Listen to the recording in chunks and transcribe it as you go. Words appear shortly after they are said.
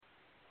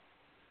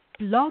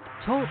Blog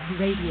Talk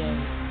Radio.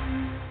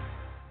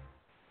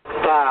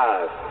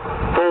 5,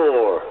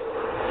 4,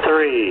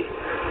 3,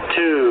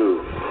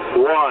 2,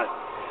 1.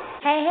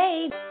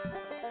 Hey.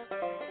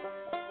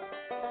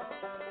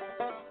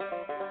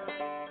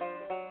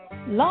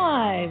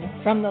 Live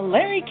from the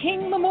Larry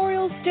King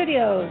Memorial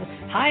Studios,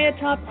 high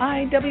atop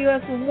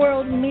IWS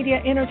World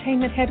Media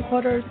Entertainment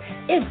Headquarters,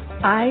 it's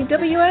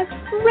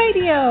IWS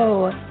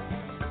Radio,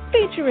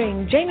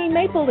 featuring Jamie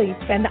Mapleleaf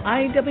and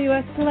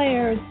IWS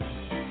Players,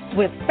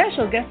 with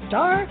special guest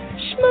star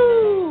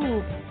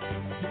Shmoo.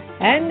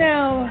 And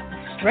now,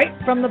 straight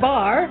from the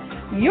bar,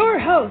 your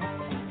hosts,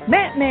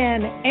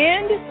 Matt-Man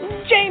and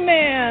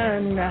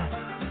Jayman.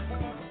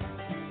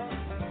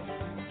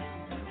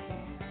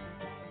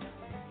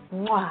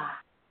 Mwah.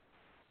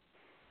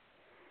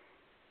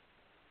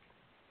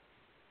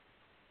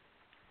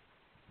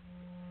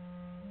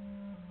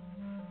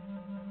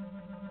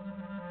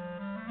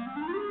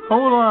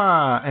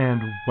 Hola,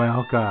 and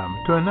welcome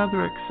to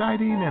another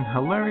exciting and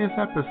hilarious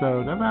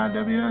episode of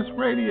IWS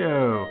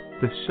Radio,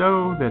 the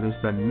show that is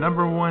the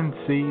 #1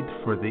 seed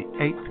for the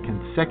 8th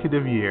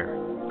consecutive year.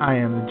 I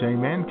am the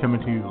J-Man,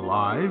 coming to you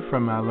live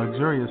from my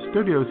luxurious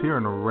studios here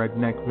in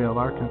Redneckville,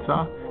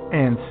 Arkansas,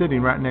 and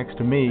sitting right next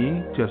to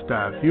me, just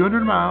a few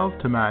hundred miles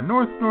to my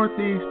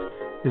northeast,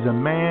 is a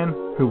man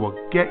who will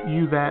get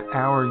you that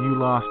hour you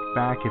lost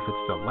back if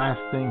it's the last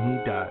thing he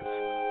does.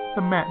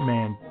 The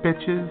Matt-Man,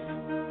 bitches.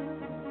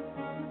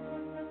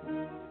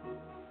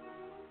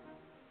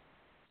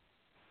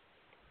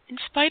 In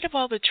spite of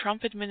all the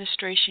Trump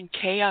administration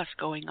chaos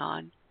going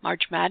on,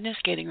 March Madness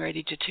getting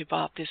ready to tip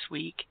off this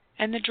week,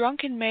 and the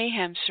drunken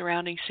mayhem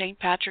surrounding St.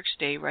 Patrick's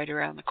Day right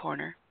around the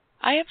corner,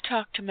 I have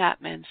talked to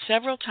Matt-Man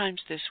several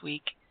times this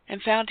week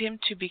and found him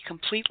to be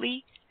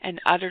completely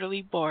and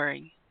utterly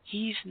boring.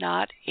 He's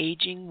not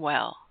aging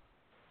well.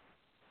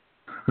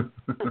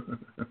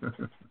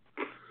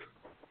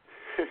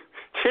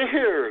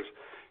 Cheers!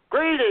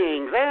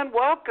 Greetings and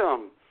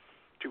welcome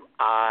to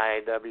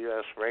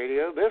IWS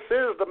Radio. This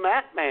is the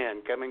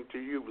Matt-Man coming to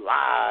you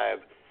live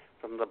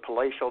from the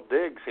palatial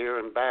digs here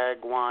in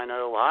Bagwine,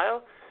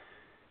 Ohio.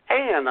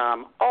 And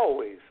I'm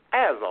always,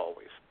 as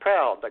always,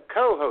 proud to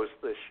co-host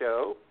this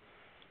show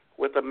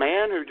with a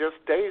man who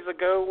just days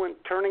ago, when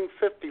turning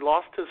 50,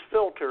 lost his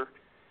filter,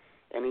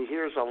 and he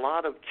hears a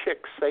lot of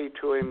chicks say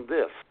to him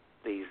this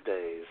these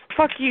days.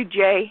 Fuck you,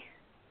 Jay.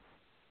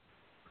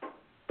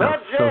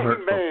 That so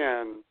hurtful.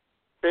 J-Man,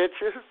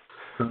 bitches.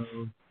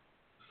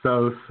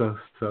 So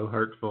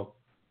hurtful.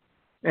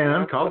 And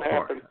uncalled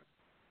for.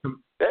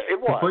 It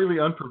was. Completely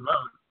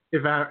unprovoked.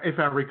 If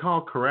I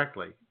recall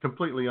correctly,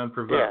 completely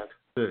unprovoked,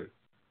 too.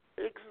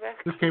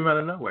 Exactly. Just came out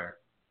of nowhere.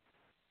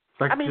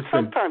 Like, I mean,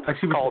 sometimes it's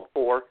called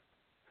for,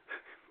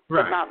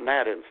 right. but not in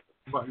that instance.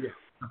 Well, yeah,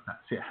 sometimes,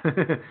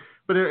 yeah.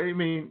 But, I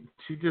mean,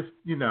 she just,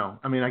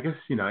 I guess,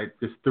 it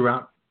just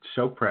throughout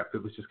show prep,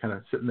 it was just kind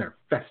of sitting there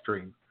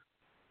festering.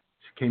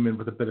 She came in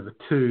with a bit of a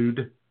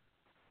tood.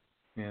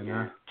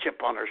 And,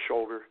 chip on her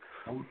shoulder.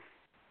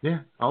 Yeah,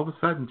 all of a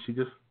sudden, she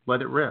just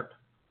let it rip.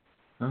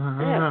 I don't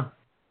know.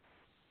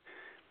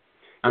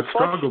 I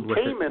struggled with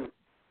it.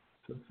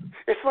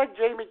 It's like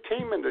Jamie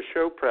came into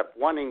show prep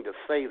wanting to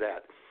say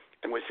that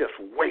and was just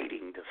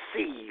waiting to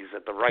seize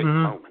at the right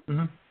moment.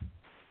 Mm-hmm.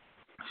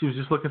 She was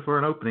just looking for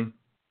an opening.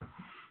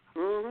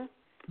 Mm-hmm.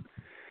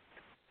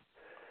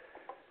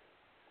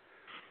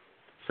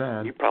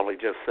 Sad. You probably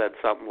just said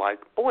something like,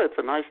 boy, it's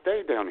a nice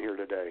day down here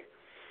today.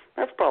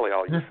 That's probably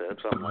all you said,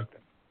 something like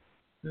that.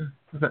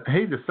 Yeah.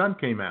 Hey, the sun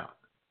came out.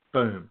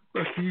 Boom.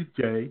 Fuck you,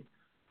 Jay.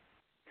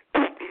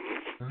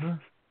 Yeah.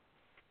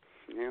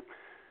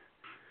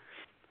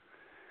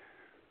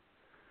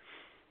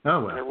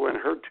 Oh, well. There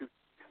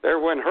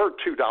went her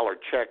 $2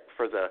 check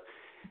for the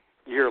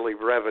yearly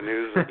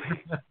revenues of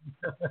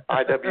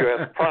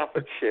IWS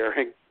profit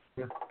sharing.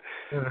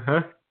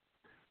 Uh-huh.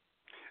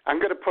 I'm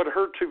going to put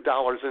her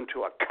 $2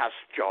 into a cuss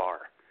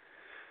jar.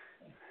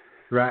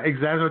 Right,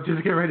 exactly what I was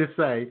just getting ready to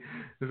say.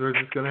 Is we're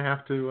just going to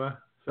have to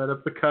set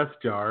up the cuss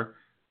jar.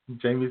 And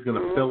Jamie's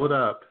going to fill it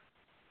up.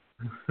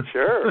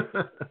 Sure.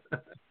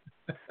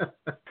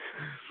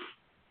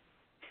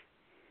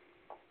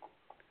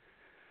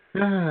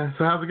 So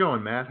how's it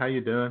going, Matt? How you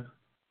doing?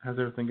 How's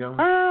everything going?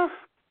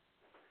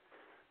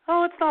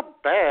 It's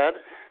not bad.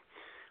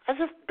 I'm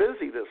just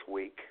busy this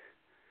week.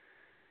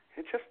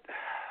 It just,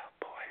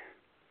 boy.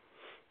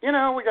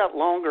 We got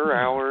longer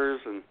hours,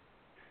 and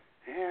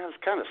it's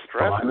kind of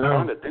stressing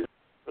trying to do.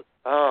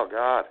 Oh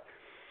God.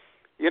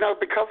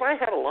 Because I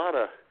had a lot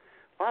of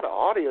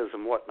audios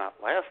and whatnot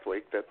last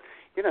week that,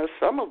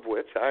 some of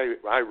which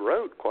I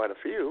wrote quite a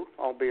few,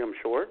 albeit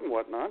short and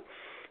whatnot.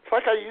 It's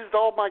like I used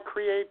all my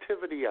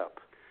creativity up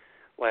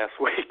last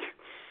week.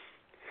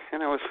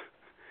 And I was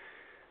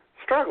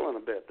struggling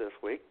a bit this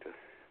week to,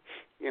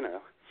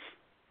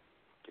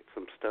 get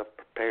some stuff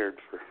prepared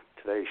for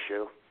today's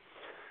show.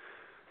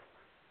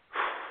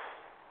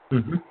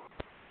 Mm-hmm.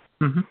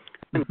 Mm-hmm.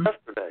 And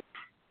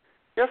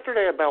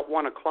yesterday about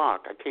 1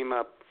 o'clock, I came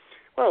up,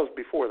 well, it was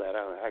before that,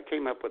 I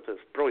came up with this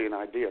brilliant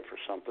idea for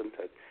something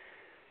that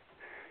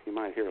you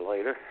might hear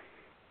later.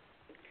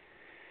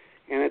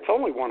 And it's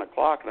only 1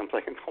 o'clock, and I'm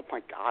thinking, oh,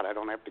 my God, I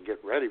don't have to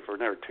get ready for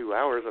another 2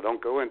 hours. I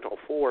don't go in until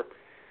 4.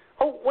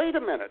 Oh, wait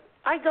a minute.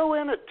 I go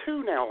in at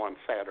 2 now on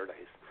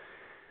Saturdays.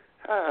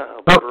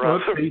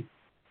 Whoopsie.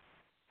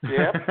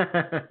 Yep.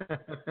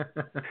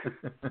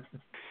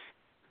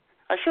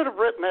 I should have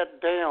written that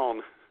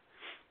down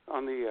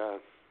on the,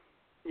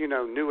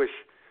 newish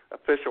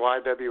official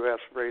IWS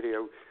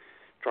radio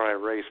dry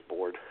erase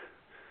board.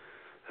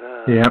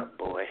 Yep.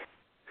 Boy.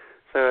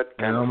 So it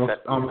kind of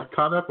almost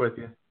caught up with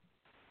you.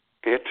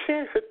 It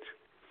did.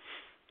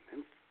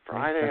 And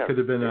Friday, that could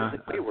have been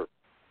that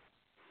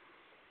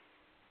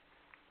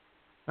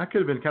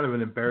could have been kind of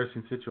an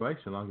embarrassing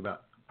situation along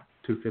about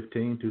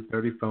 2:15,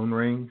 2:30, phone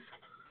rings.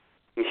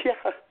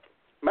 Yeah.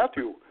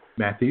 Matthew,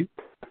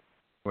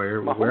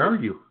 where are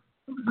you?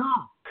 I'm at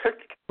home.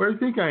 Where do you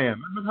think I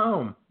am? I'm at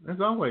home,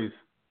 as always.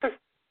 Supposed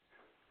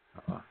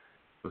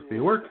to be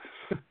at work.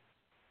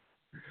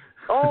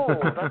 Oh,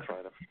 that's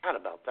right. I forgot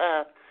about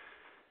that.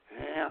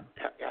 Yeah.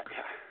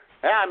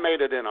 I made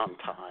it in on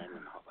time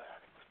and all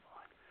that. It was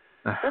fine.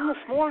 Then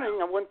this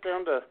morning I went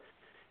down to,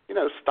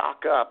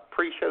 stock up,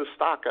 pre-show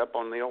stock up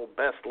on the old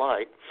Best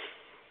Light.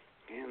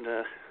 And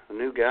the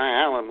new guy,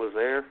 Alan, was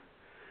there.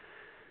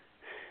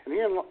 And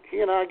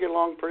he and I get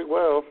along pretty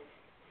well.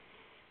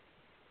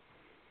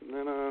 And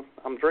then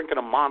I'm drinking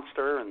a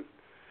Monster, and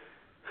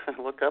I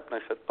look up and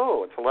I said,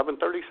 oh, it's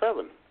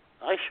 11:37.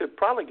 I should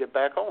probably get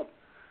back home.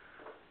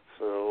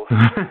 So,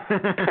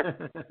 I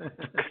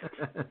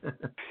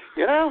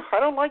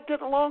don't like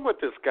getting along with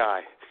this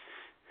guy.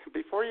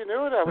 Before you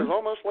knew it, I was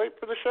almost late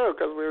for the show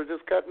because we were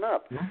just cutting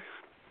up. Yeah.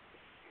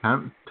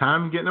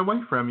 Time getting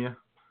away from you.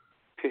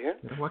 Yeah.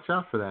 Watch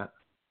out for that.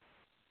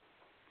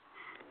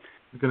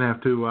 You're going to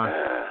have to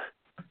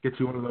get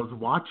you one of those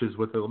watches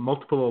with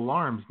multiple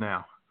alarms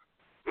now.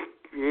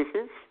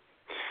 Mm-hmm.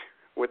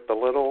 With the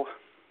little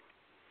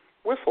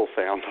whistle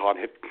sound on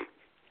it,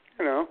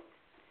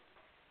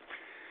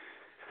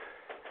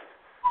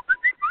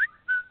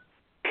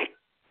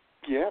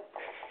 Yep.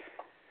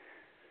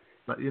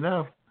 But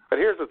But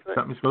here's the thing.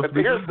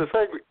 Here's the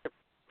thing.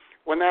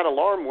 When that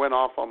alarm went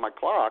off on my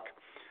clock,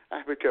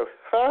 I would go,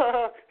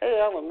 hey,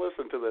 Alan,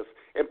 listen to this,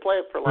 and play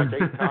it for like 8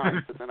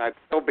 times, and then I'd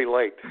still be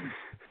late.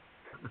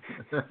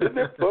 Isn't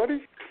that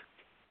funny?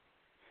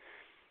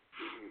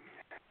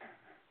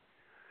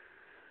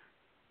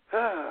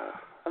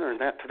 Other than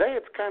that, today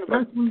it's kind of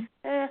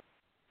a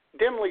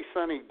dimly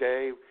sunny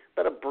day,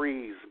 but a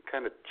breeze,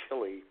 kind of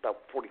chilly,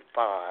 about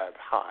 45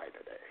 high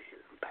today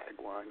here in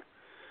Bagwine.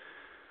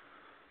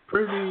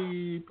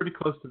 Pretty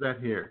close to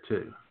that here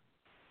too.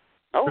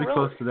 Oh, pretty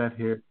really? Close to that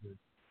here too.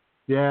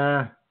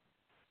 Yeah,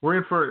 we're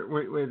in for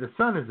the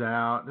sun is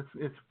out.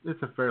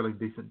 It's a fairly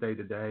decent day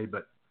today,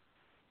 but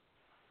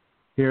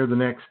here the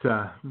next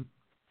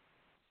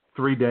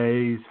 3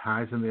 days,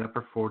 highs in the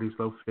upper 40s,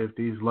 low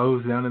 50s,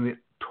 lows down in the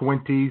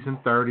 20s and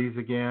 30s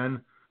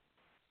again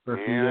for a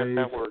few days. Yeah,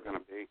 that's where we're going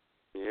to be.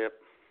 Yep.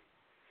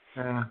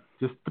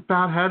 Just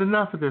about had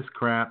enough of this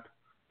crap.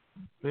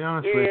 To be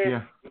honest with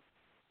you.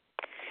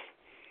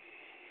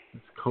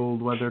 This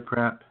cold weather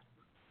crap.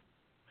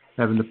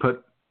 Having to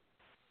put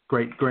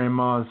great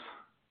grandma's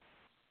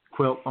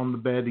quilt on the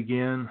bed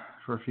again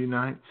for a few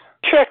nights.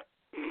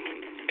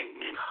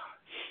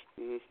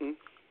 Mm-hmm.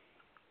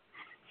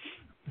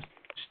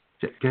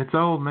 It gets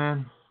old,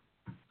 man.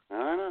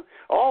 I know.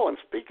 Oh, and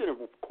speaking of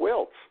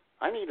quilts,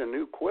 I need a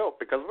new quilt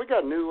because we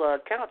got a new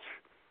couch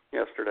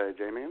yesterday,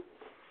 Jayman.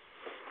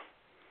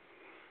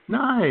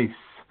 Nice.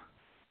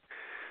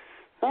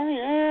 Oh,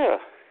 yeah.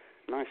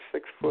 Nice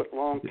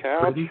 6-foot-long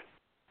couch. Pretty?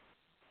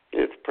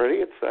 It's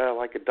pretty. It's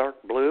like a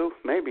dark blue,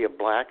 maybe a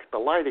black. The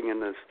lighting in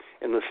the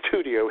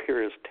studio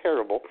here is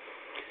terrible.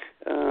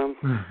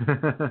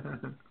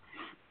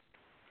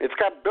 It's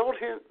got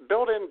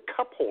built-in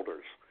cup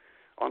holders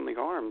on the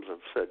arms of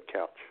said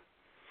couch.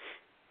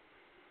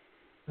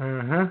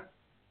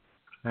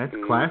 That's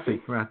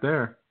classy right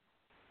there.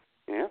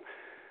 Yeah.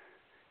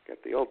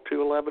 Got the old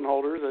 211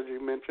 holders, as you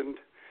mentioned.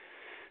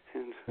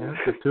 And,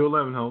 the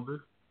 211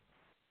 holders.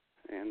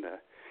 And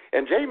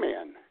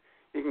J-Man,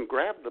 you can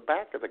grab the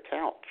back of the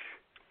couch.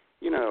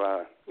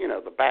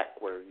 The back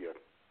where you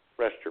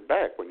rest your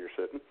back when you're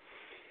sitting.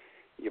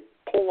 You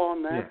pull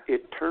on that,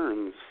 It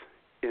turns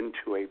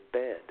into a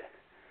bed.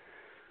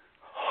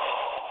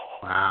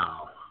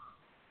 Wow.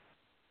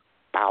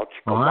 Ouch.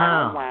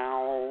 Wow.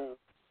 Wow.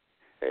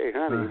 Hey,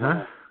 honey, you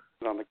wanna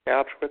sit on the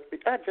couch with me?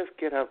 Just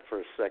get up for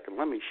a second.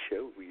 Let me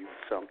show you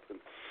something.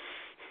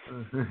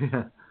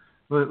 Yeah.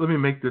 Let me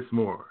make this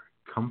more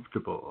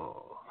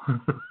comfortable.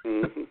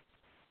 Mm-hmm.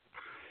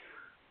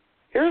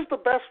 Here's the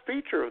best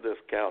feature of this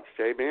couch,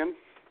 J-Man.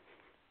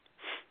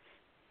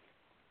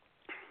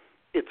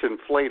 It's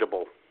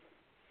inflatable.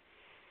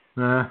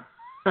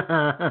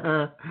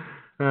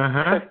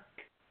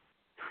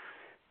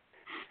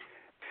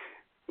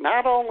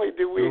 Not only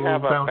do we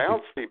have a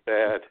bouncy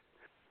bed,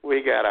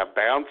 we got a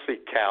bouncy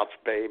couch,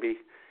 baby.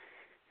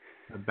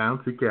 A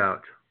bouncy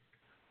couch.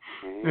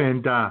 Mm-hmm.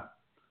 And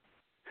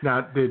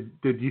now,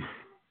 did you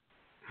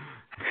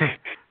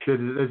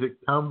Does it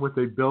come with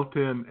a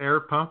built-in air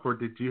pump, or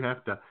did you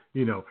have to,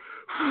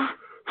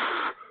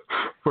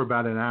 for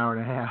about an hour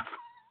and a half?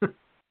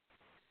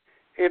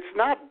 It's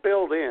not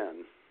built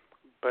in,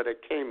 but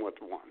it came with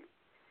one.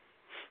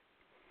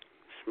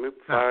 Smoop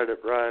fired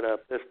it right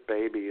up. This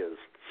baby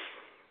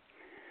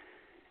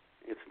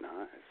it's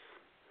nice.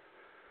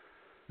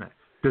 Nice.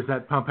 Does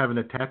that pump have an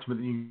attachment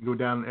that you can go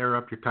down and air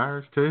up your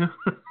tires too?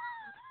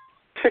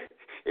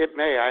 It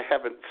may. I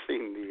haven't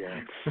seen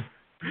the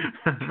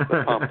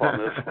pump on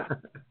this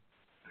one.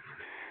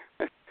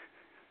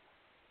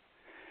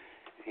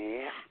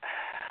 Yeah.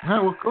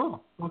 Oh, well,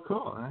 cool. Well,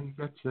 cool.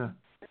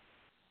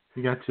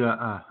 You got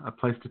a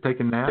place to take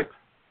a nap?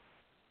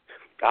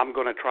 I'm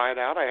going to try it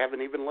out. I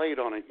haven't even laid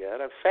on it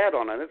yet. I've sat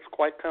on it. It's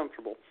quite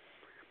comfortable.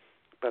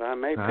 But I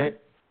may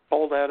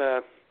pull it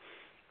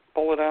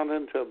out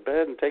into a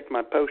bed and take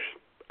my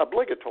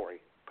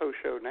obligatory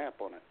post-show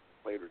nap on it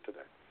later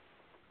today.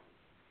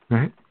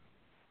 Right.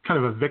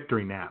 Kind of a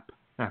victory nap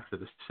after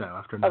the show,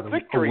 after another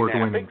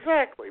award-winning. Nap,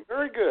 exactly.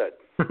 Very good.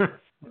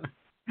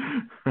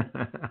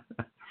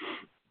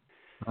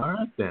 All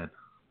right, then.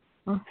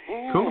 Well,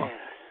 yeah. Cool.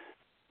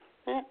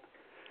 Yeah.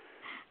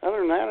 Other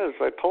than that, as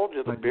I told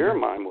you, the beer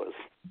mine was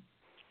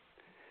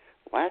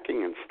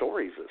lacking in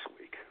stories this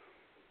week.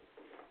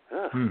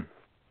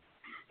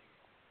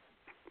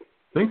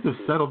 Things have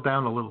settled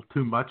down a little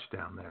too much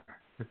down there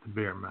at the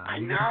beer mine. I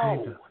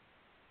know.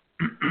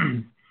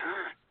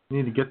 You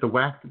need to get the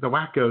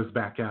wackos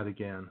back out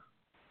again.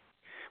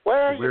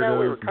 Well, we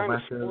were kind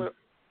of spoiled.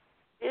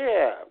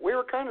 Yeah, we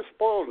were kind of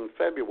spoiled in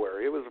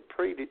February. It was a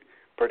pretty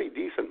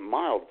decent,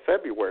 mild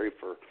February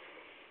for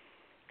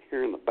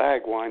here in the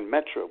Bagwine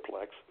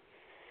Metroplex.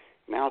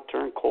 Now it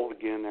turned cold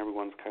again.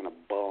 Everyone's kind of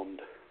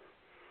bummed.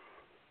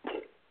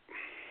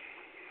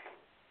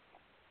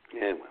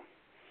 Anyway.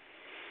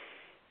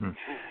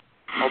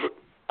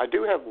 I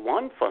do have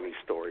one funny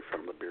story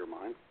from the beer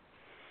mine.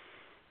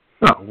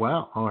 Oh,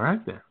 well, all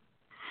right then.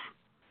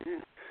 Yeah.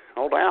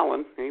 Old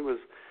Alan, he was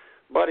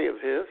a buddy of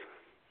his,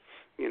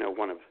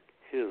 one of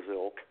his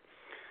ilk.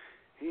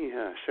 He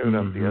showed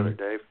up the other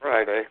day,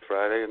 Friday,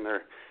 and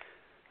they're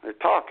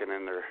talking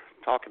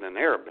in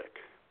Arabic.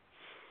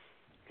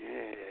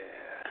 Yeah,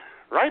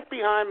 right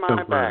behind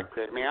my back.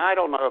 I mean, I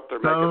don't know if they're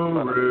making fun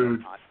of me or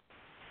not.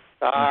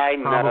 I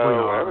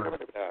know.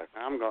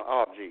 I'm going.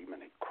 Oh, gee,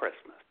 many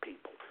Christmas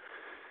people.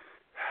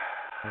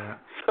 Yeah.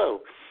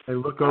 So they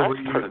look over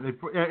at you.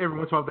 Every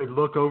once in a while, they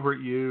look over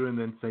at you and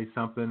then say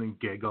something and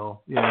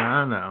giggle. Yeah,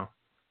 I know.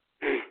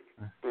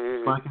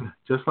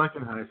 Just like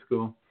in high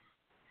school.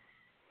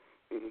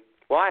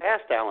 Well, I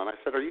asked Alan. I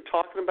said, "Are you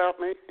talking about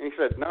me?" And he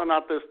said, "No,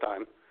 not this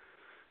time."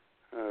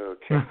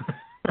 Okay.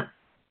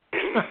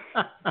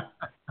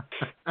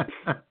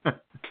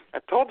 I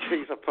told you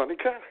he's a funny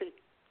guy.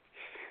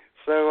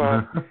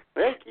 So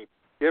they keep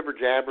jibber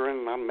jabbering,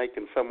 and I'm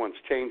making someone's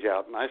change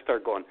out, and I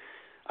start going,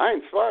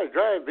 "Ein, zwei,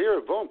 drei,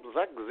 vier, fünf,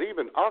 sechs,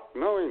 sieben, acht,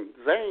 neun,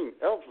 zehn,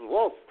 elf,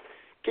 zwölf,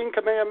 King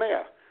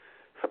Kamehameha."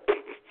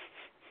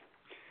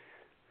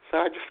 So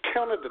I just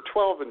counted to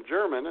 12 in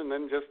German, and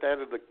then just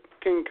added the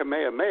King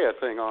Kamehameha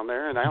thing on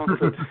there, and Alan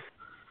said,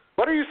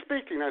 "What are you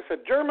speaking?" I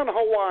said, "German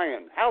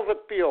Hawaiian. How's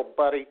it feel,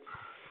 buddy?"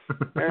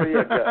 There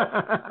you go.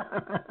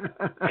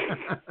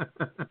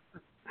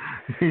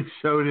 He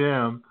showed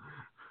him.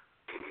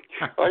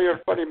 Oh, you're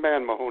a funny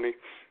man, Mahoney.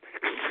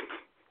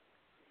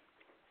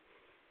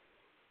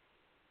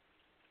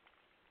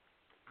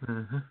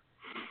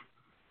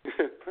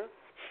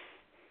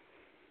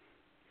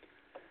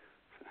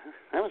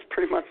 That was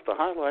pretty much the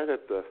highlight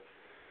at the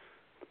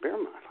beer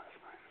mine last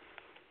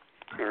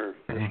night. Or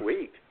this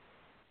week.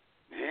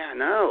 Yeah, I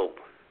know.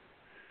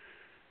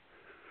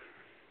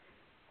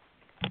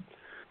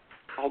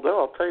 Although,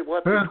 I'll tell you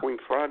what, between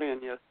Friday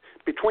and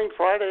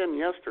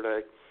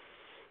yesterday,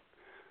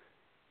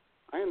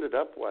 I ended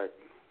up like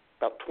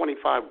about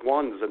 25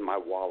 ones in my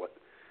wallet,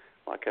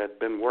 like I'd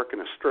been working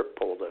a strip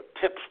pole. The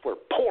tips were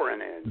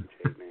pouring in,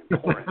 Jayman,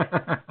 pouring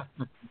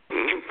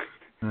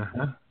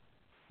in.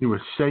 You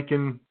were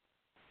shaking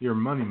your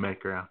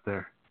moneymaker out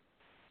there.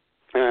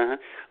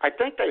 I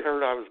think they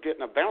heard I was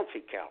getting a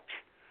bouncy couch,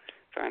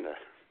 trying to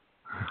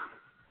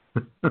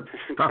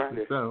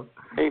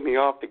pay me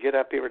off to get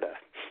up here to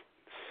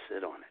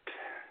sit on it.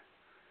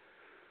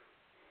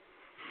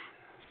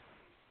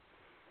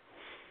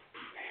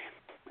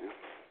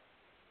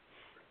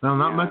 No,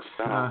 not much.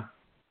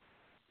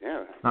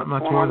 Not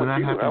much more than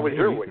that happened. How was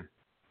your week?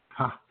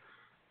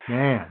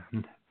 Man,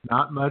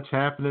 not much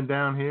happening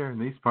down here in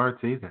these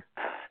parts either.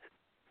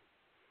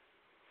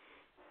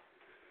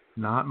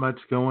 Not much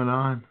going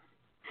on.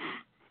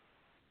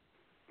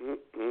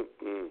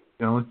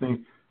 The only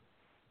thing,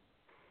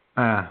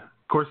 of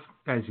course,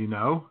 as you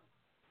know,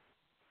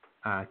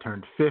 I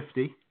turned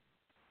 50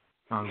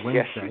 on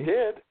Wednesday. Yes, you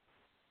did.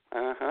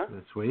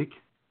 This week.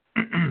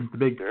 The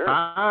big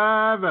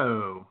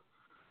 5-0.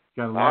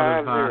 Got a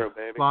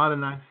lot of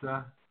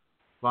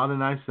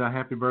nice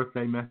happy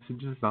birthday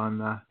messages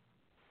on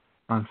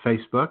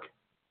Facebook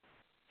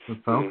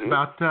with folks.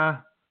 About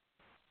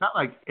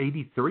like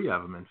 83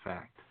 of them, in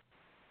fact.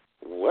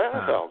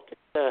 Well, get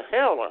the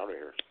hell out of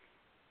here.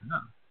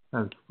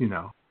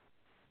 No,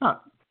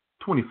 about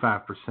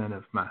 25%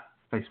 of my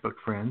Facebook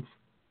friends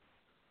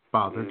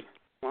bothered.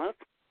 What?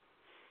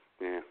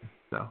 Yeah.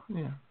 So,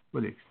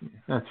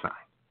 that's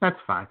fine. That's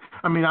fine.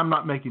 I mean, I'm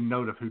not making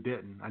note of who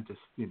didn't. I just,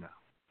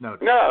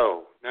 noted.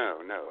 No.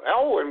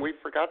 Oh, and we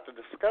forgot to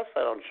discuss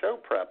that on show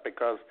prep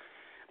because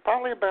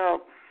probably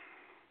about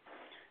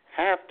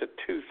half to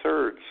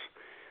 2/3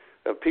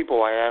 of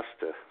people I asked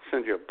to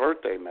send you a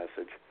birthday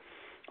message,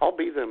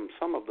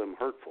 some of them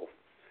hurtful.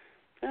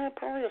 Yeah,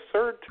 probably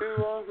 1/3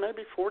 to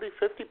maybe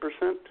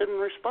 40-50% didn't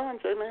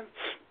respond, Jayman.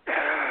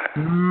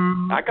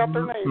 I got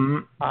their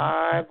names.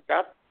 I've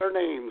got their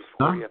names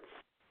for you.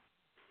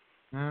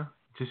 Yeah,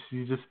 it's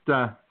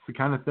the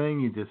kind of thing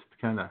you just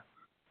kind of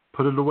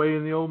put it away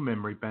in the old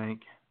memory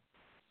bank.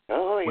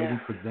 Oh, yeah.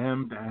 Waiting for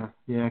them to ask.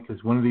 Yeah,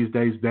 because one of these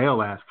days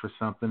they'll ask for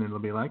something and it'll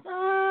be like,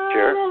 I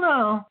sure. don't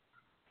know.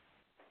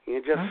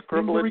 You just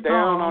scribble it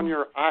down on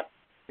your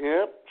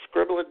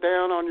scribble it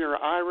down on your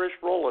Irish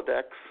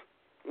Rolodex.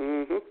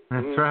 Mm-hmm.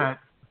 That's right.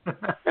 As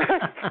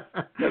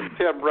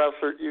Tim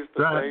Russert used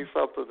to say,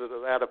 something to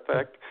that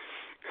effect.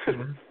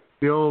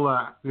 The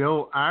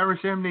old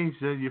Irish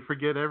amnesia. You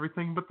forget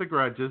everything but the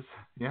grudges.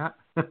 Yeah.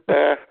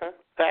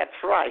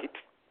 That's right.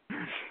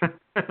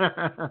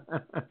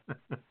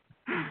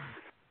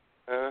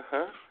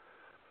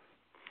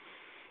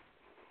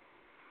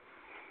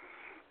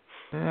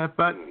 Yeah,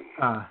 but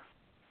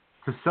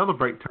to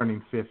celebrate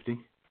turning 50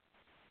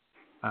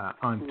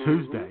 on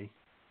Tuesday,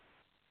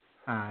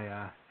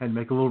 I had to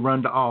make a little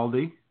run to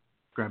Aldi,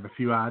 grab a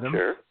few items.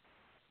 Sure.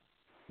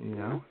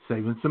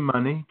 Saving some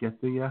money, get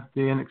the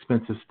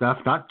inexpensive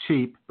stuff, not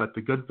cheap, but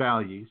the good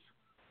values.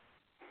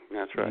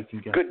 That's right.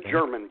 Good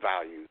German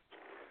values.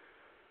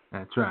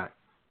 That's right.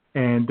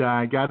 And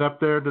I got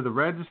up there to the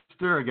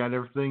register. I got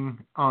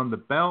everything on the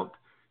belt.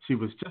 She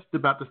was just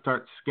about to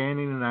start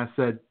scanning, and I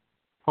said,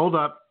 "Hold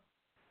up.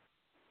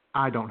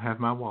 I don't have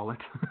my wallet."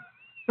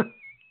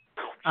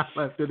 I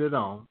left it at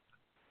home.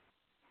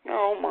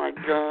 Oh, my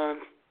God.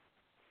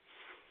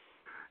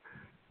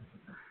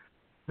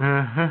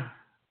 Uh-huh.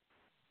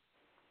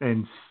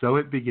 And so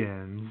it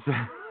begins.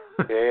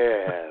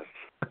 Yes.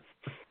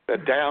 The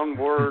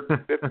downward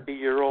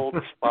 50-year-old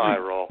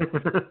spiral.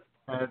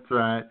 That's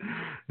right.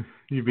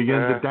 You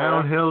begin the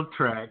downhill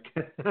track.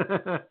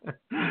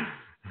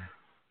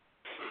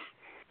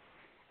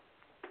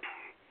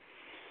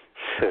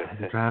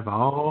 I drive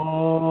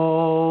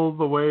all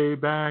the way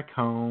back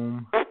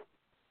home.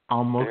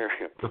 Almost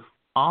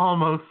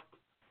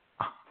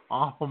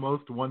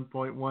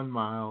 1.1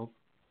 miles.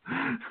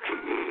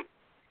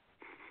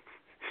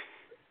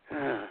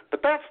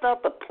 But that's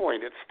not the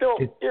point. It's still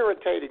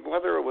irritating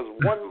whether it was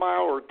 1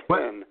 mile or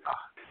 10.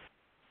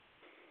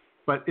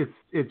 But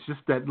it's just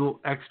that little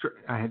extra.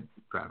 I had to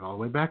drive all the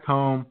way back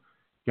home.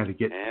 Got to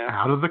get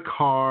out of the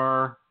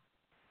car.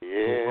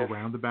 Yeah. Go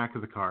around the back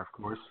of the car, of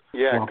course.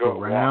 Yeah, walk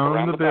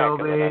around the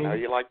building. Back of it. I know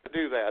you like to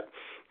do that.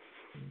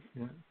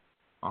 Yeah.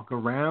 Walk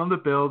around the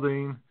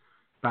building.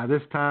 By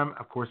this time,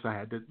 of course, I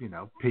had to,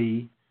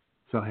 pee.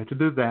 So I had to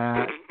do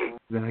that.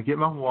 Then I get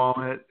my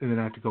wallet, and then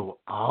I have to go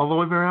all the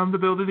way around the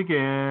building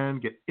again,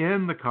 get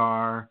in the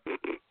car,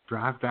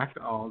 drive back to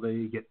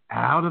Aldi, get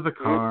out of the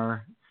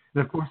car.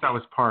 And, of course, I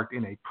was parked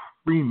in a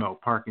primo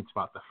parking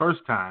spot the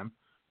first time.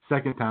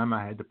 Second time,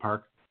 I had to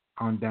park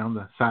on down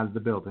the side of the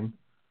building.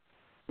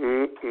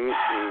 Damn.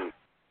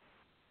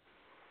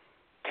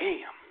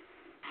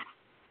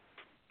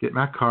 Get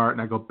my cart,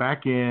 and I go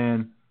back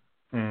in,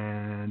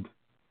 and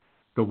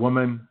the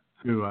woman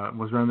who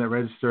was running that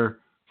register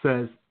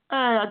says,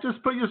 "Hey, I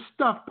just put your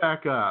stuff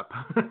back up."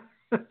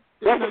 You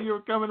know you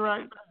were coming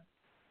right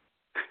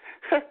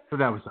back. So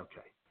that was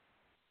okay.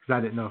 Because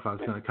I didn't know if I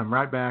was going to come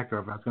right back or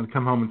if I was going to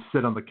come home and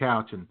sit on the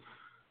couch and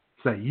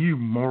say, "You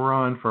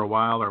moron," for a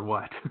while or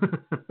what.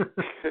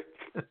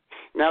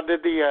 Now,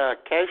 did the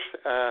cash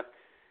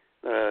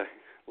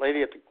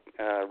lady at the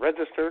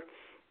register,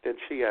 did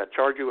she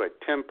charge you a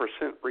 10%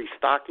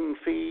 restocking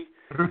fee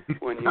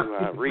when you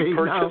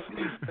repurchased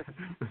these?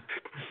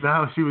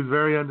 No, she was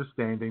very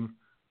understanding.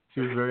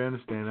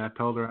 I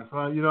told her,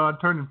 "Well, I'm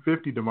turning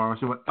 50 tomorrow."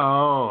 She went,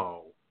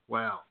 "Oh,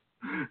 well."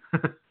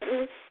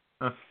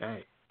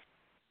 Okay.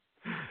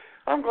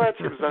 I'm glad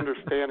she was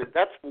understanding.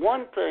 That's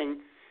one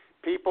thing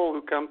people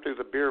who come through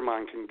the beer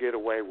mine can get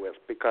away with,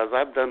 because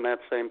I've done that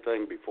same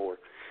thing before.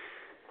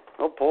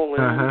 I'll pull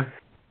in,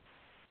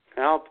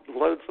 I'll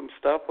load some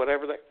stuff,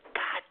 whatever. God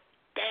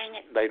dang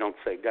it. They don't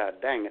say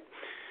God dang it.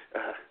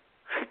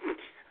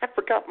 I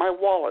forgot my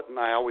wallet, and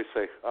I always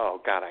say, "Oh,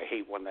 God, I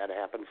hate when that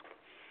happens."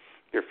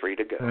 You're free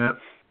to go.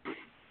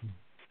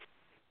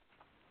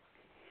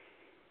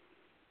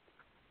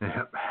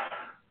 Yep.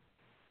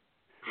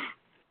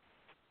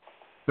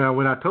 Now,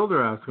 when I told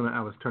her I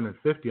was turning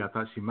 50, I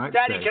thought she might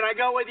Daddy, say, can I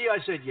go with you? I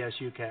said, yes,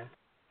 you can.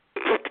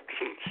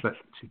 But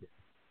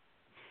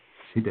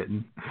she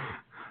didn't.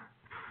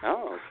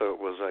 Oh, so it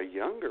was a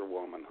younger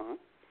woman, huh?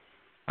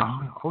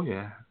 Oh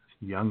yeah.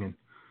 She's young, and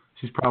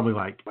she's probably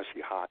like Was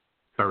she hot?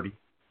 30.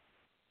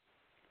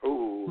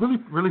 Ooh. really,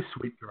 really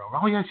sweet girl.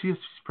 Oh yeah, she is.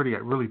 She's pretty.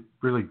 Really,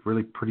 really,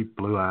 really pretty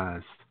blue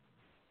eyes,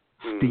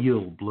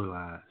 steel blue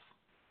eyes.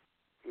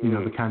 You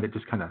know, the kind that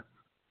just kind of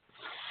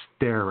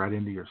stare right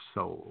into your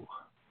soul.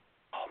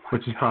 Oh my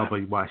which is God.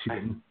 probably why she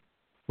didn't.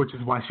 Which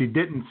is why she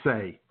didn't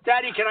say.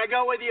 Daddy, can I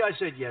go with you? I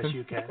said, yes,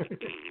 you can.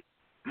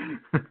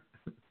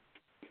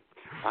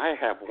 I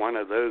have one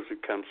of those who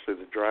comes through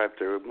the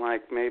drive-thru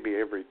like maybe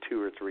every 2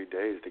 or 3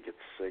 days to get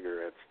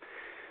cigarettes.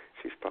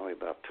 She's probably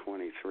about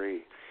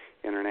 23,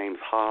 and her name's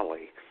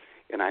Holly.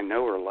 And I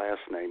know her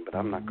last name, but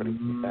I'm not going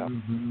to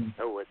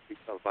know it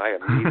because I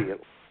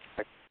immediately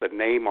the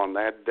name on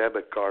that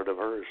debit card of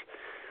hers.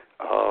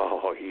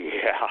 Oh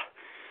yeah.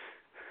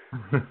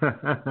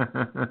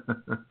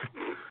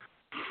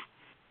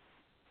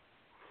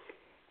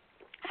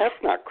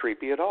 That's not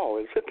creepy at all,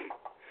 is it?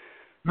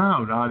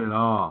 No, not at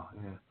all.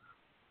 Yeah.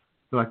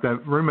 Like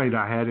that roommate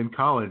I had in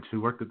college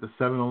who worked at the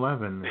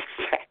 7-Eleven.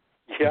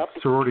 Yep.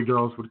 Sorority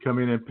girls would come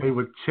in and pay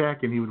with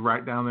check, and he would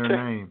write down their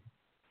name.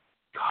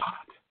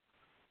 God.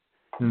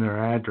 And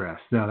their address.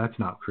 No, that's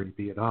not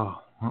creepy at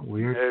all. Not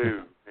weird.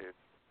 No.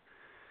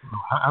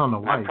 I don't know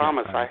why. I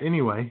promise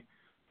Anyway.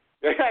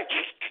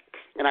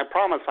 And I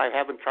promise I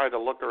haven't tried to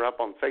look her up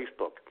on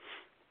Facebook.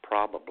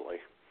 Probably.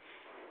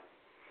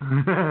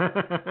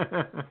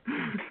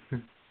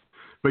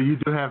 But you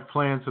do have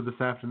plans for this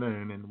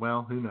afternoon, and,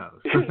 well, who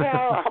knows?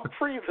 Yeah, I'm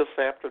free this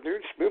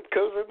afternoon. Snoop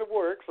goes into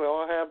work, so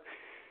I'll have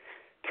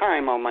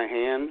time on my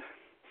hand.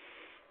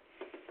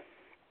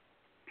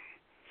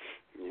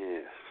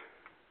 Yes.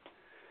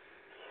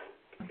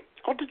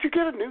 Oh, did you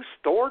get a new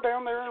store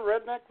down there in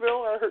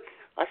Redneckville?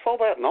 I saw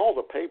that in all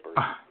the papers.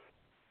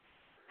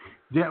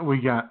 Yeah, we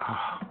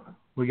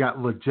got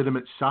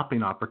legitimate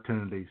shopping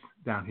opportunities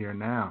down here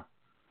now.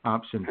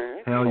 Options.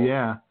 Hell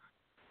yeah.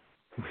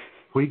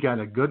 We got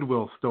a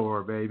Goodwill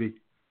store, baby.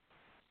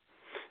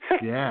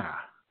 Yeah.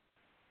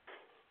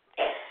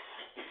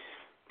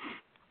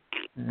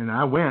 And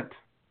I went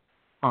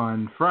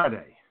on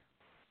Friday.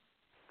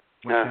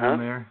 Went down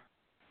there,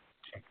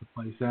 checked the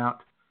place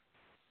out,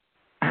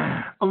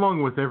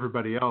 along with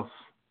everybody else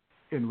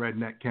in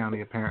Redneck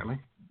County, apparently.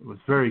 It was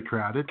very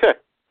crowded.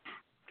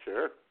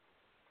 Sure.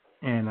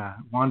 And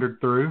wandered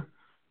through.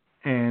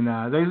 And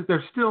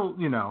they're still,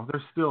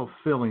 they're still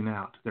filling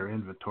out their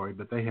inventory,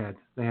 but they had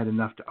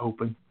enough to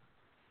open.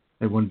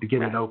 They wanted to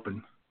get it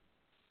open.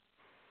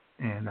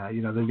 And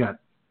they've got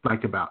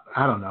like about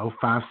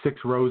 5-6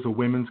 rows of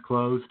women's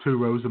clothes, 2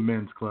 rows of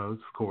men's clothes,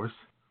 of course.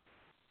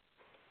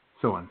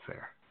 So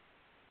unfair.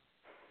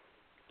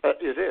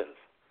 It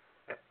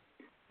is.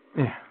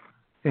 Yeah.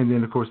 And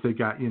then of course they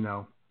got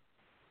the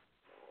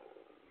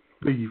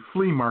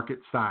flea market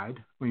side,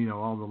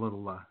 all the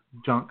little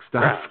junk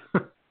stuff.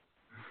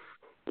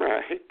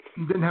 Right.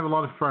 Didn't have a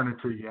lot of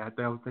furniture yet.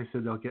 They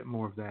said they'll get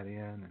more of that in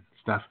and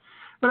stuff.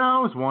 But I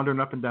was wandering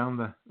up and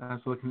down I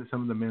was looking at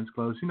some of the men's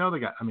clothes. They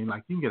got,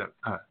 you can get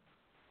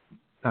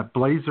a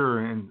blazer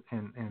and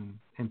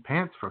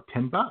pants for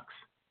 $10.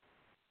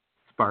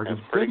 It's bargain.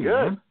 That's pretty good.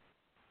 Man.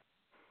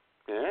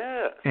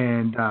 Yeah.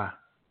 And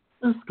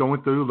just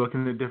going through,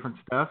 looking at different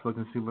stuff,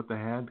 looking to see what they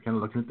had, kind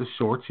of looking at the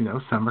shorts.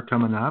 Summer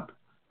coming up,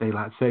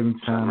 daylight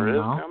savings time. Summer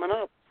is coming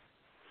up.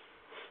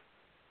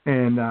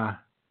 And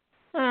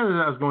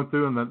I was going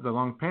through in the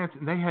long pants,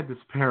 and they had this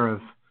pair of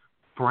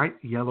bright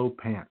yellow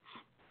pants.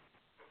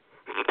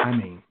 I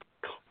mean,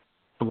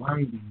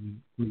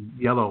 blinding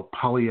yellow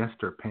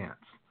polyester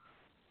pants.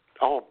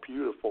 Oh,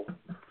 beautiful.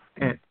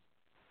 And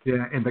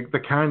yeah, and the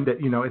kind that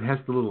it has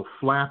the little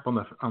flap on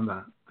the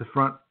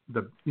front.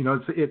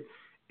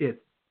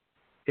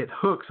 It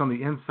hooks on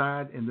the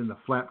inside, and then the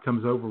flap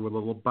comes over with a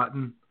little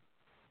button.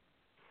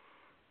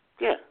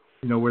 Yeah.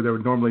 Where they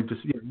would normally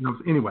just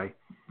anyway,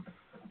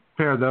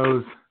 pair of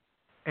those.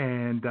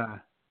 And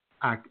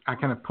I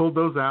kind of pulled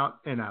those out,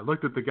 and I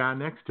looked at the guy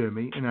next to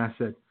me, and I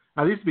said,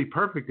 "Now these would be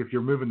perfect if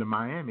you're moving to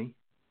Miami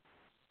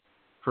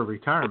for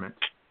retirement."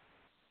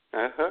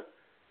 Uh-huh.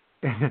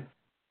 And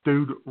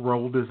dude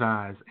rolled his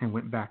eyes and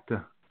went back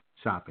to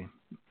shopping,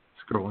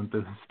 scrolling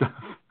through the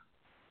stuff.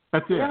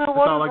 That's it. That's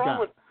all I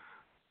got.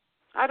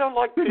 I don't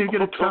like people who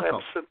don't have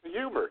chuckle. sense of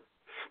humor.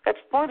 That's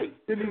funny.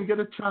 Didn't even get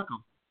a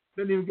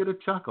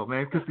chuckle,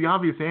 man, because the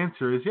obvious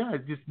answer is, I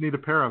just need a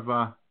pair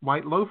of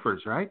white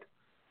loafers, right?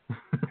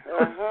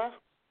 Uh-huh.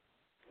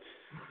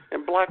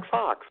 And black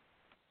socks.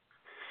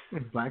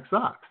 And black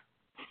socks.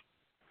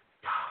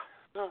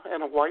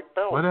 And a white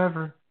belt.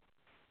 Whatever.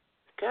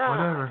 God.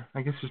 Whatever.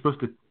 I guess you're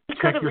supposed to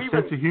check your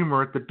sense of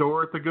humor at the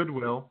door at the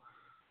Goodwill.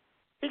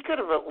 He could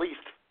have at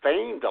least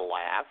feigned a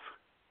laugh.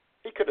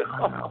 He could have.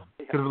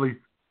 Could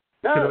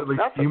have at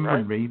least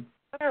humored me.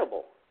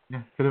 Terrible.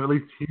 Yeah, could have at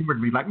least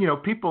humored me. Like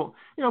people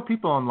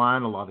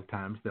online a lot of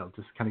times they'll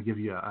just kind of give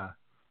you a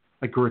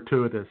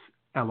gratuitous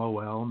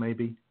LOL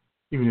maybe,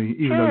 even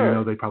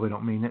though they probably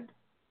don't mean it.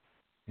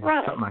 Yeah,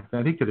 right. Something like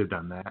that. He could have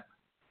done that.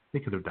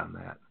 Could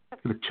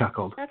have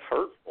chuckled. That's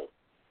hurtful.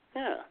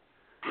 Yeah.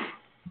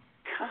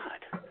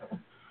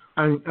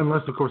 God.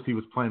 Unless of course he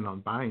was planning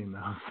on buying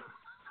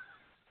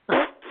those.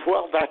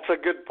 Well, that's a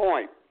good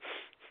point.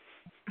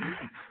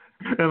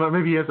 And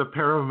maybe he has a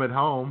pair of them at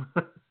home.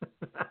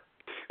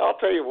 I'll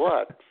tell you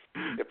what.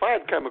 If I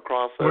had come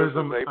across those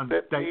and they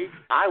fit me,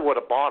 I would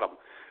have bought them.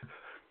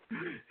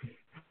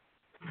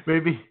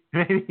 Maybe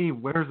he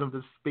wears them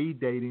to speed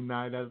dating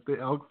night at the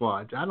Elk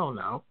Lodge. I don't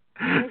know.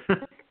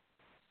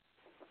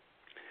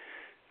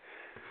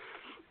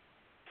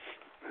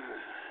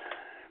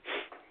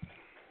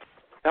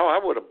 Hell, I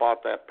would have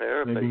bought that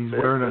pair if Maybe they he's fit.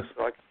 wearing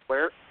So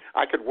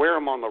I could wear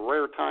them on the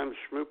rare times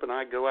Schmoop and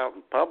I go out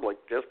in public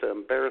just to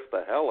embarrass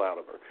the hell out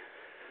of her.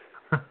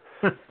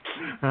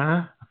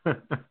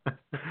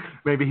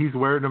 Maybe he's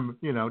wearing them,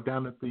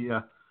 down at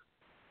the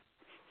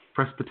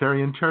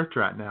Presbyterian Church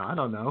right now. I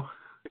don't know.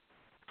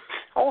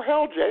 Oh,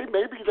 hell, Jay,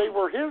 maybe they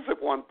were his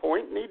at one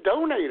point and he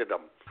donated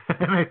them.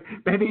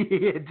 Maybe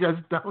he had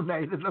just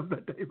donated them the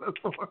day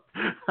before.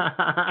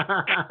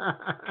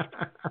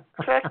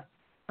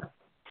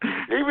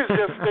 He was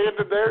just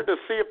standing there to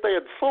see if they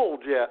had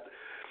sold yet.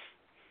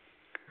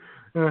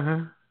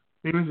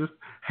 He was just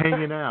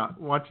hanging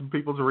out, watching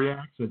people's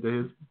reaction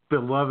to his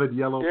beloved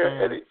yellow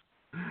pants.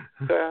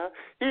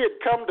 He had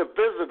come to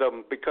visit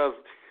them because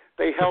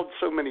they held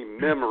so many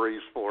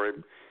memories for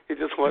him. He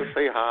just wanted to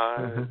say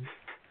hi.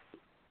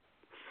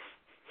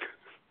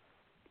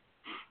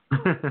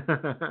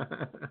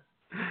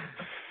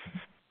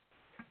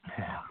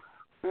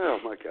 Oh,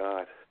 my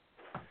God.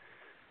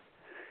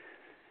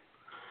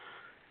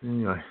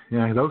 Anyway,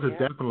 yeah, those are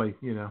definitely,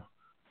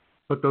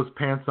 put those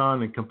pants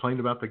on and complain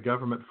about the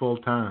government full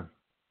time.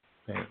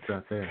 Pants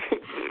out there.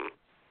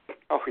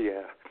 Oh,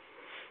 yeah.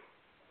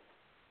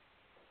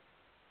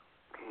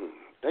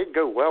 They'd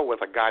go well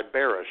with a Guy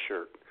Barra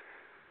shirt.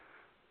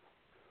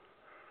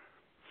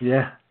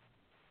 Yeah.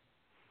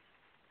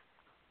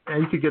 Yeah,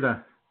 you could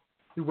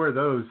you wear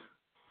those,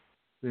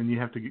 then you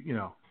have to,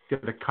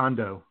 get a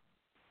condo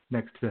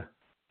next to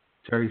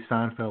Jerry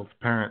Seinfeld's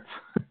parents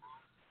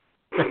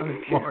down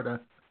in Florida.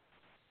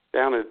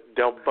 Down at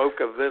Del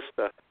Boca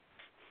Vista.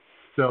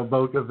 Del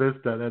Boca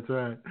Vista, that's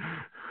right.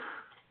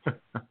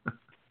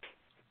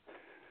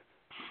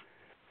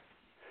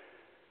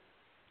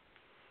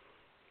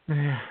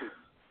 Yeah.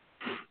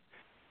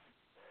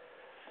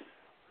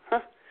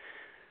 Huh.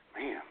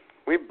 Man,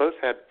 we both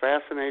had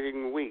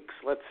fascinating weeks.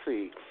 Let's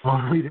see.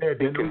 Well, we did,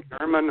 didn't we?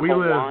 German, we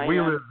Hawaiian,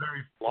 live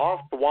very...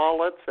 lost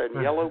wallets,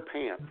 and yellow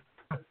pants.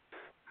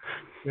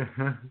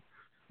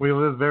 We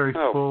live very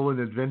full and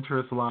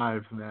adventurous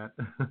lives, Matt.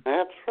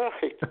 That's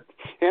right.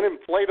 And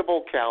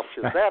inflatable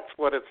couches. That's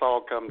what it's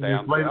all come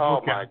down to.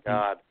 Oh, my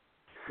God.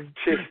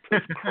 Jesus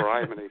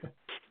criminy.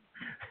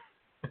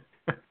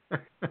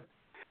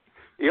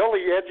 The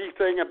only edgy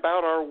thing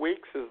about our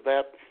weeks is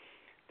that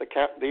the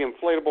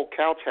inflatable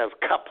couch has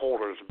cup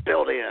holders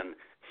built in.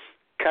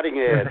 Cutting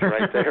edge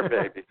right there,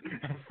 baby.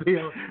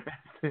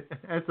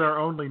 That's our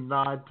only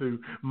nod to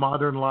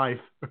modern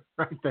life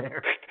right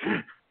there.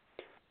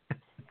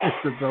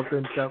 It's a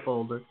built-in cup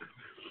holder.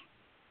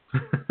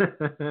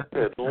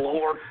 Good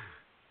Lord.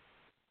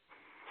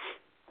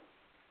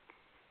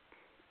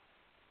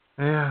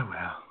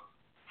 Yeah,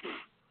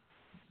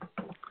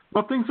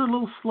 well, things are a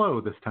little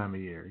slow this time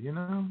of year,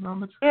 Not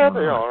much. Yeah,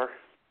 they are.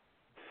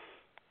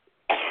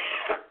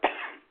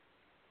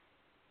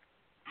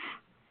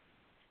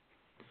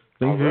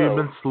 Things have even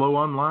been slow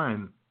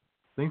online.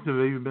 Things have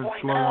even been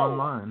slow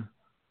online.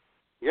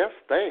 Yes,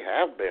 they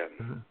have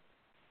been.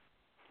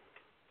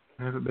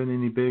 There haven't been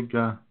any big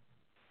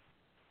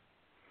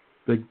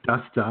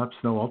dust-ups,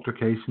 no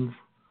altercations.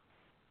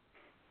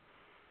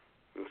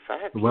 In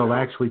fact, The Well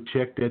Actually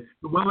Chick did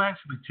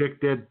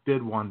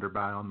wander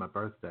by on my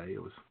birthday.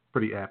 It was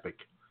pretty epic.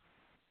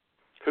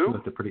 Who? It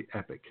was a pretty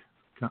epic.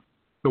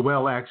 The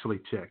Well Actually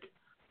Chick.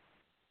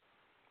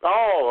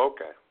 Oh,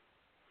 okay.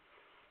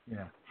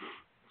 Yeah.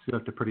 She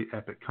left a pretty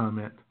epic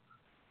comment.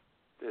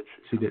 Did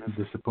she? She didn't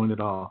disappoint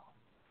at all.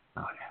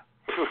 Oh,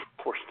 yeah. Of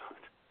course not.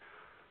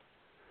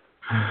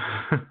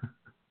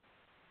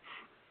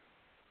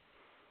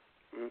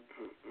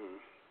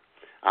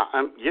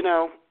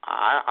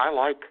 I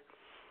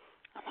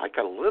like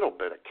a little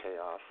bit of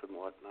chaos and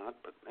whatnot,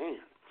 but man,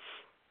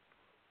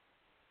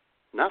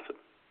 nothing.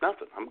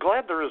 I'm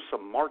glad there is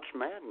some March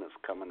Madness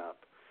coming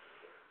up.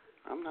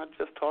 I'm not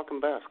just talking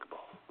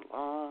basketball. A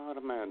lot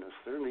of madness.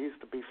 There needs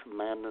to be some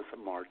madness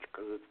in March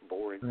because it's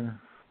boring. Yeah.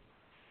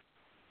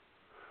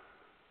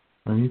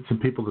 I need some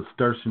people to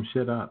stir some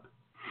shit up.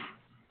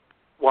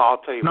 Well, I'll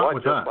tell you not what,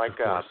 with just us, like of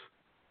course.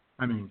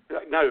 I mean,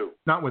 no,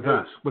 not with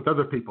us, with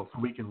other people, so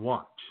we can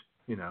watch.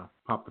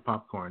 Pop the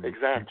popcorn and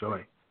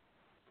enjoy.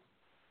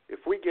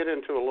 If we get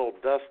into a little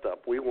dust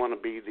up, we want to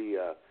be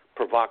the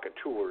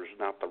provocateurs,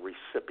 not the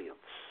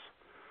recipients.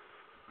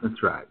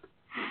 That's right.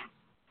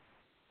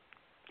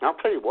 I'll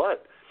tell you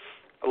what,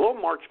 a little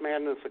March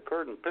Madness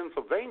occurred in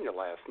Pennsylvania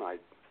last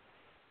night,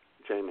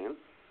 Jayman.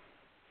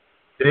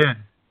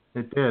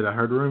 It did. I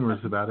heard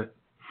rumors about it.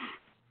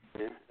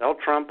 Yeah. El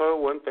Trumpo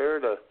went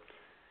there to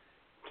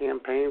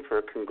campaign for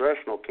a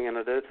congressional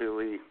candidate who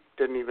he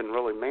didn't even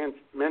really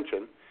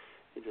mention.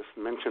 He just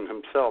mentioned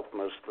himself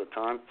most of the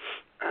time.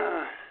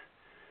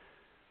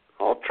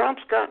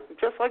 Trump's got,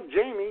 just like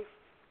Jamie,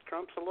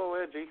 Trump's a little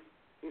edgy.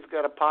 He's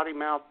got a potty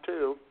mouth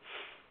too,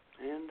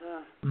 and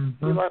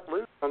he let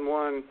loose on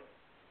one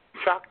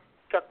Chuck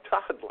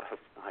Todd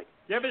last night.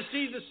 You ever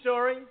see the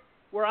story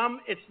where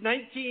it's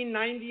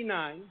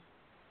 1999.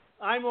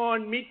 I'm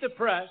on Meet the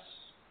Press,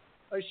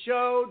 a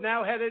show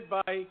now headed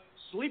by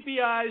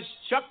Sleepy Eyes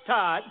Chuck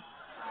Todd.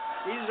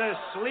 He's a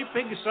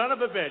sleeping son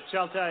of a bitch,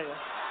 I'll tell you.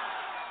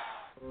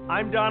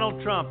 I'm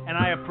Donald Trump, and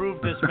I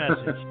approve this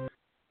message.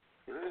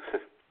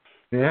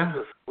 Yeah.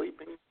 He's a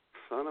sleeping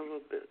son of a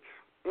bitch.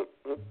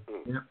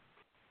 Yeah.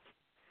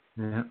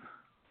 Yeah.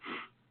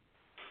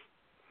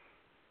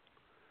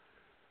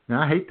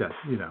 Now, I hate to,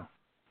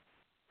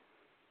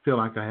 feel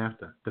like I have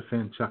to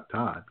defend Chuck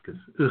Todd,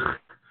 because,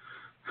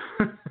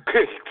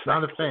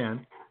 not a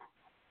fan.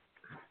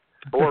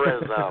 Or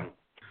as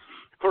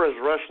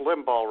Rush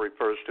Limbaugh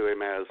refers to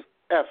him as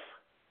F.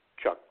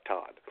 Chuck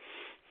Todd.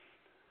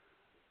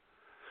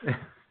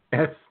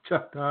 F.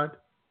 Chuck Todd?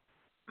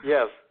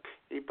 Yes,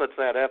 he puts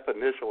that F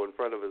initial in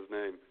front of his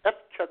name. F.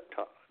 Chuck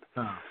Todd.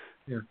 Oh,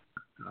 yeah,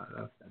 Todd,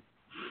 okay.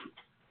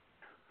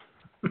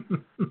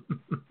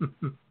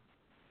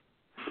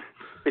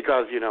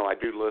 Because, I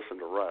do listen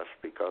to Rush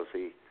because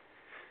he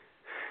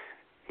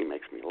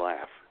makes me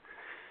laugh.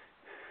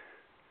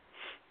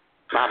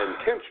 Not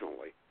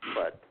intentionally,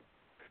 but...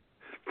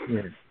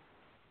 Yeah.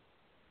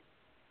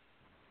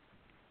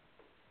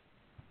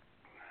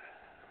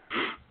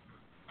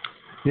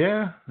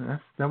 Yeah,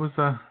 that was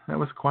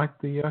quite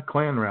the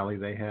Klan rally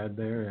they had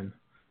there in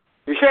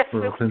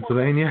rural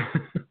Pennsylvania.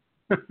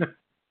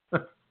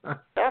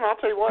 And I'll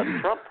tell you what,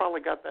 Trump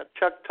probably got that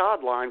Chuck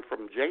Todd line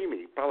from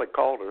Jamie. Probably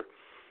called her.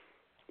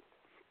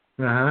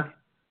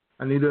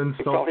 I need to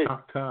install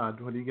Chuck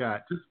Todd. What do you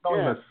got? Just call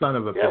him a son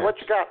of a bitch. Yeah,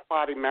 what you got,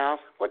 potty mouth?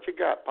 What you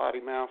got,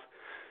 potty mouth?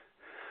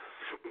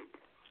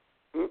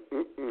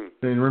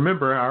 And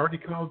remember, I already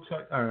called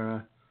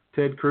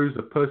Ted Cruz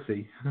a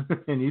pussy,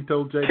 and you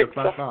told Jay to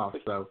fuck off.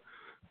 So,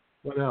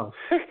 what else?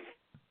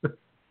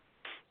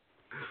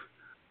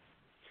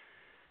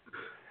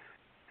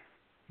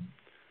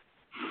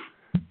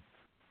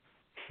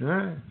 All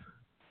right.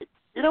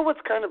 You know what's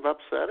kind of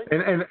upsetting?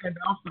 And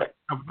also,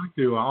 I'd like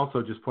to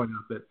also just point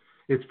out that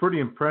it's pretty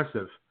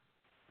impressive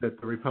that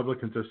the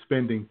Republicans are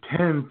spending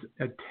tens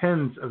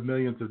of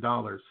millions of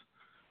dollars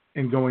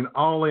and going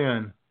all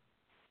in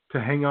to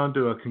hang on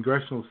to a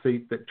congressional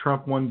seat that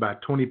Trump won by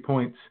 20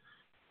 points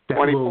that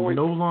will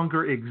no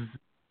longer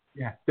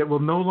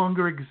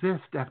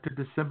exist after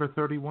December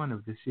 31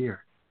 of this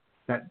year.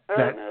 That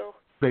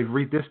they've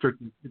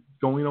redistricted. It's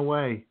going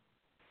away.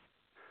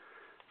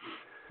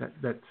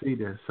 That seat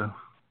is so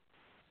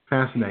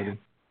fascinating.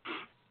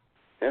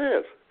 It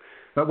is.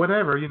 But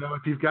whatever,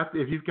 if you've got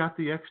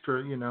the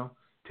extra,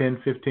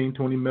 10, 15,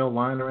 20 mil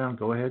lying around,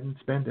 go ahead and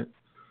spend it.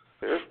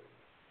 Sure.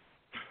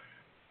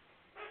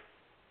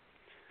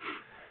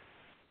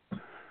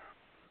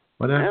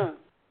 Whatever.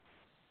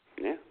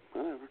 Yeah,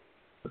 whatever.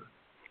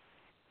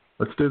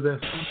 Let's do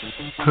this.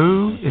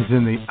 Who is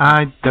in the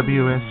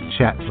IWS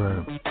chat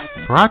room?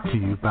 Brought to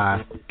you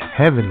by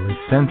Heavenly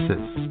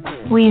Senses.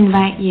 We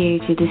invite you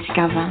to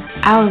discover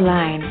our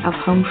line of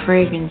home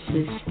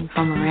fragrances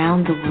from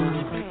around the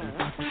world.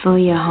 Fill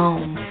your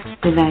home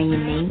with our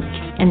unique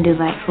and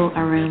delightful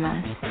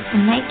aromas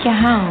and make your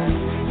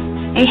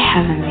home a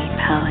heavenly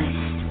palace.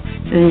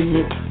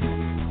 Visit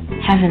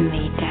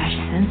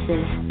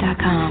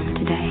heavenly-senses.com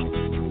today.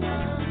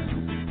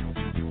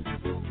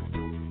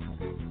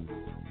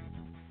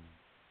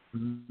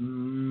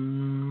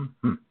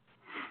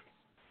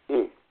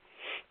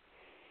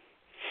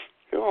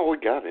 What we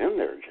got in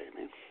there,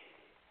 Jamie?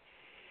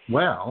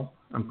 Well,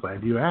 I'm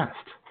glad you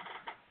asked.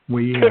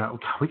 We got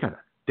a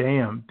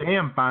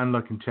damn fine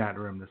looking chat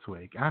room this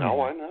week. I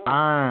know.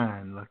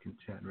 Fine looking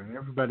chat room.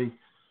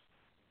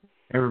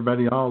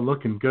 Everybody all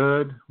looking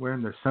good,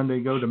 wearing their Sunday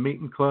go to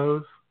meeting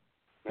clothes.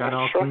 Got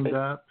all cleaned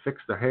up,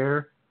 fixed their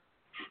hair.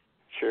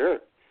 Sure.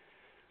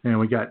 And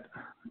we got,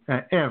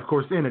 and of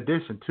course, in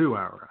addition to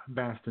our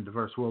vast and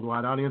diverse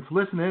worldwide audience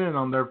listening in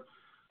on their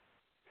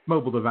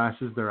mobile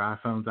devices, their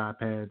iPhones,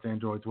 iPads,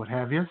 Androids, what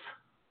have you.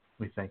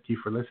 We thank you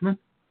for listening.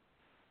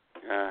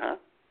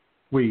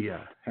 We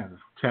have a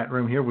chat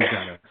room here. We've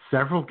got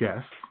several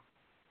guests,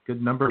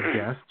 good number of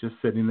guests just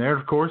sitting there.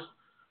 Of course,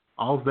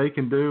 all they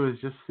can do is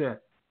just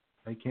sit.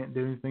 They can't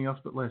do anything else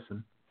but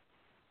listen.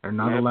 They're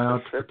not allowed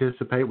to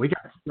participate. We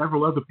got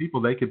several other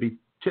people they could be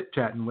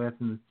chit-chatting with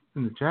in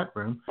the chat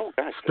room,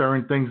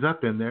 stirring things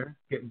up in there,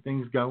 getting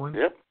things going.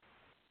 Yep.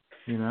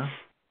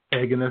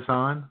 Egging us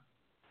on,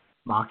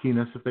 mocking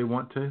us if they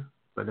want to.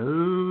 But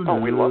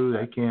we love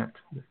they can't.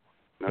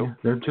 Nope. Yeah,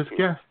 they're just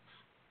guests.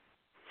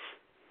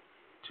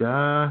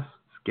 Just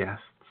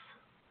guests.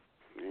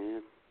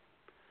 Man.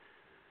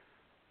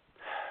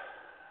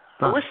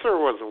 I wish there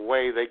was a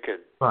way they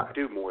could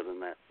do more than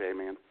that,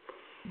 J-Man.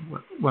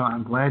 Well,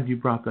 I'm glad you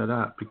brought that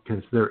up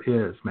because there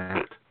is,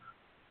 Matt.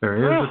 There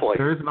is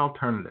an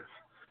alternative.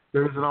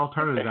 There is an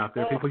alternative out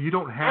there. People, you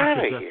don't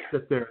have to just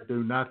sit there and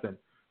do nothing.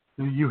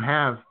 You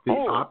have the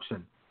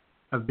option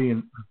of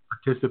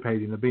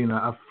participating, of being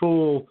a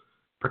full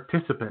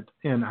participant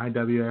in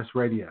IWS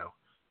Radio.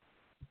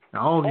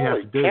 Now, all you have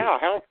to do.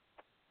 Cow,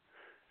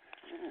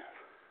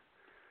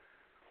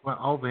 Well,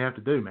 all they have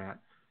to do, Matt,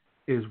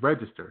 is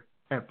register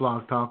at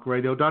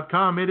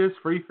blogtalkradio.com. It is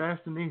free,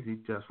 fast, and easy,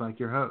 just like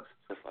your host.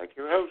 Just like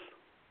your host.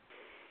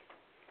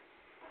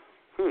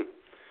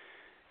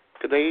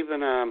 Could they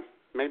even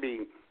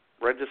maybe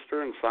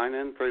register and sign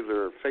in through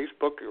their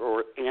Facebook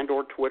or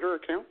Twitter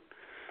account?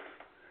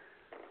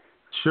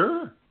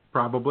 Sure,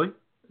 probably.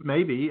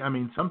 Maybe. I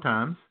mean,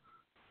 sometimes.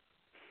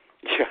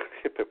 Yeah,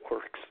 if it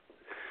works.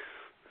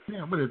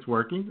 Yeah, when it's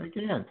working, they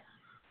can.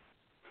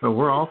 But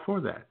we're all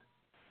for that.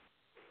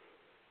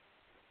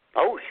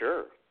 Oh,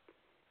 sure.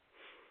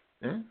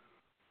 Yeah.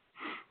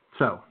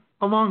 So,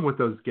 along with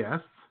those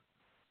guests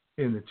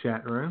in the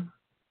chat room,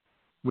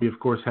 we, of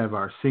course, have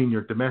our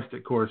senior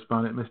domestic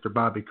correspondent, Mr.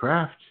 Bobby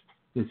Kraft,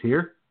 is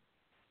here.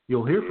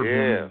 You'll hear from him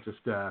in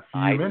just a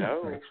few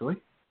minutes, actually.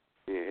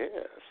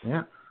 Yes.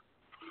 Yeah.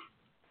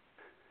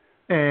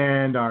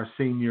 And our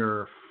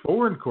senior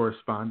foreign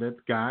correspondent,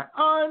 Guy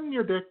on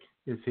your dick,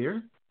 is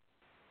here.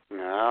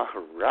 All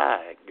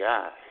right,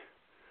 Guy.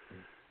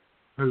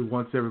 Who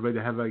wants everybody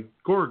to have a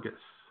gorgeous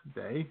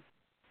day.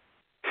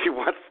 He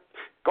wants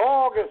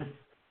gorgeous.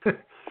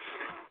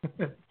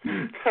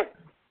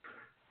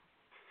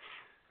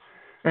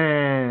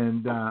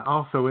 And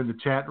also in the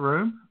chat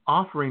room,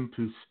 offering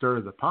to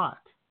stir the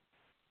pot,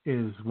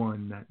 is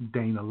one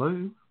Dana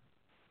Lou.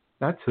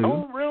 That's who.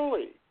 Oh,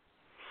 really?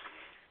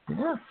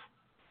 Yes.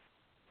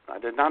 I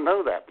did not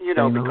know that. You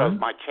know, Dana because Lou?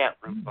 My chat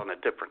room's on a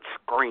different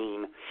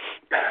screen.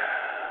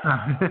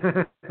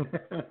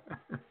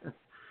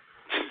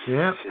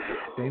 Yep.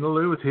 Dana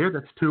Lou is here.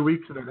 That's 2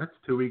 weeks in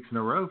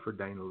a row for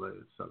Dana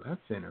Lou. So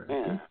that's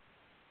interesting.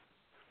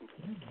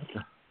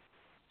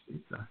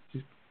 Yeah.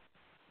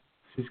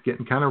 She's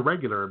getting kind of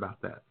regular about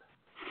that.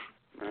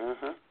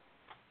 Uh-huh.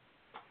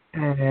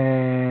 And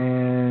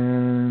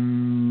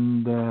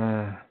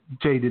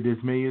Jaded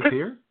is me is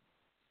here.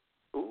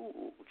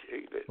 Ooh,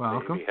 Jaded.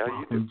 Welcome. Baby. How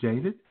Welcome,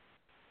 Jaded.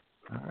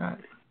 All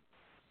right.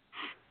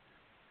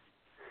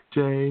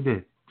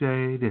 Jaded.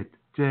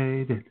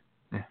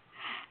 Yeah.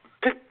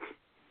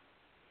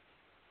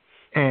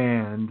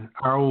 And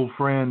our old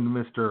friend,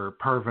 Mr.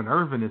 Pervin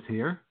Irvin, is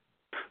here.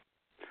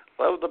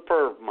 Love the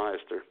Perv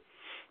Meister.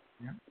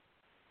 Yeah.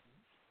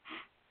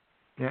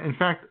 Yeah, in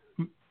fact,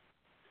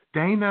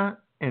 Dana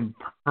and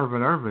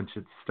Pervin Irvin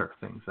should stir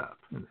things up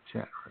in the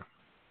chat room.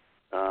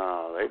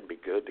 Oh, they'd be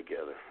good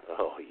together.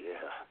 Oh,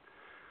 yeah.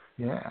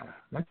 Yeah,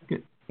 that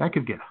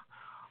could get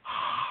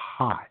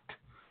hot.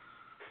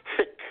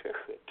 It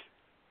could.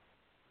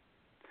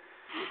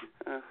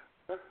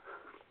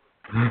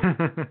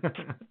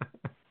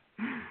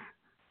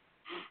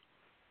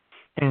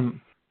 And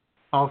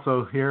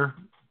also here,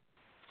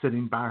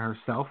 sitting by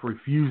herself,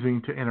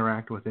 refusing to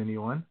interact with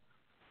anyone.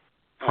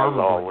 As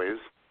always.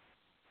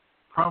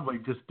 Probably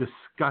just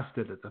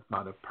disgusted at the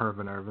thought of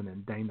Pervin Irvin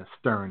and Dana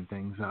stirring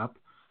things up.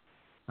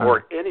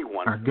 Or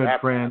anyone our for good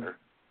that friend, matter.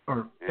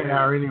 Or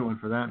anyone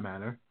for that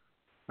matter.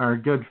 Our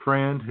good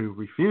friend who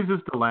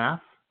refuses to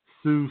laugh,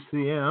 Sue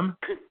CM,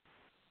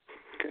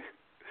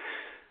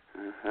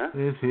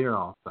 is here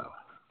also.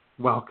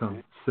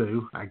 Welcome,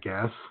 Sue, I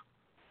guess.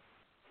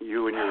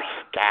 You and your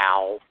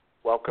scowl.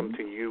 Welcome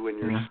to you and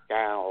your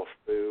scowl,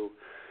 Sue.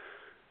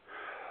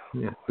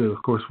 Yeah, Sue,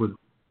 of course, would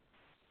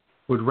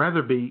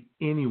rather be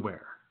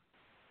anywhere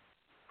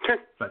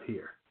but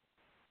here.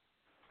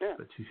 Yeah.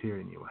 But she's here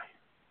anyway.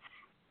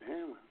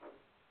 Yeah.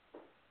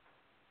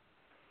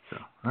 So,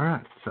 all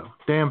right. So,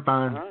 damn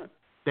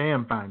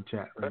fine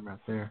chat room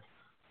right there.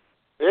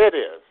 It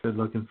is. Good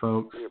looking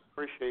folks. We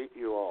appreciate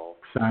you all.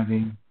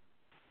 Exciting.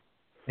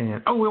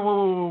 And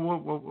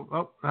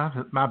whoa,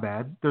 my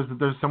bad.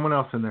 There's someone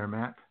else in there,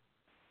 Matt.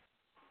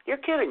 You're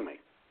kidding me.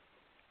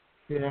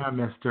 Yeah, I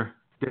missed her.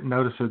 Didn't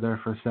notice her there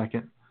for a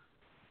second.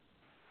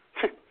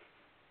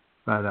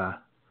 But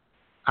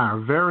our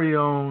very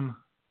own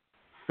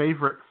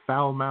favorite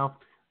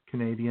foul-mouthed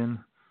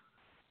Canadian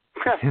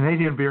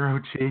Bureau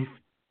Chief,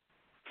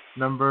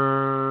 number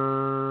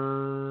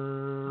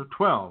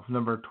 12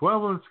 on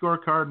the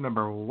scorecard,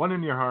 number 1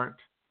 in your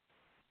heart,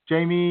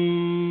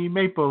 Jamie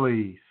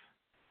Mapleleaf.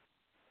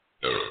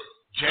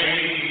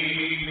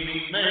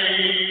 Jamie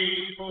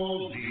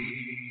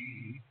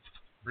Mapleleaf,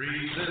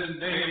 breathing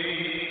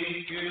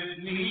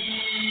naked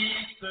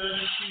neath the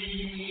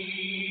sheets.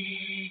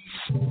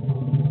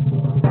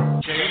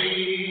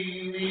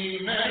 Jamie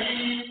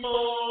Mapleleaf,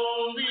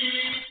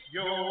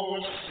 your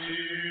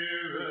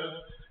syrup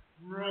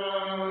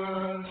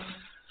runs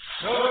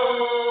so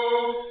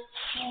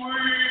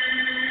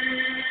sweet.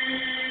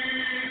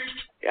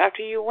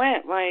 After you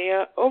went,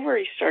 my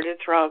ovaries started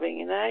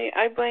throbbing, and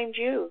I blamed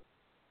you.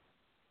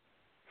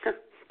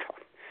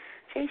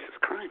 Jesus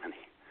Christ,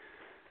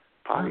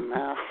 potty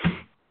mouth.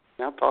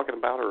 Now talking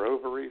about her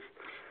ovaries.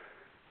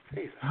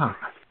 Jesus. Huh.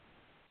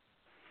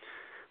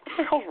 What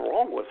the hell's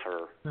wrong with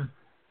her?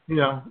 You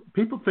know,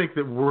 people think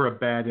that we're a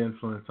bad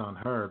influence on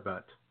her,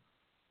 but,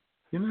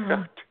 you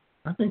know,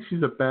 I think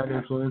she's a bad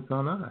influence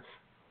on us.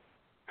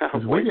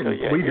 Because we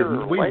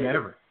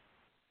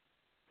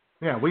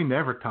Yeah, we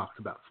never talked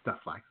about stuff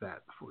like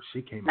that before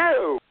she came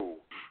No.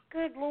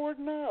 Good Lord,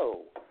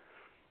 no.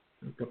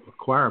 A couple of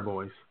choir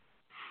boys.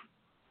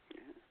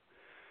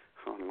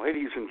 Oh, and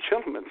ladies and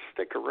gentlemen,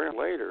 stick around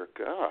later.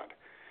 God,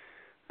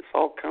 this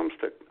all comes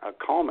to a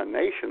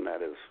culmination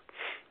that is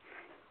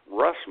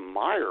Russ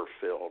Meyer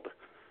filled.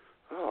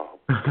 Oh,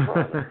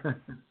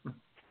 brother.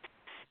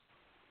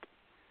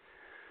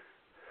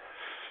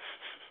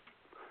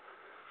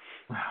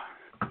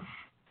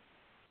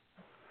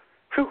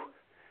 Whew.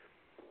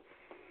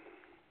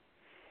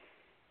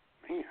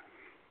 Man,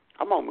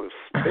 I'm almost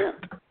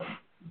spent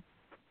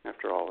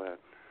after all that.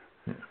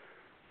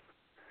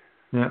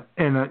 Yeah,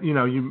 and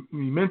you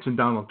mentioned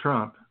Donald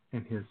Trump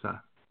and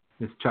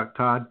his Chuck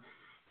Todd.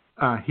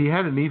 He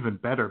had an even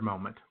better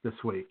moment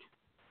this week.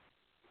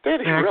 Did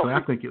he and actually,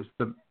 really?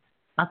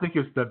 I think it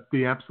was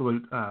the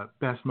absolute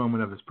best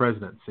moment of his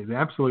presidency, the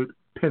absolute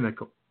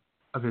pinnacle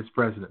of his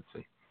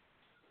presidency.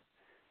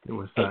 It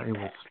was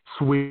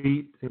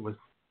sweet. It was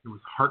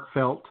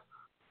heartfelt.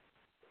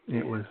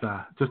 It was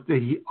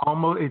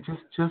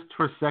just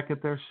for a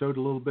second there showed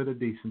a little bit of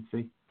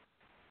decency.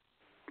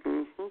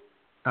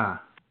 Mm-hmm.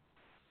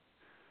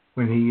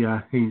 When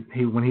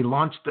he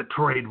launched the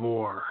trade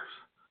wars,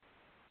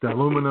 the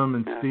aluminum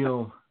and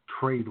steel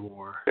trade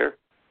war. Sure.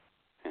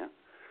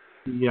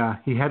 Yeah.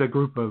 He had a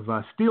group of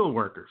steel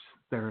workers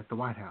there at the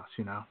White House,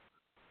 Yeah.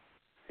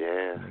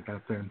 And they got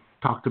up there and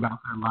talked about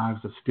their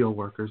lives as steel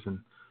workers, and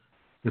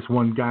this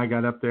one guy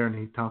got up there and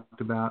he talked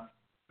about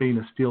being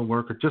a steel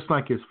worker just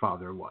like his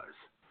father was.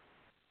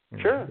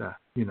 And, sure.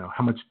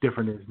 How much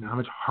different it is now, how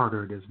much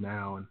harder it is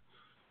now, and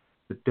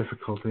the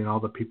difficulty and all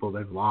the people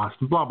they've lost,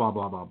 and blah, blah,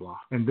 blah, blah, blah.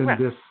 And then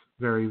this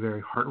very,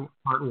 very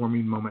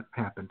heartwarming moment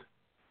happened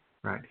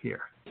right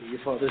here. Your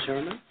father's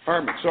Herman?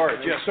 Herman,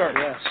 sorry. Yes, sir.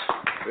 Yes.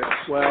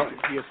 Well,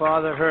 your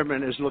father,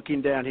 Herman, is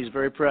looking down. He's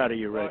very proud of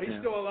you right now. He's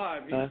still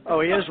alive.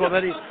 Oh, he is? Well,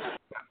 then he's...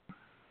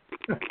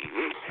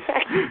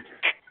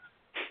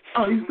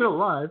 Oh, he's still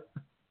alive.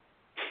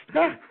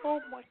 Oh,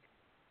 my.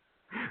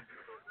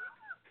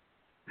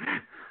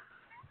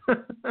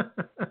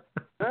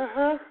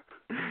 Uh-huh.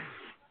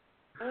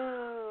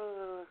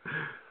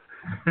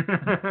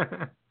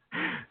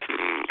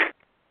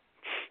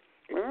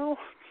 Well,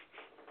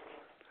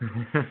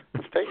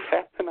 mistakes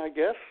happen, I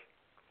guess.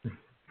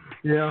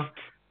 Yeah.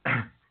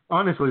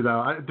 Honestly,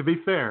 though, to be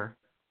fair,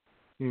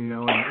 and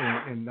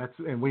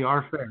we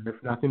are fair.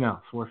 If nothing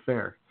else, we're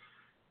fair.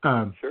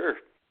 Sure.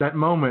 That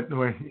moment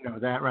where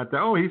that right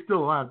there. Oh, he's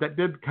still alive. That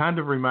did kind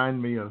of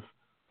remind me of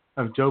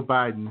Joe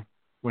Biden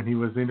when he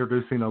was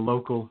introducing a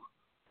local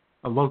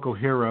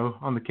hero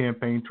on the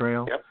campaign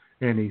trail. Yep.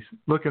 And he's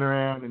looking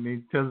around and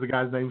he tells the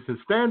guy's name, says,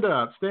 stand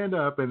up.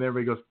 And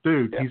everybody goes,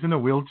 dude, he's in a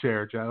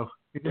wheelchair, Joe.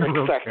 He's in a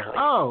wheelchair.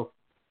 Oh.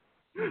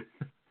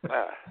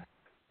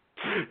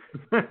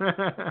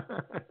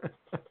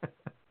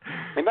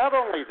 And not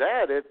only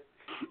that,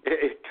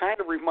 it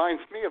kind of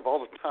reminds me of all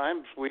the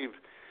times we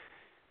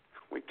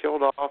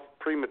killed off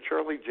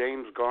prematurely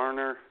James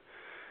Garner,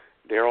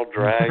 Daryl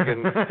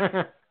Dragon.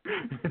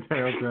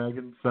 Daryl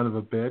Dragon, son of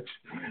a bitch.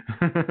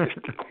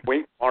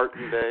 Wink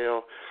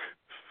Martindale.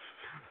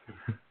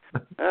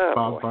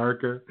 Bob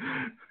Barker.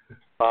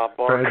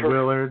 Fred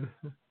Willard.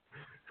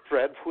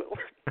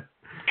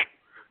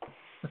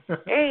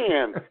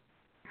 And,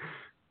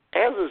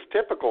 as is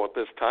typical at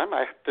this time, I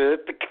have to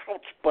hit the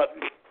couch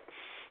button.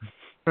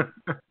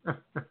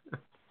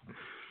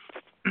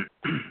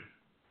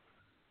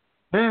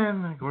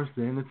 And, of course,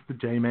 then it's the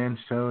Jayman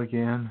show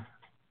again.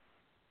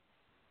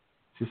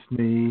 Just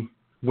me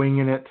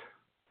winging it.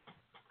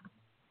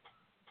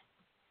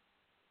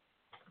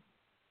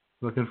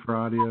 Looking for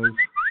audios.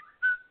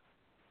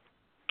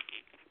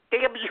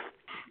 Damn you.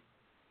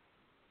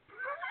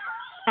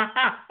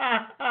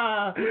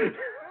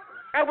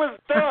 I was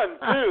done,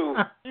 too,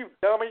 you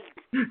dummy.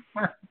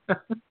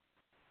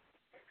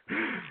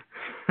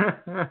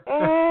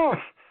 Oh,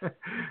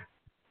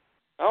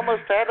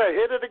 almost had to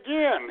hit it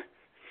again.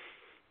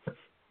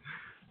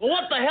 Well,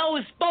 what the hell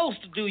is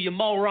supposed to do, you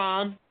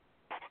moron?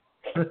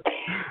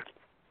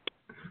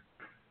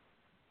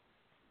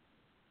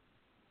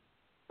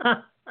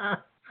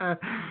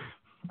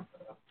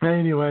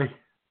 Anyway,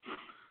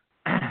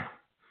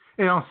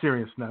 in all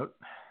serious note,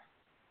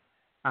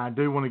 I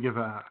do want to give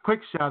a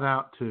quick shout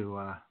out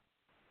to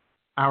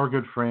our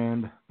good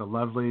friend, the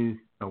lovely,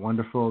 the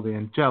wonderful, the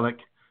angelic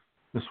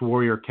Miss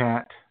Warrior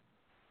Cat,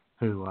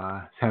 who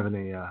is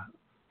having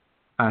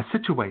a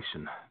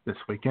situation this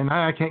weekend.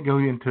 I can't go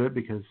into it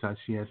because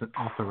she hasn't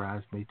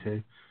authorized me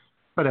to,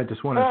 but I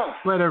just want to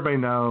let everybody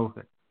know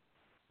that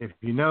if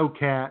you know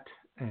Cat,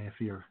 if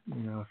you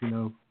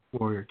know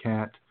Warrior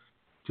Cat,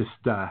 just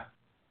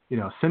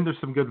send her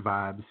some good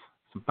vibes,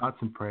 some thoughts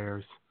and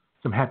prayers,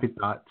 some happy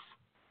thoughts,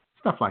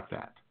 stuff like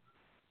that.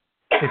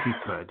 If you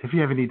could, if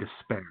you have any to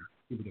spare,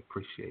 we would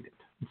appreciate it,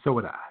 and so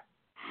would I.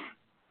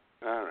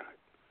 All right.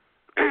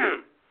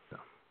 So,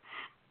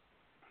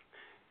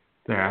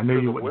 there, I knew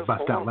you wouldn't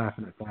bust out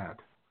laughing at that.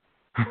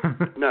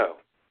 No,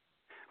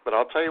 but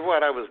I'll tell you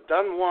what, I was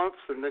done once,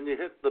 and then you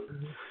hit the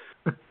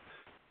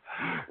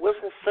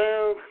whistle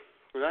sound.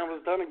 And I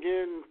was done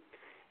again,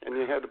 and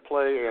you had to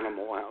play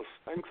Animal House.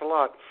 Thanks a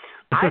lot.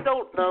 I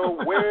don't know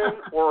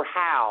when or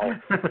how,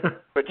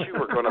 but you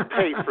were going to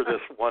pay for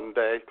this one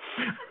day.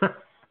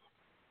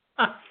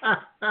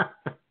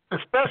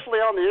 Especially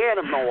on the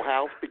Animal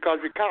House, because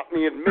you caught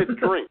me in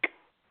mid-drink. You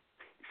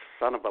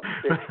son of a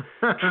bitch.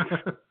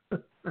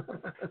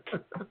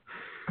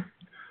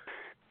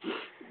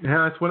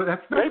 Yeah,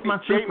 that's maybe my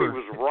Jamie super.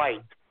 was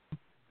right.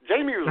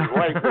 Jamie was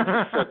right when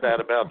she said that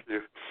about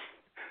you.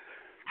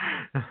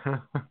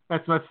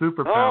 That's my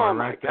superpower. Oh,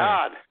 my right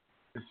God.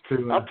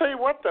 To, I'll tell you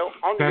what, though.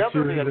 On the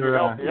other hand, you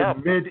helped me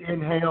out.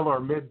 Mid-inhale or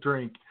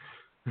mid-drink.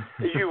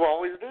 You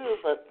always do,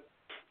 but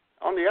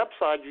on the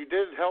upside, you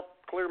did help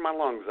clear my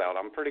lungs out.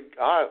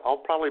 I'll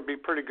probably be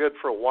pretty good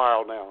for a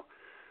while now.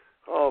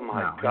 Oh,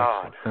 my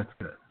God. That's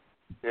good.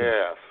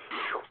 Yes.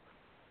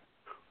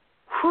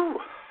 Whew.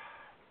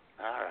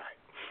 All right.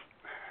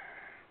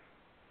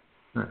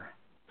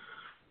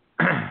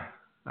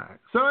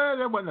 So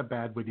that wasn't a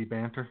bad witty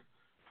banter.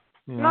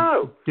 You know,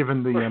 no.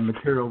 Given the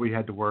material we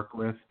had to work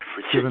with,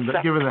 given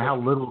how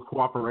little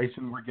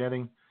cooperation we're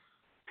getting.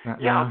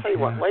 I'll tell you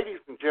what, ladies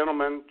and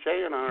gentlemen,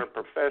 Jay and I are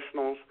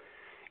professionals,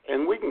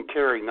 and we can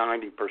carry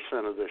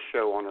 90% of this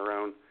show on our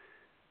own,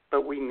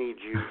 but we need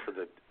you for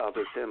the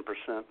other 10%.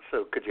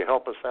 So could you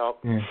help us out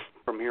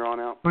from here on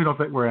out? We don't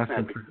think we're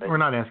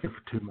not asking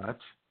for too much,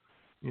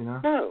 you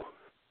know? No.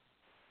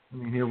 I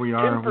mean, here we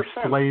are, we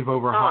slave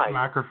over hot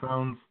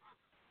microphones.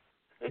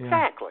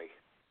 Exactly.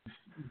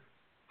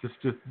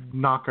 Just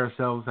knock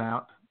ourselves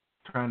out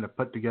trying to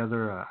put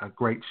together a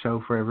great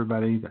show for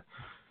everybody to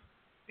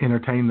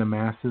entertain the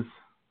masses.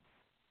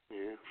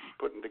 Yeah,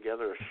 putting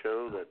together a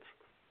show that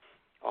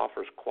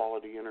offers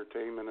quality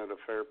entertainment at a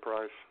fair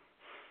price.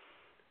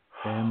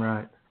 Damn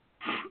right.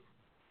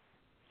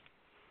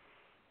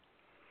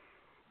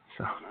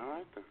 So, all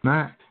right then. All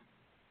right.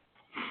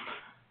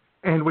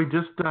 And we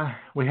just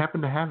we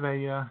happen to have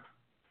a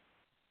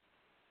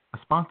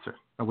sponsor,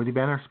 a Witty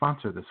Banter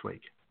sponsor this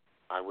week.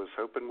 I was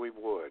hoping we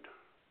would.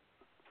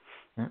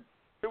 Yeah.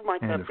 Who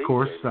might that be? And of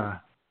course,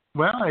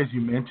 well, as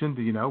you mentioned,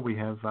 you know, we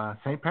have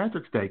St.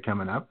 Patrick's Day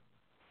coming up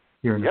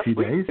here in a few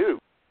days. Yes, we do.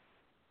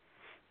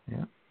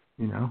 Yeah,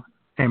 you know,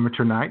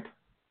 amateur night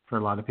for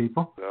a lot of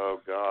people. Oh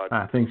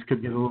God. Things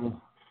could get a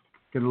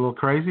little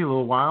crazy, a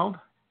little wild,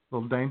 a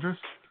little dangerous.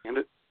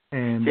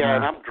 And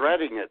I'm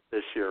dreading it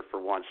this year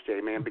for once,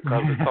 J-Man,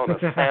 because it's on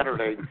a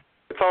Saturday.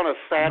 It's on a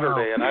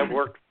Saturday, and I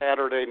work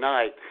Saturday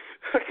night.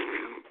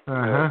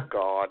 Oh,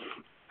 God.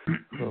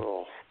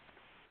 Oh.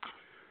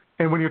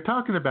 And when you're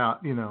talking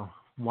about, you know,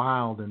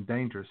 wild and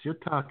dangerous, you're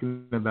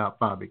talking about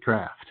Bobby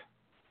Kraft.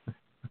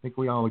 I think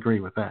we all agree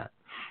with that.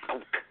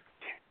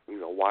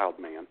 He's a wild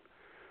man.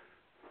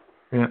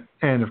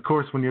 And of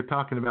course, when you're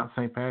talking about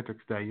St.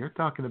 Patrick's Day, you're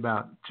talking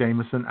about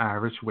Jameson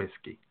Irish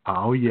Whiskey.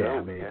 Oh,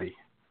 yeah, baby.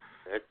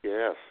 Heck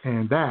yes.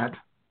 And that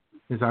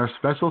is our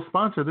special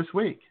sponsor this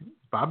week,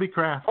 Bobby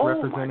Kraft,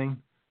 representing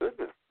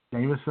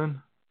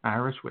Jameson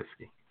Irish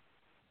Whiskey.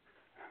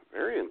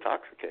 Very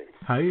intoxicating.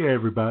 Hey,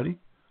 everybody.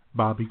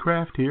 Bobby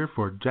Kraft here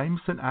for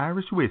Jameson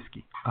Irish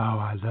Whiskey. Oh,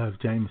 I love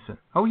Jameson.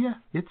 Oh, yeah,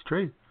 it's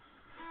true.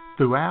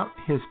 Throughout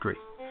history,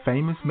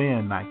 famous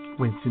men like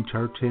Winston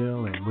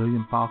Churchill and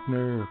William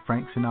Faulkner,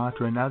 Frank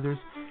Sinatra, and others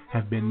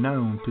have been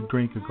known to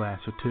drink a glass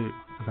or two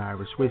of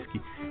Irish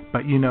whiskey.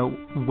 But, you know,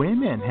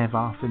 women have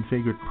often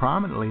figured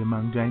prominently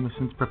among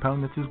Jameson's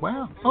proponents as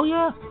well. Oh,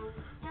 yeah.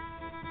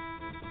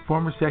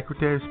 Former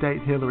Secretary of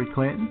State Hillary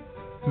Clinton,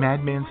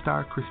 Mad Men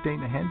star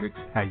Christina Hendricks,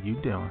 how you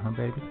doing, huh,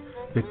 baby?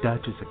 The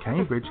Duchess of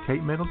Cambridge,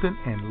 Kate Middleton,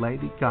 and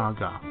Lady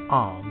Gaga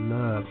all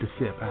love to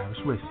sip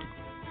Irish whiskey.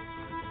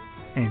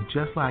 And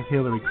just like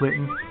Hillary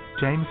Clinton,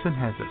 Jameson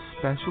has a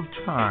special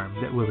charm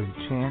that will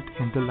enchant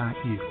and delight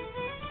you.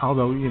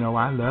 Although, you know,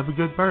 I love a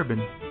good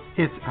bourbon,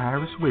 it's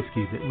Irish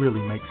whiskey that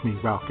really makes me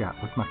rock out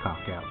with my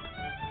cock out.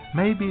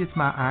 Maybe it's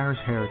my Irish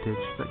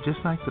heritage, but just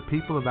like the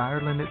people of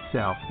Ireland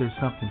itself, there's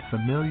something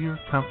familiar,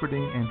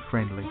 comforting, and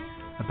friendly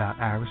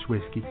about Irish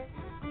whiskey.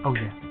 Oh,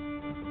 yeah.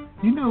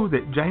 You know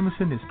that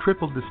Jameson is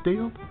triple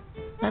distilled?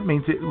 That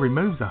means it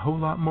removes a whole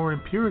lot more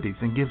impurities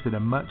and gives it a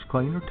much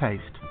cleaner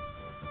taste.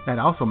 That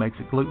also makes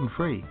it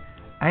gluten-free.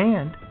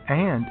 And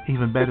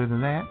even better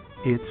than that,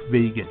 it's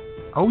vegan.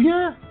 Oh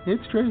yeah,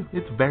 it's true.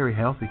 It's very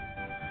healthy.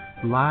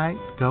 Light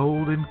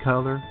golden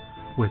color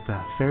with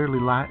a fairly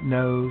light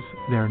nose.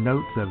 There are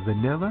notes of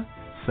vanilla,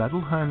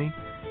 subtle honey,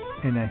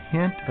 and a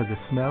hint of the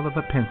smell of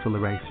a pencil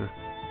eraser.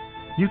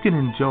 You can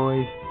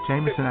enjoy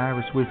Jameson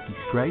Irish whiskey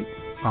straight,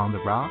 on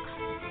the rocks,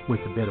 with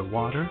a bit of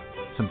water,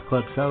 some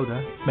club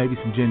soda, maybe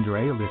some ginger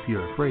ale if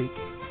you're a freak.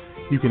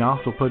 You can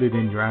also put it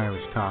in your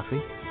Irish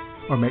coffee,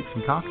 or make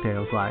some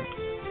cocktails like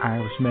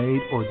Irish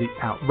Maid or the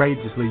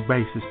outrageously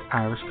racist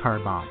Irish Car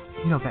Bomb.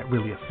 You know, that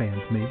really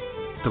offends me.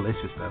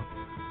 Delicious, though.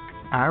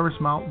 Irish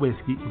malt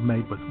whiskey is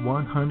made with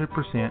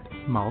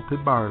 100%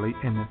 malted barley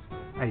and it's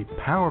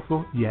a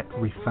powerful yet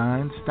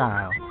refined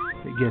style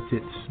that gets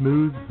its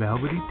smooth,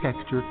 velvety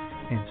texture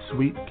and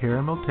sweet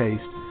caramel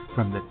taste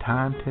from the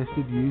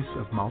time-tested use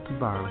of malted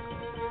barley.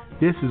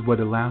 This is what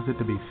allows it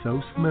to be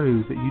so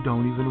smooth that you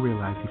don't even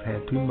realize you've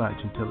had too much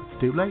until it's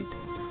too late.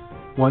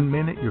 1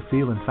 minute you're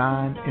feeling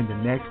fine, and the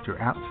next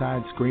you're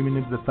outside screaming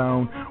into the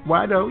phone,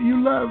 "Why don't you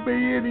love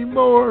me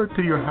anymore?"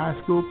 to your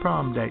high school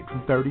prom date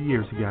from 30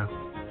 years ago.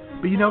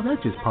 But you know,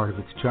 that's just part of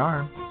its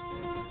charm.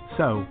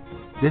 So,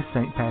 this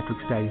St.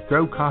 Patrick's Day,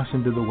 throw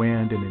caution to the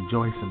wind and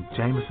enjoy some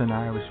Jameson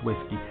Irish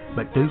whiskey,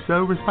 but do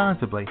so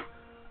responsibly,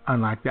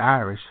 unlike the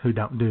Irish who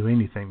don't do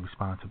anything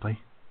responsibly.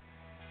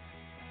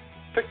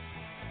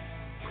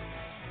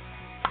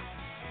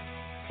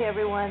 Hey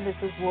everyone, this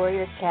is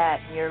Warrior Cat,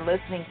 and you're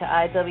listening to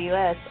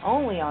IWS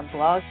only on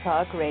Blog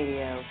Talk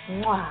Radio.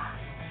 Mwah!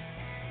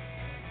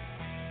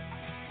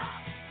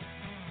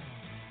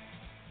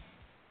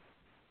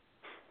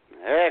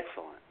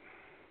 Excellent.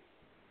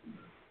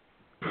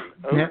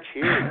 Oh, Yeah.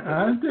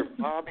 cheers.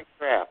 Bobby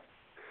Crap.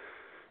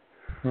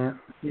 Yeah.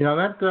 You know,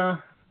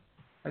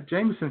 that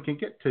Jameson can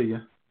get to you.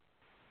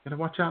 Got to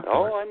watch out for it.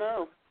 Oh, I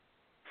know.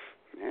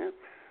 Yeah.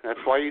 That's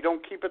why you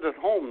don't keep it at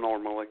home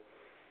normally.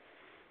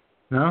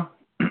 No?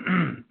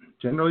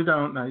 Generally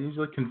don't. I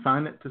usually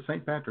confine it to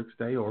St. Patrick's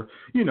Day or,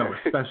 you know,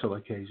 a special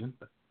occasion.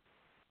 But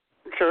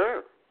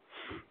Sure.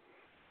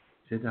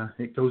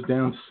 it goes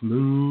down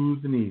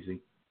smooth and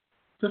easy,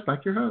 just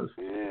like your hose.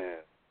 Yeah.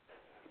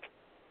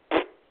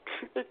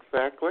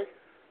 Exactly.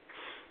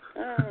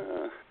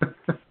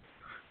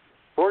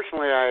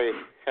 Fortunately, I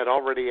had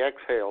already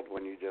exhaled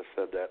when you just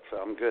said that, so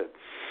I'm good.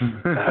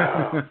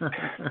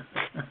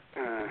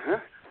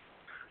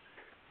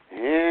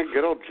 Yeah,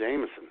 good old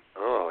Jameson.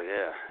 Oh,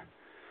 yeah.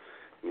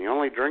 And you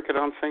only drink it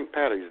on St.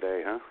 Patty's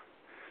Day, huh?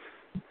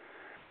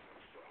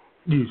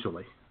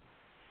 Usually.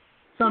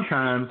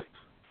 Sometimes,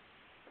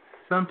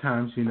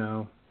 you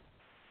know,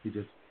 you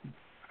just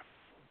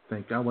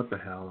think, oh, what the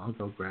hell, I'll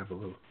go grab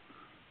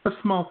a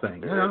small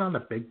thing, not a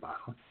big bottle.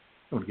 I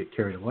don't want to get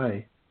carried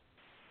away.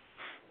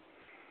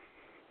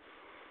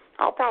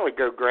 I'll probably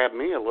go grab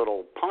me a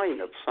little pint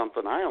of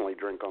something I only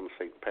drink on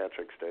St.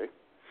 Patrick's Day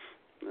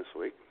this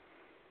week.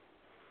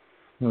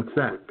 What's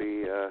that? It would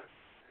be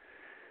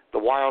the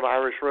Wild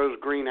Irish Rose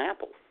Green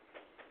Apple.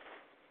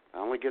 I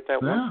only get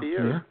that once a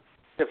year. Yeah.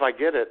 If I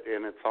get it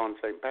and it's on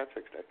St.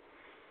 Patrick's Day.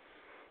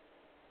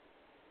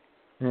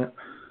 Yeah.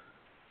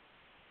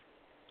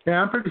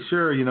 Yeah, I'm pretty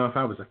sure, you know, if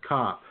I was a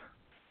cop,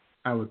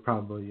 I would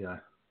probably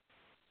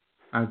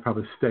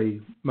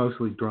stay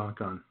mostly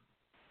drunk on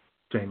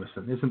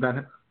Jameson. Isn't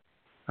that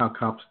how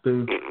cops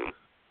do?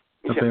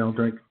 Don't they all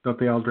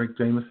drink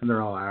Jameson?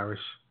 They're all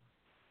Irish.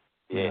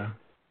 Yeah.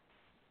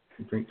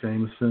 They drink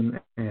Jameson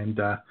and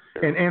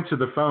answer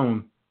the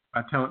phone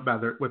by telling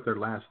with their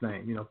last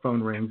name. You know,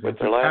 phone rings. With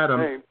their last Adam.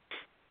 name.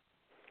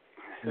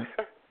 Yeah.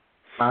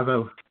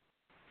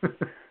 50.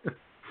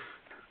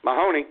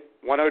 Mahoney,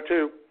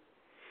 102.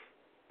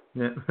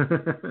 Yeah.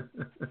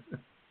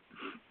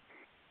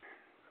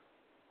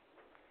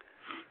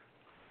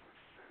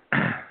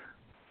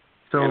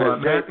 So,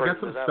 Matt, I got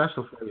something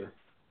special for you.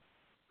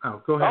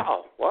 Oh, go ahead.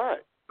 Oh,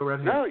 what? Go right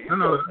ahead. No,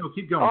 no,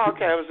 keep going. Oh,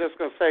 okay. I was just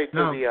going to say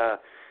to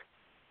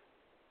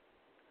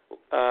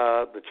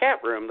the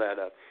chat room that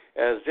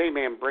as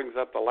Jayman brings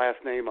up the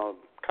last name of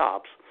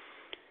cops,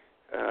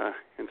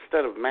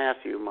 instead of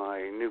Matthew,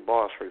 my new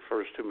boss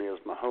refers to me as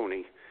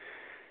Mahoney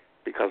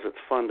because it's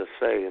fun to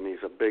say, and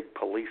he's a big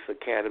Police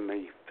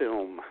Academy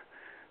film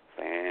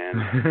fan.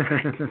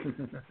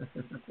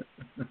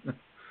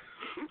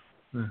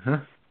 Uh-huh.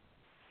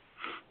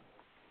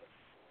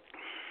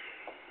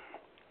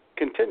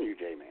 Continue,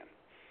 J-Man.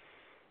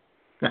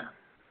 Yeah.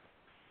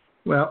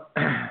 Well,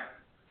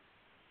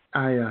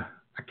 I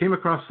came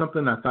across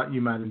something I thought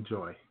you might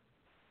enjoy.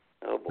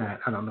 Oh boy.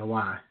 I don't know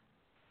why.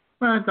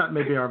 Well, I thought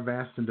maybe our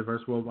vast and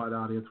diverse worldwide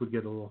audience would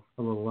get a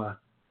little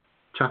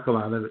chuckle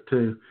out of it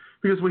too,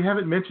 because we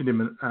haven't mentioned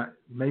him in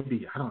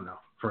maybe, I don't know,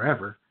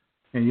 forever,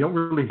 and you don't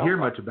really hear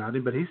much about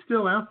him. But he's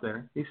still out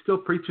there. He's still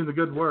preaching the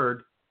good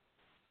word.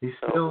 He's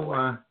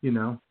still,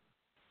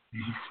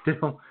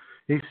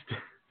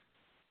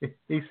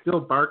 he's still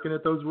barking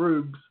at those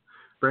rubes,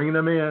 bringing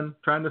them in,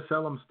 trying to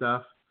sell them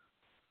stuff.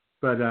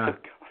 But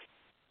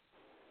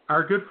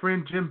our good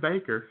friend Jim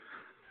Baker,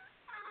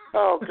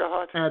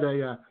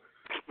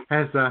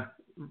 has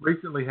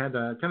recently had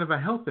a kind of a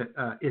health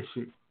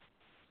issue,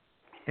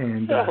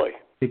 and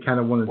he kind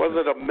of wanted. Was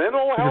it a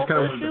mental health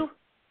issue?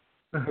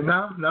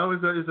 No,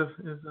 it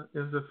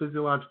was a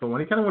physiological one.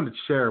 He kind of wanted to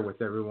share with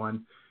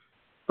everyone,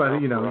 but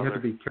you have to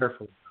be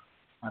careful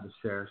how to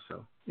share.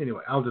 So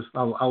anyway,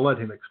 I'll let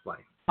him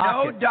explain.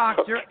 No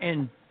doctor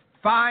in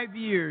 5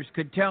 years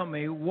could tell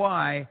me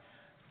why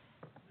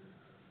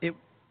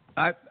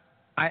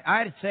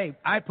I'd say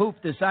I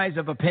pooped the size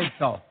of a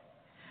pencil.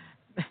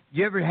 Did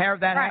you ever have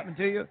that happen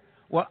to you?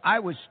 Well, I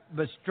was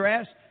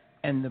stressed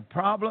and the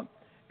problem,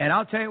 and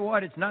I'll tell you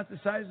what, it's not the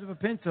size of a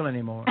pencil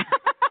anymore.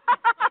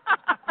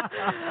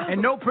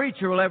 And no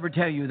preacher will ever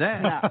tell you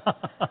that. No.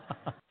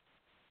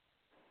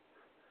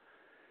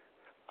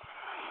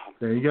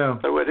 There you go.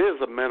 So it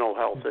is a mental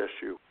health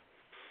issue.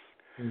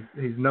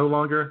 He's no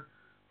longer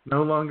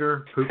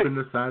pooping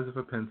the size of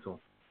a pencil.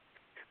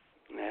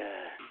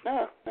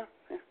 No.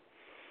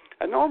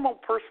 A normal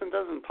person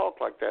doesn't talk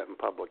like that in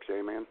public,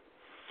 Jayman.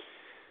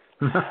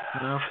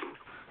 No.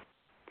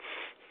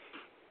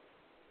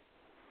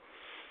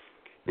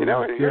 You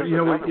know, here's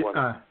another one.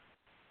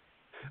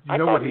 I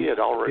thought he had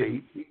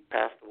already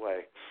passed away.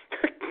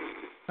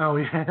 Oh,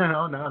 yeah.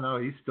 No.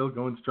 He's still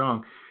going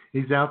strong.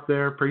 He's out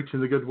there preaching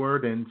the good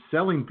word and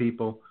selling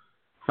people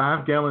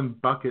 5-gallon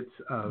buckets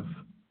of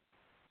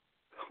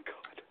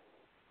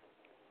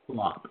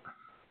slop,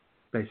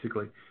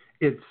 basically.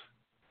 It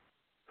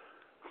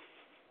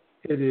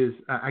is,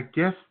 I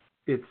guess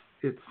it's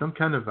some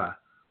kind of a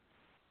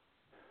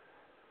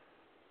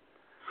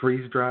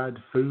freeze-dried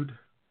food,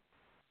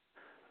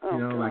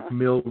 like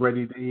meal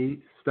ready to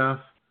eat stuff,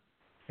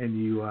 and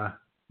you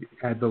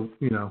add the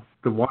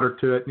water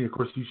to it, and of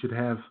course you should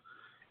have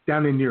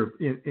down in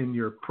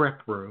your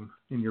prep room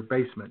in your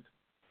basement,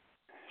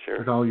 sure,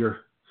 with all your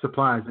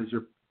supplies as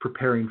you're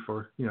preparing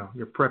for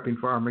you're prepping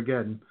for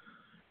Armageddon.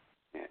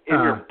 In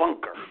your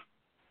bunker.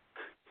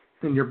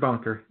 In your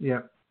bunker, yeah.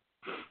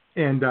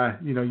 And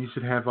you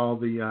should have all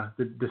the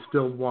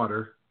distilled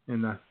water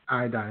and the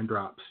iodine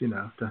drops,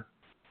 to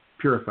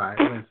purify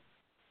it with,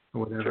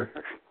 or whatever.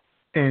 Sure.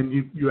 And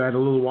you add a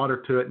little water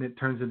to it, and it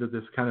turns into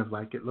this kind of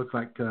it looks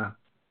like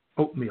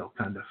oatmeal,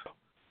 kind of.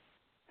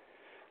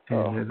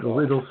 And it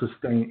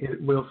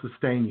will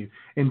sustain you.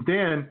 And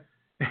then,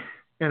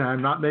 and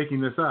I'm not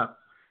making this up.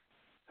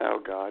 Oh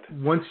God!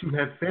 Once you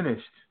have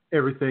finished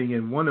everything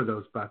in one of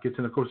those buckets,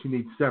 and of course you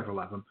need several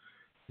of them,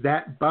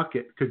 that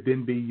bucket could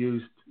then be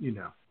used,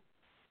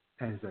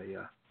 as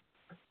a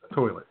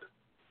toilet.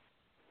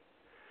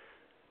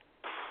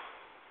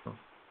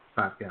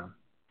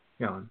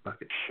 5-gallon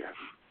bucket. Sure.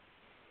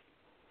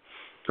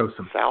 So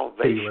some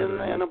salvation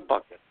in a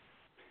bucket.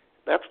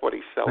 That's what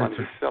he's selling.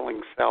 He's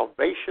selling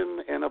salvation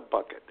in a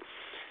bucket.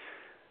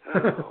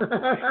 Oh.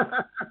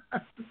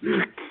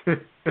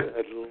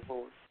 Good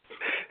Lord.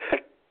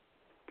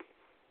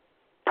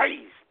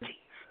 Praise Jesus.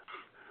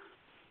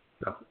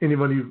 So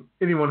anyone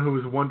who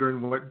was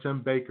wondering what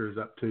Jim Baker's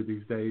up to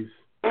these days,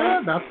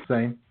 about the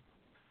same.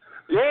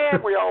 Yeah,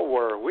 we all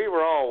were. We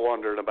were all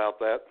wondering about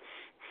that.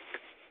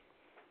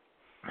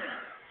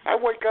 I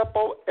wake up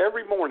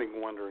every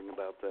morning wondering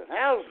about that.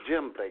 How's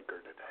Jim Baker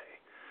today?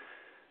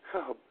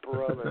 Oh,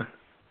 brother.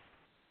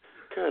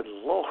 Good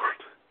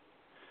Lord.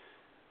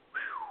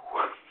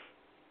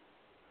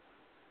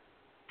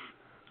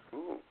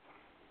 Ooh.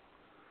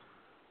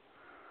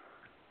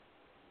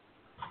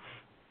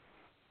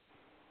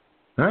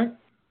 All right.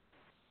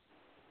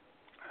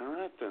 All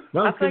right, then.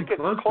 Well, I think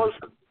it's close.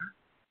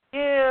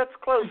 Yeah, it's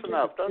close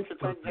enough, don't you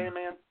think,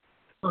 Jayman?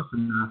 Close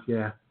enough,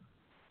 yeah.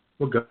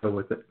 We'll go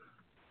with it.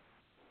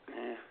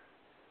 Yeah.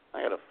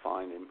 I got to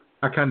find him.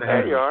 I kind of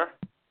there you are.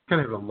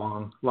 Kind of have a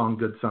long,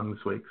 good song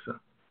this week, so.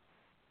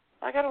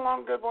 I got a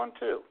long, good one,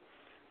 too.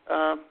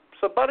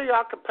 So, Buddy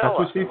Acapella. That's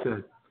what she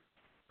said.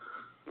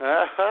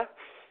 Uh-huh.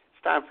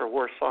 It's time for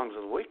Worst Songs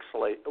of the Week,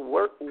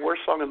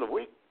 Worst Song of the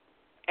Week,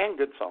 and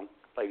Good Song,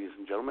 ladies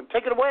and gentlemen.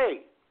 Take it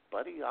away,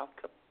 Buddy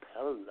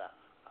Acapella.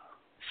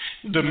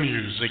 The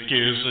music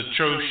is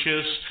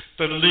atrocious,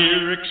 the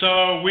lyrics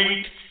are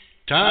weak.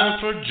 Time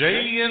for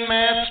Jay and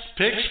Matt's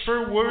picks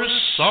for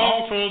Worst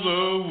Song for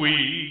the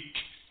Week.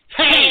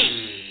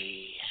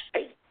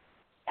 Hey!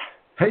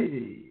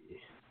 Hey!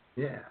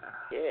 Yeah.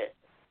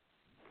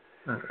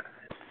 All right.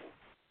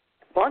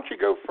 Why don't you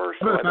go first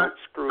so I don't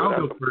screw it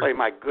up and play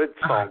my good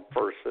song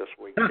first this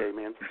week,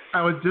 Jayman?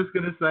 I was just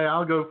going to say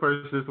I'll go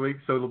first this week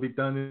so it'll be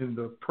done in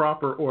the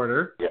proper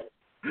order. Yeah.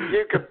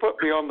 You can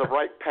put me on the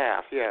right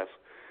path, yes.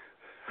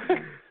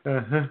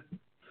 Uh-huh.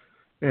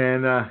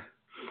 And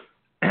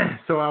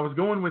so I was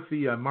going with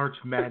the March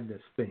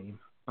Madness theme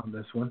on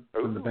this one,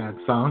 from the Bad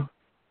Song.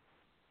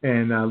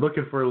 And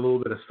looking for a little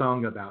bit of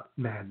song about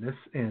madness.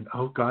 And,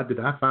 oh, God, did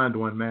I find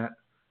one, Matt?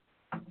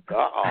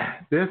 Uh-oh.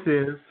 This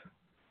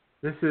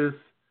is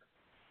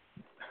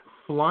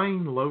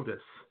Flying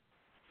Lotus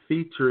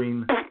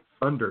featuring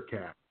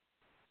Thundercat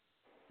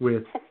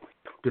with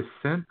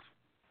Descent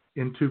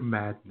into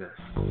Madness.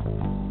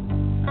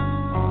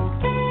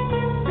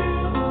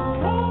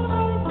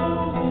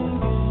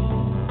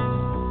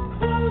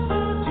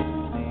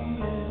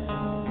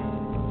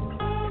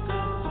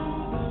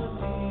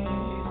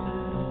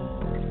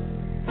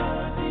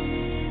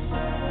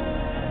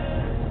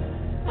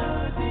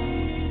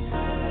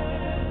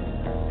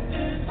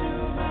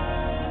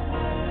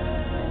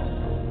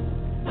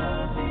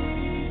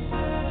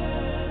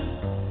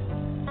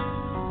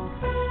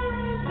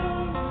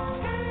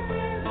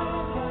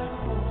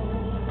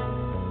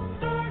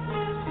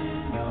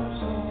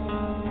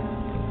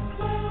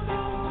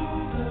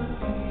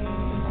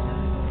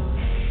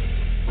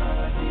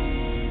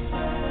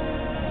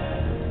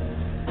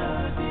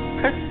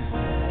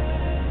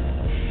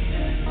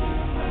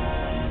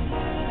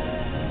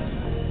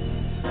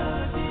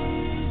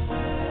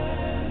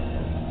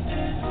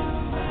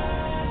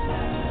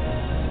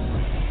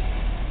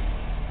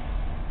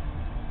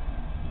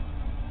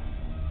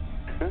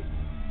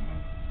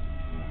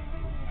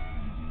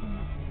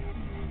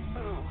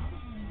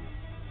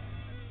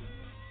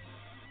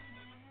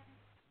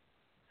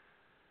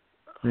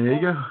 There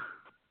you go.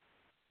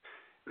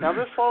 Now,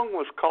 this song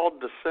was called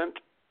Descent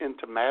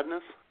into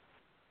Madness?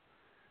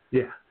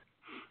 Yeah.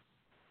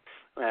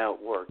 Well,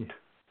 it worked.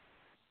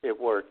 Yeah. It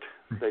worked.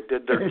 They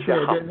did their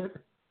job. Didn't it?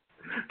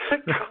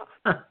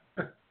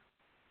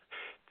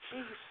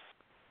 Jeez.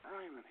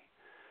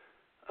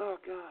 Oh,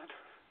 God.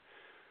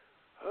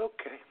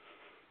 Okay.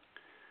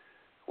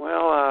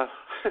 Well,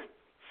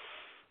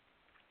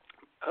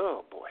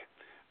 oh, boy.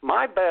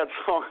 My bad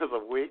song of the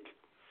week,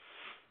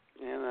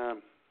 and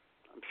I'm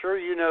sure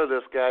you know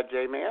this guy,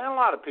 Jayman, and a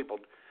lot of people,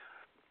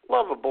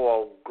 lovable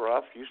old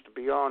Gruff, used to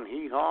be on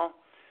Hee Haw.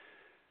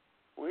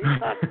 Well,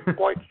 he's not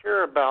quite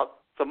sure about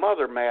some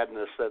other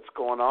madness that's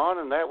going on,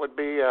 and that would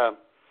be the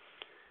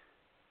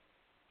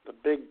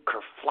big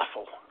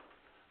kerfluffle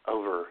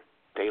over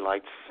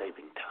daylight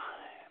saving time.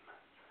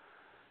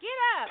 Get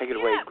up. Take it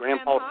away,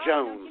 Grandpa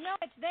Jones. Don't you know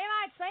it's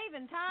daylight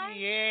saving time?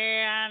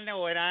 Yeah, I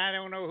know it. I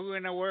don't know who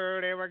in the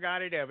world ever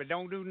got it up. It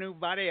don't do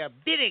nobody a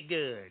bit of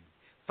good.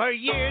 For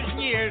years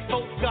and years,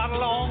 folks got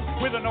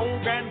along with an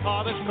old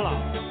grandfather's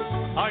clock,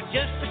 or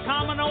just a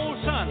common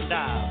old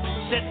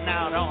sundial sitting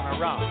out on a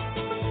rock.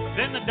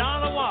 Then the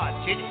dollar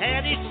watch, it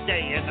had its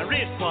day, and the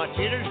wristwatch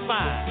hit her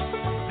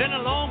spine. Then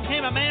along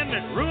came a man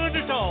that ruined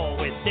us all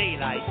with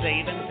daylight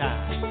saving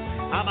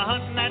time. I'm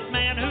a-hunting that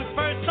man who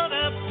first thought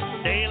up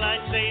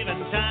daylight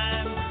saving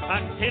time.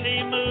 Until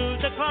he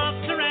moved the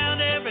clocks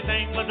around,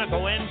 everything was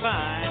a-going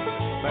fine.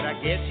 But I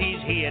guess he's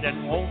hid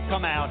and won't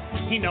come out.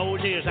 He knows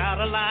he's out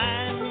of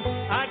line.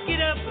 I get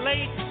up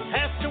late,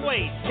 have to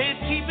wait, can't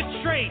keep it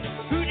straight.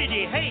 Who did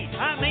he hate?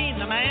 I mean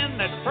the man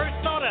that first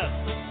thought up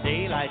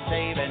daylight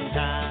saving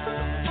time.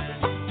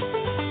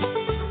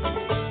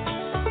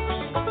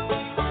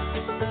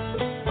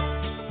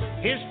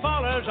 His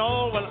followers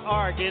all will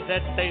argue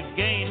that they've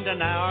gained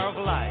an hour of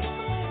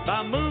light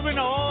by moving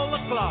all the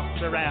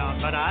clocks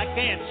around, but I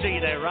can't see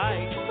they're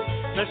right.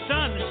 The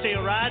sun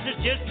still rises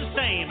just the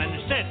same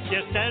and sets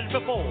just as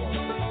before.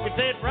 If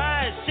they'd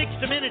rise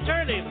 60 minutes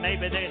early,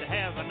 maybe they'd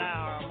have an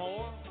hour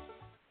more.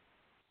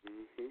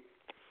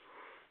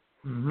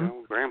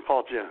 Well,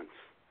 Grandpa Jones.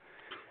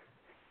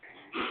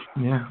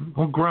 Yeah,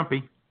 well,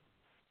 grumpy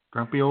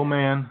old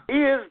man. He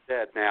is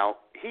dead now.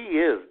 He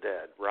is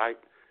dead, right?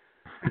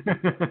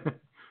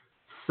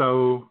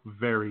 So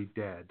very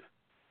dead.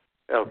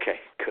 Okay,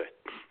 good.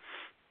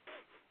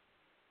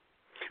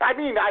 I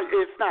mean,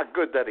 it's not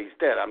good that he's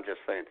dead. I'm just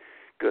saying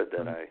good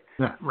that I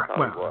right.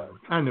 thought he was.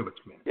 I knew what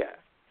you meant.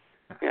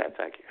 Yeah,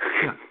 thank you.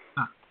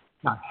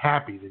 Not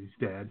happy that he's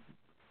dead.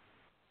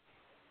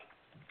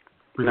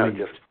 No, Relieved.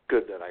 just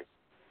good that I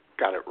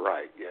got it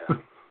right, yeah.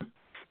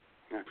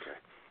 Okay.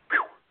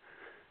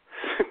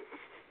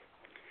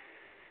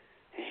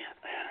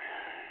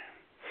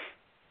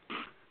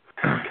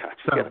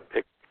 God,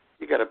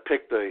 you gotta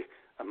pick the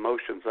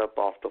emotions up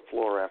off the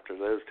floor after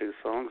those two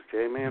songs,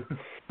 J-Man.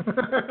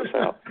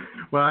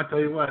 Well, I tell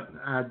you what,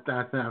 I've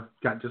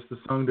got just a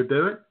song to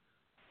do it.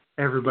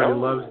 Everybody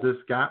loves this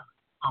guy.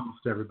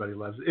 Almost everybody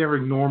loves it.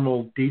 Every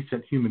normal,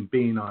 decent human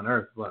being on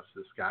earth loves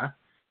this guy.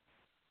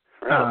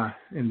 Really?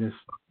 In this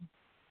song.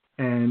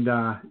 And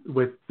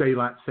with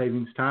daylight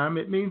savings time,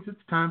 it means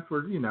it's time for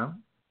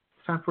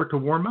it to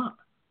warm up.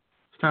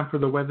 It's time for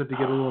the weather to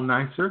get a little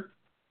nicer.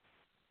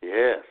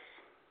 Yes.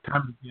 It's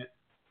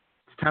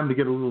time to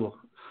get a little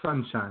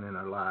sunshine in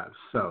our lives.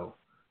 So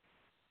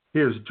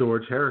here's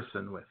George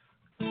Harrison with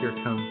Here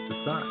Comes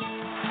the Sun.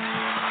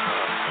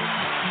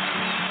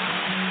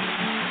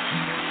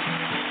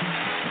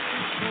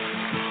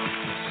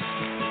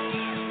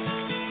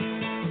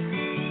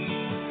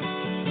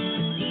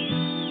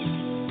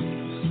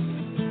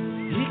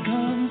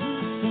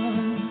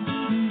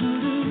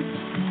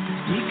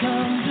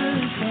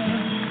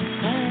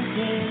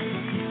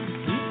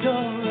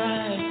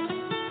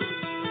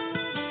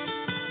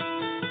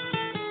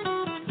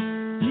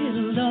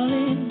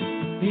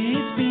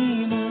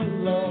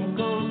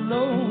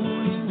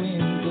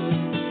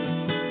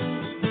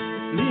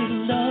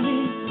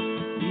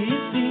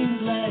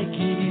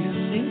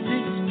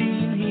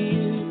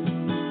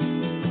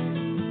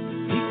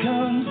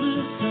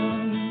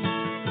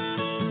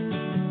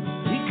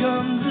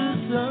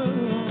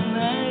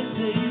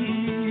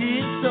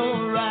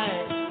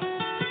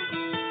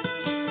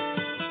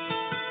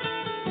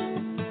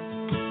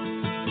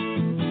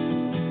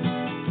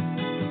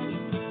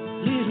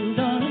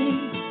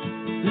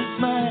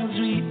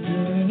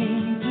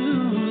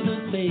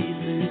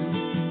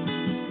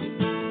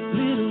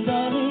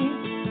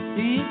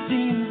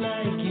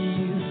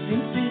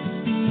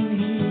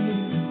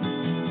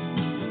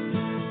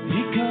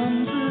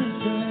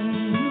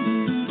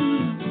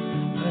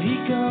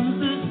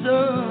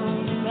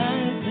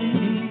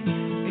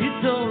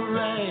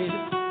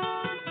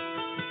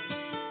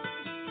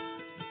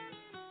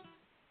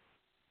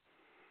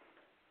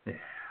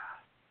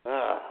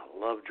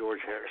 George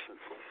Harrison.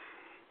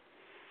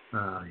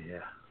 Oh,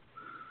 yeah.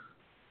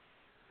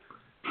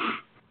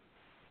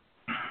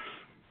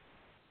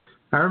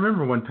 I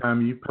remember one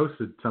time you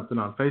posted something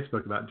on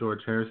Facebook about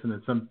George Harrison,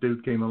 and some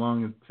dude came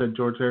along and said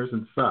George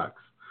Harrison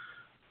sucks.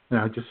 And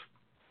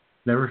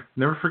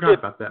Never forgot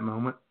about that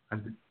moment.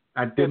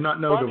 I did not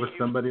know there was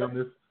somebody on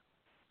this.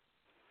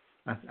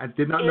 I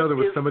did not know there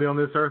was somebody on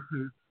this earth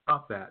who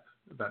thought that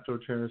about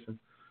George Harrison.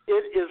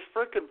 It is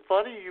freaking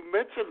funny you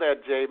mentioned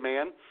that,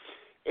 J-Man,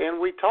 and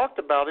we talked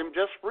about him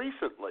just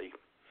recently.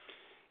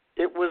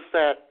 It was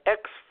that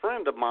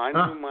ex-friend of mine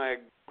whom I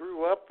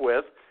grew up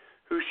with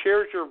who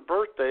shares your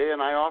birthday,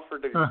 and I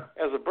offered to,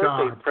 as a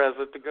birthday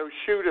present to go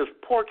shoot his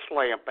porch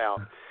lamp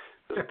out.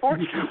 His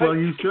porch lamp. Well,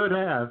 you should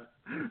have.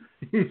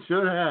 You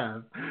should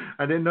have.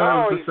 I didn't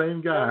know it was the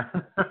same guy.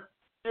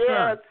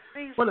 Yeah.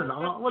 What an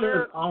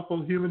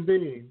awful human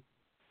being.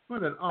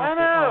 What an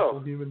awful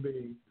human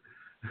being.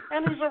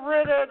 And he's a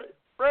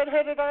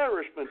redheaded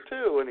Irishman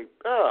too. And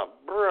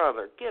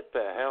brother, get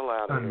the hell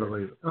out of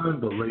here.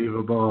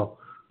 Unbelievable.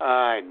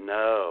 I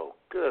know.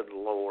 Good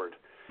Lord.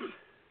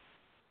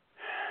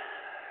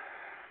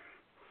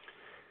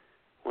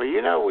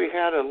 Well, we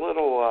had a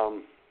little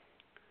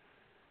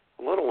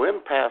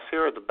impasse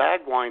here at the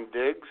Bagwine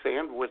Digs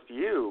and with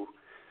you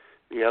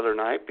the other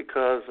night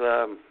because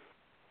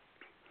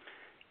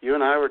you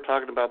and I were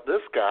talking about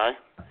this guy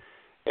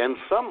and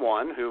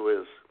someone who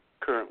is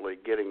currently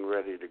getting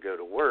ready to go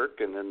to work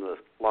and in the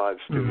live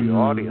studio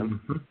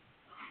audience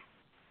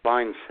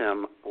finds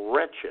him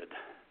wretched.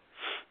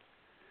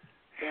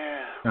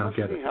 Yeah, let's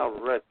see how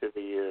wretched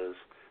he is.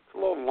 It's a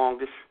little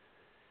longish.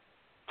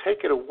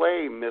 Take it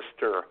away,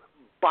 Mr.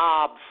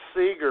 Bob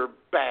Seger,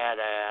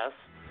 badass.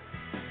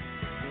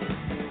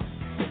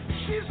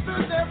 She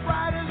stood there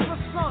bright as the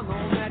sun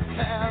on that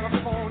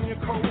California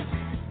coast.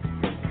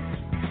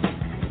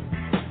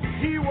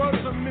 He was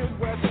a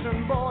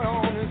Midwestern boy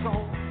on his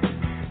own.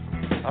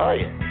 Oh,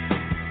 yeah.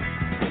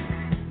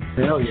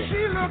 Hell yeah.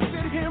 She looked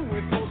at him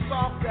with those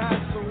soft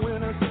eyes so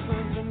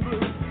innocent and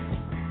blue.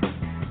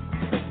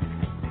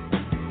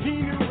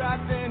 He knew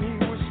right then he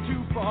was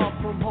too far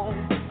from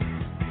home.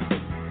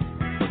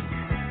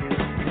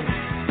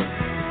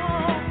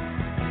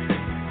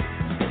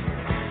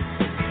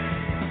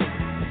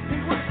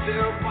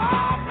 Too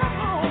far from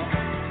home.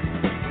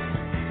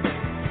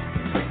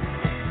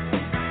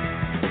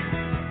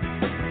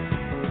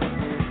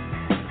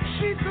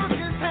 She took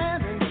his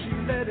hand and she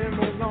led him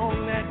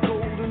along that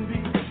golden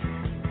beach.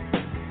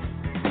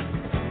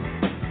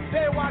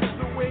 They watched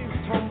the waves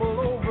tumble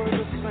over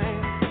the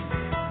sand.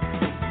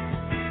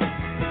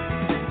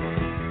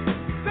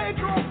 They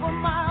drove for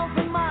miles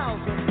and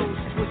miles on those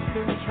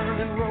twisting,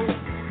 turning roads.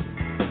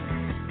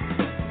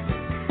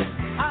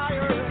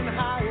 Higher and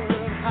higher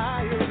and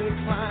higher they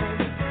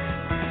climbed.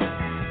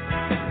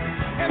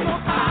 In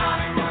those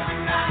Hollywood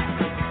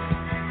nights,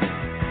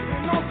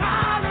 in those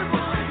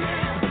Hollywood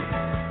years,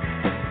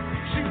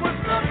 she was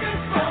looking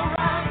so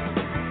right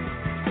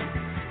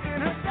in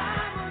her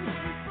diamonds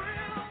and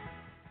frills.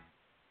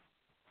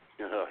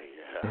 Oh,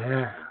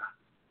 yeah.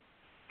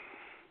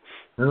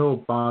 Oh,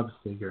 Bob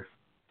Seger.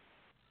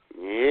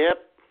 Yep.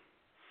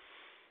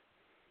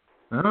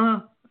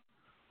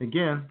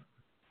 Again,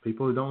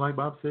 people who don't like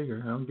Bob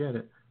Seger, I don't get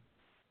it.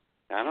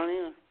 I don't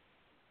either.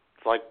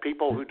 It's like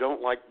people who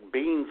don't like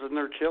beans in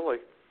their chili.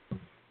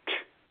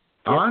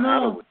 I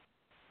know.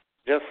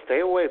 Just stay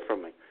away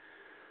from me.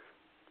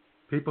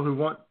 People who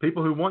want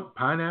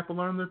pineapple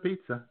on their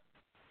pizza.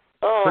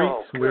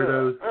 Oh, freaks,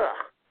 weirdos.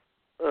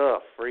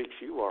 Freaks,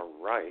 you are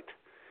right.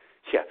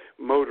 Yeah,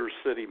 Motor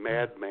City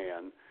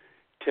Madman,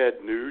 Ted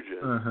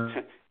Nugent.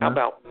 How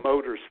about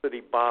Motor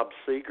City Bob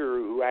Seger,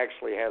 who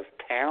actually has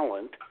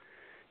talent?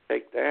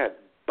 Take that,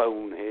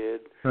 bonehead.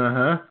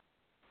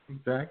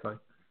 Exactly.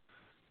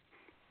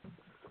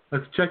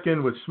 Let's check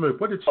in with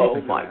Smoop. What did she think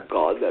of that? Oh, my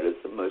God, that is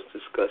the most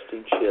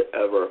disgusting shit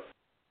ever.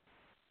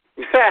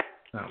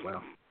 Oh,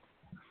 well.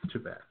 Too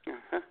bad.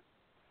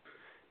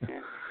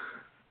 Yeah.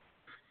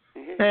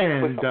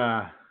 And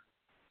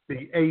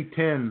the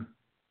A10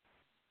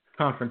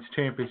 Conference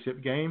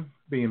Championship game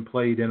being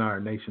played in our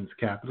nation's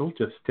capital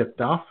just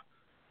tipped off.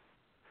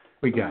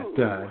 We got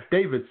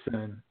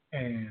Davidson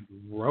and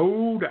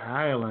Rhode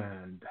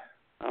Island.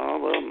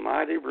 Oh, the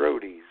mighty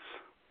Roadies.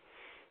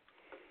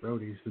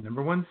 Roadies, the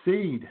number 1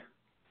 seed.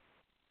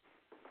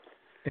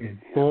 And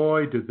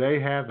boy, do they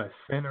have a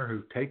center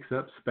who takes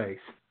up space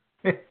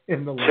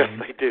in the lane. Yes,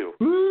 they do.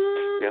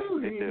 Woo, yes,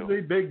 they do. He's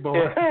a big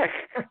boy.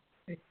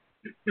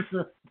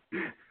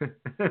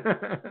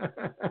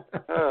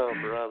 Oh,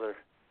 brother.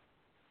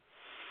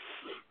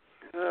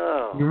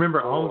 Oh, you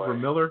remember boy. Oliver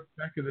Miller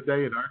back in the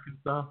day at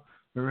Arkansas?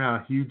 Remember how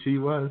huge he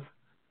was?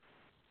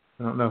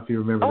 I don't know if you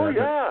remember that. Oh,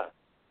 yeah.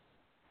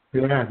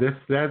 Yeah,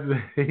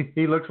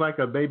 he looks like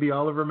a baby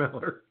Oliver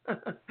Miller.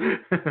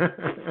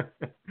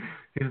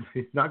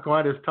 He's not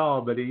quite as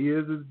tall, but he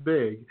is as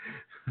big.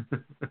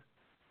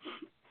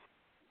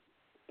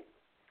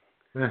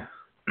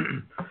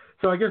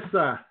 So I guess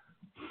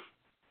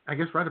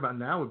right about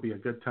now would be a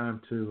good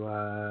time to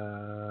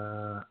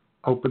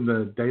open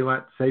the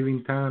daylight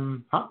saving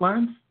time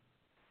hotlines.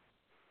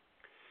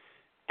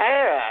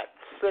 At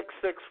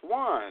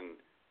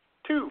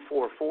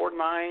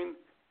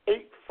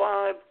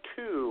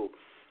 661-244-9852.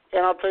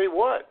 And I'll tell you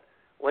what,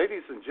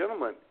 ladies and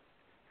gentlemen,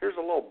 here's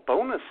a little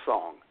bonus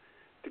song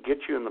to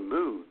get you in the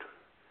mood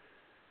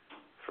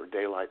for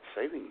daylight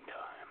saving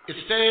time.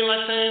 It's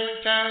daylight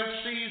saving time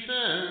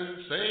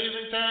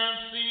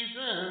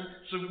season,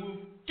 so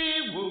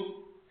whoop-dee-whoop,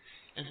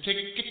 and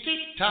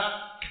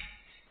tickety-tock,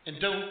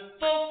 and don't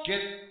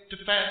forget to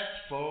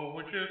fast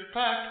forward your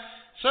clock,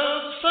 so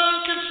the sun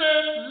can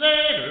set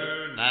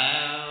later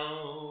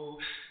now.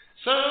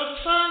 So the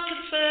sun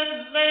can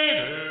set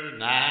later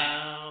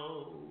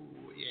now.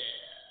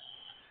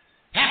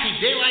 Yeah. Happy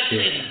daylight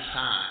savings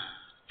time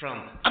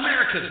from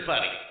America's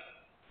Buddy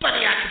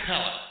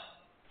Acapella.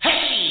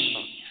 Hey!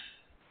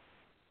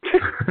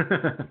 Take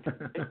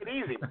it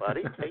easy,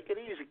 buddy. Take it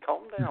easy.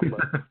 Calm down,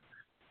 buddy.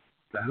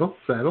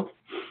 Settle.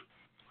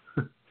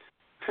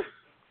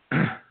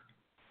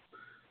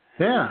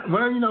 Yeah.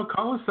 Well,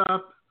 call us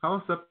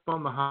up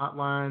on the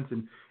hotlines.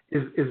 And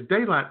is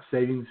daylight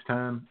savings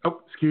time?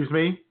 Oh, excuse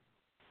me.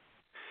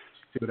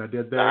 See what I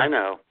did there? I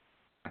know.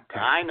 I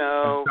tacked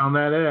on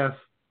that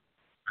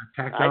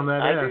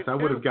S. I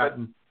would have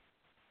gotten.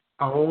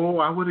 Oh,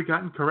 I would have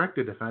gotten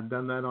corrected if I'd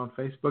done that on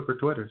Facebook or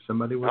Twitter.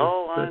 Somebody would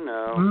have said, I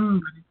know.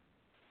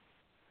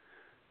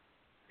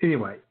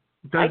 Anyway,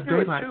 does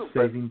daylight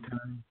saving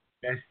time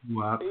mess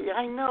you up?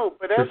 I know,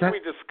 but as we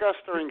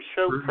discussed during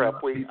show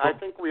prep, I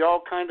think we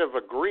all kind of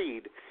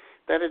agreed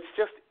that it's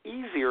just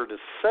easier to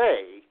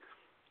say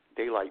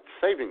daylight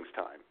savings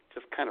time.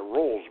 Just kind of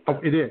rolls better.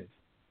 Oh, it is.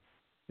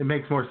 It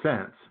makes more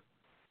sense.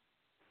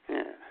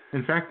 Yeah.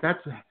 In fact,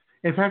 that's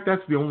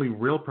the only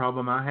real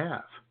problem I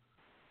have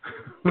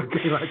with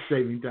daylight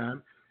saving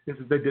time is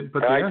that they didn't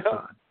put the S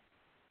on.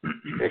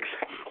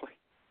 Exactly.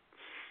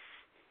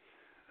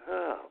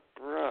 Oh,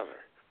 brother.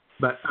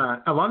 But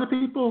a lot of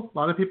people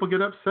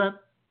get upset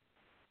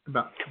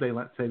about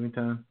daylight saving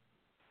time.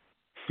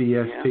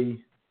 DST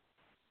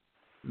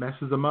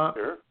messes them up.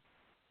 Sure.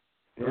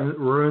 And it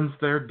ruins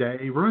their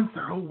day, ruins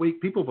their whole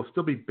week. People will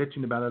still be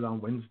bitching about it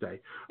on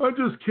Wednesday. I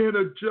just can't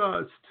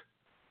adjust.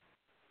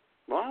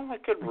 Well,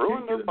 it could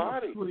ruin their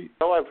body.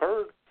 So I've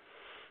heard.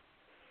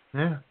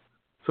 Yeah.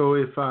 So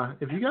if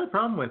you got a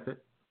problem with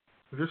it,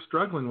 if you're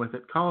struggling with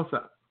it, call us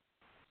up.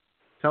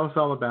 Tell us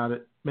all about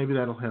it. Maybe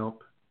that'll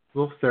help. A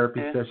little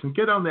therapy session.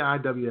 Get on the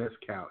IWS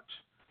couch.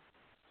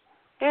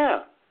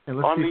 Yeah.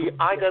 And on the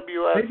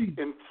IWS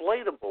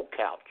inflatable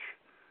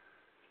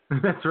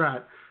couch. That's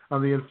right.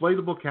 On the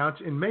inflatable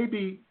couch, and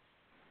maybe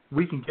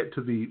we can get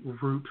to the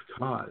root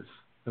cause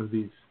of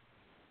these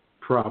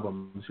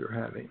problems you're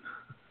having.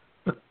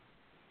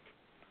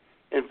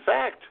 In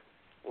fact,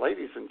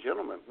 ladies and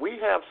gentlemen, we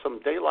have some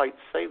daylight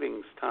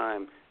savings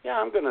time. Yeah,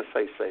 I'm going to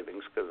say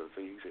savings because it's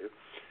easier.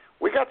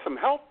 We got some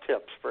health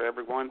tips for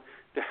everyone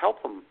to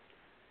help them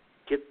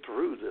get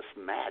through this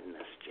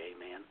madness,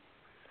 J-Man.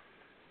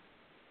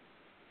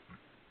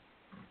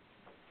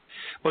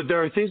 But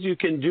there are things you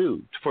can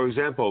do. For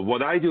example,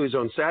 what I do is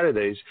on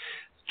Saturdays,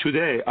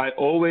 today, I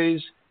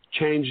always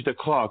change the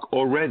clock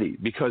already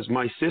because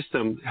my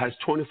system has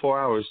 24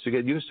 hours to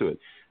get used to it.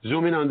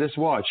 Zoom in on this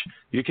watch.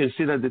 You can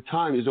see that the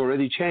time is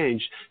already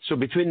changed. So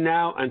between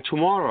now and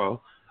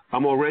tomorrow,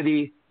 I'm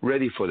already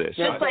ready for this.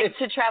 Just like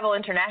to travel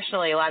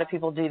internationally, a lot of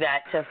people do that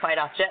to fight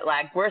off jet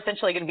lag. We're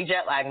essentially going to be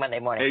jet lagged Monday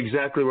morning.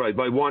 Exactly right,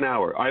 by 1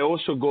 hour. I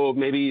also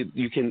maybe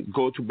you can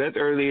go to bed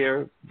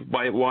earlier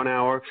by 1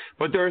 hour,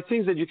 but there are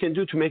things that you can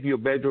do to make your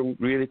bedroom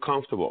really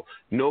comfortable.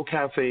 No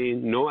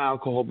caffeine, no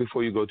alcohol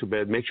before you go to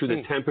bed. Make sure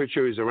the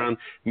temperature is around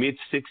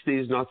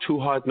mid-60s, not too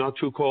hot, not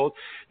too cold.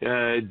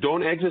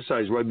 Don't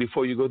exercise right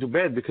before you go to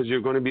bed because you're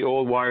going to be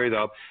all wired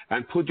up.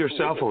 And put your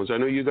cell phones. I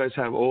know you guys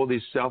have all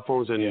these cell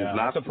phones and laptops.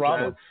 That's a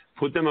problem.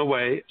 Put them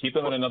away. Keep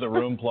them in another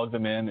room, plug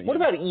them in. What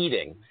about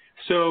eating?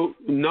 So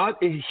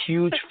not a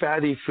huge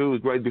fatty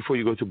food right before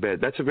you go to bed.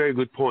 That's a very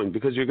good point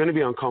because you're going to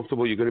be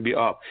uncomfortable. You're going to be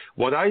up.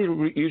 What I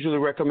usually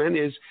recommend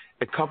is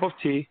a cup of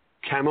tea.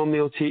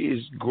 Chamomile tea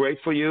is great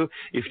for you.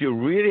 If you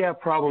really have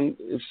problem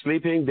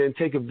sleeping, then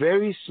take a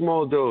very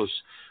small dose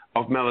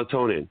of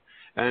melatonin.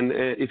 And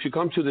if you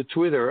come to the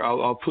Twitter,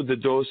 I'll put the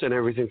dose and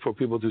everything for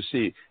people to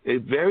see. A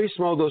very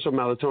small dose of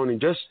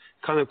melatonin just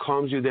kind of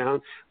calms you down.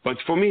 But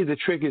for me, the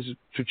trick is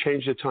to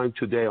change the time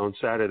today on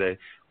Saturday.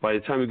 By the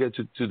time you get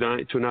to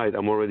tonight,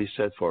 I'm already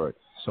set for it.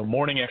 So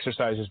morning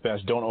exercise is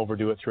best. Don't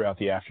overdo it throughout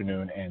the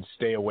afternoon, and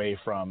stay away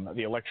from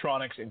the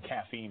electronics and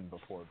caffeine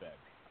before bed.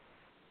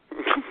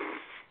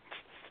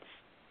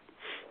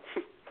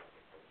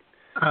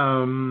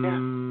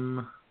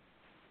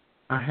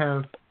 I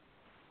have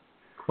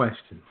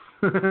questions.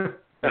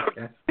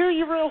 Okay. Do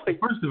you really?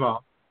 First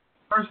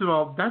of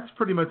all, that's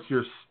pretty much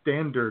your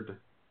standard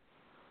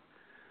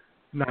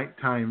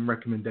nighttime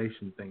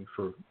recommendation thing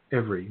for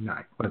every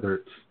night, whether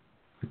it's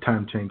a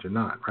time change or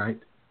not, right?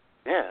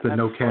 Yeah. But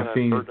no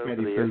caffeine,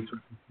 fatty foods.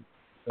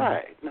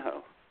 Right.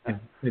 No. And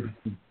maybe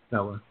some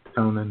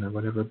melatonin or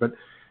whatever. But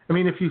I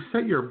mean, if you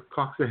set your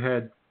clocks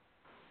ahead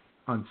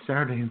on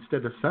Saturday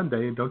instead of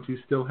Sunday, don't you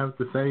still have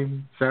the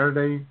same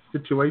Saturday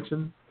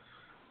situation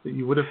that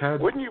you would have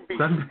had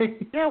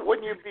Sunday? Yeah,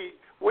 wouldn't you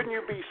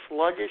be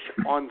sluggish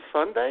on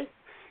Sunday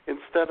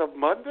instead of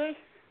Monday?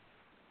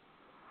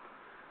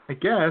 I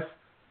guess.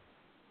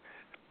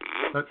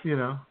 But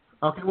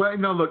okay. Well,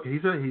 no. Look,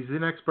 he's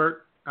an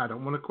expert. I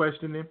don't want to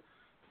question him,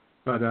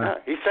 but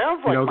he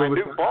sounds like my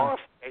new boss.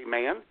 Hey,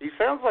 man, he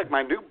sounds like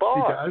my new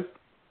boss.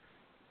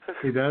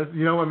 He does.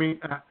 You know, I mean,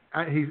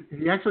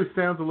 he actually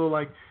sounds a little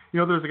like, you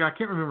know, there's a guy, I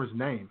can't remember his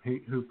name,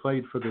 who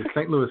played for the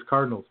St. Louis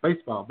Cardinals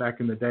baseball back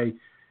in the day,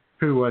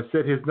 who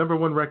said his number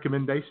one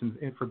recommendation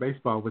for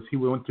baseball was he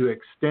wanted to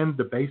extend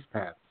the base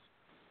paths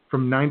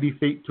from 90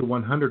 feet to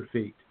 100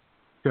 feet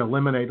to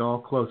eliminate all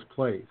close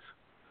plays.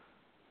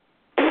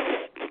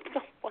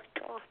 Oh, my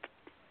God.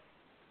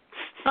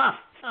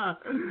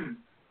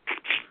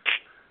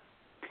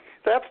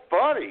 That's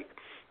funny.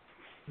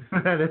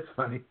 That is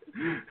funny.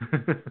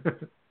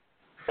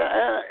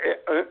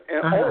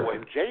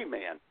 And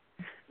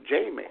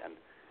Jayman,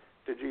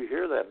 did you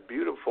hear that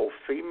beautiful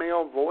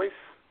female voice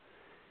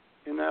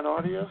in that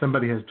audio?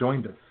 Somebody has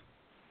joined us.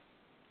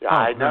 Yeah,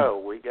 I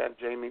know. We got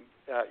Jamie.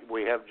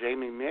 We have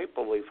Jamie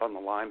Mapleleaf on the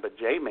line, but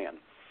Jayman,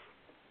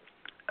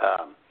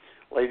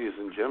 ladies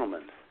and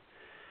gentlemen,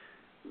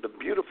 the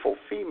beautiful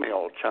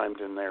female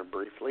chimed in there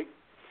briefly.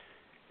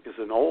 Is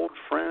an old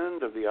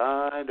friend of the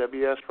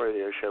IWS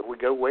radio show. We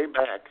go way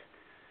back,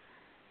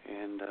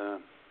 and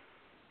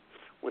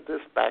with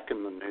this back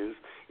in the news,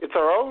 it's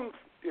our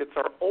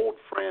old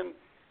friend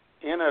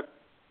Anna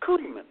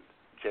Cootyman,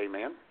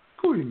 J-Man,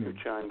 who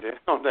chimed in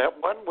on that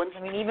one. I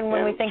mean, even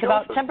when we think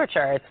about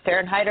temperature, it's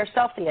Fahrenheit or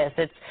Celsius,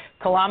 it's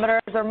kilometers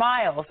or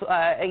miles.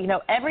 You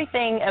know,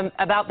 everything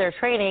about their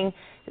training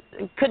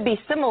could be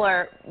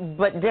similar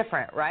but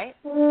different, right?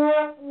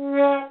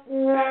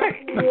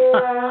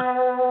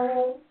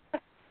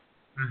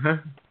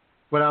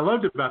 What I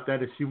loved about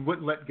that is she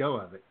wouldn't let go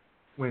of it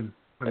when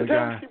the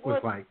guy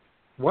was like,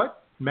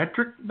 "What?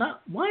 Metric?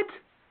 Not what?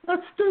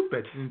 That's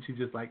stupid," and she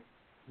just like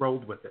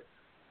rolled with it.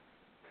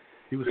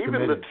 He was even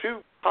committed. the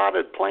two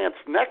potted plants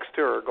next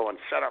to her going,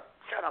 "Shut up,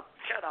 shut up,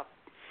 shut up."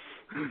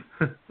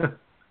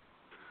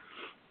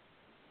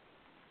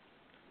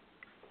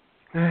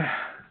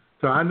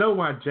 So I know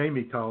why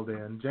Jamie called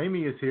in.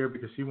 Jamie is here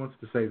because she wants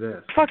to say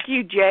this. Fuck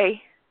you,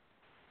 Jay.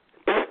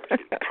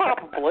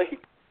 Probably.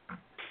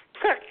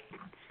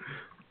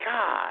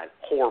 God,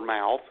 whore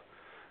mouth.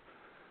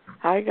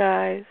 Hi,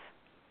 guys.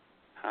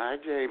 Hi,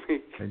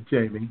 Jamie. Hey,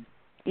 Jamie.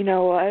 You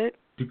know what?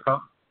 You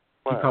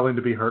call in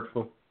to be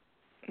hurtful?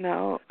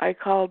 No, I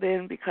called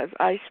in because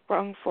I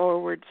sprung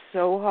forward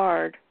so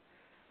hard,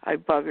 I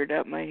buggered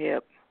up my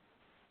hip.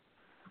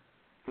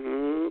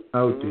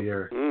 Oh,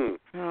 dear.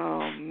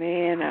 Oh,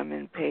 man, I'm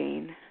in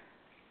pain.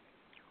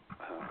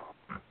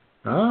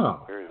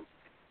 Oh.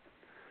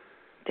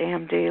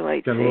 Damn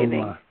daylight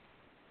saving.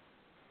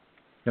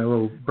 Got a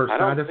little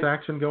bursitis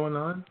action going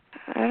on?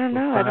 I don't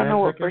know. I don't know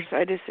what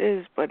bursitis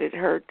is, but it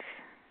hurts.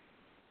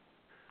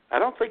 I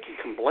don't think you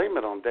can blame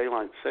it on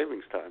daylight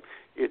savings time.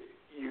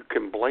 You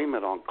can blame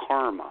it on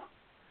karma.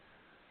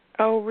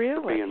 Oh,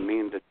 really? For being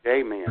mean to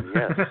J-Man,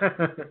 yes.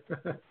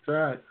 That's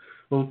right.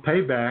 A little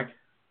payback.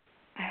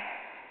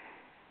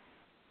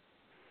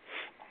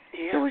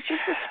 It was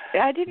just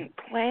I didn't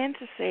plan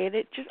to say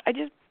it. I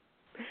just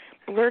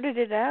blurted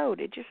it out.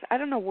 I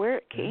don't know where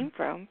it came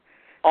from.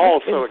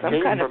 Oh, so it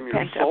came from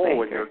your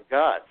soul and your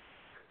gut.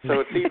 So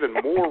it's even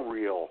more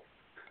real.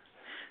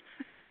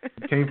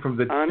 It came from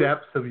the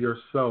depths of your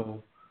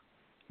soul,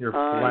 your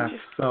flat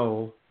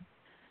soul.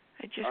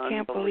 I just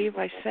can't believe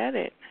I said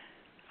it.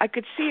 I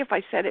could see if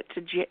I said it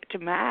to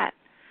Matt,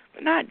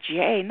 but not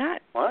Jay,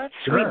 not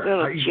sweet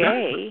little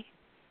Jay.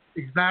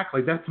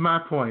 Exactly. That's my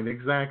point.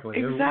 Exactly.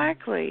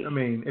 Exactly. I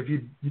mean, if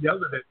you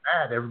yelled it at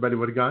Matt, everybody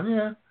would have gone,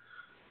 yeah.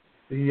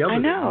 You yelled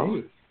it at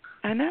me.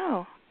 I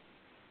know.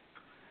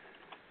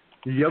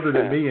 You yelled it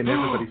at me and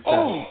everybody said,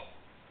 "Oh,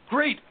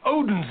 great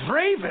Odin's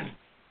raven."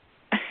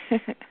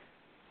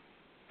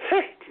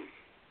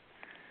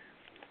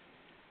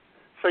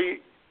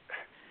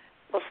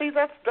 Well, see,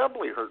 that's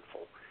doubly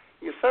hurtful.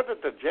 You said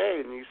it to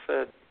Jay, and you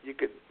said you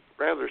could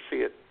rather see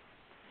it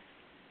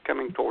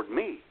coming toward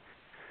me.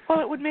 Well,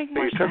 it would make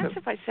more sense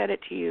if I said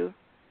it to you.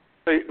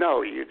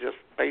 No, you just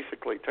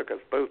basically took us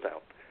both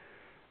out.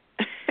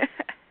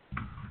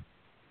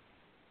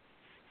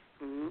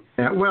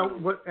 Yeah, well,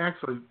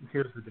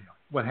 here's the deal.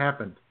 What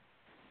happened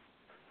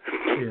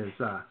is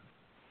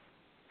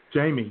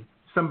Jamie,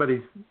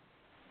 somebody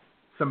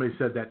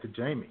said that to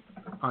Jamie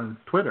on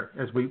Twitter,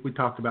 as we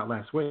talked about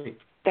last week.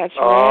 That's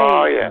right.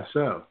 Oh, yeah.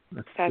 So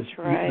that's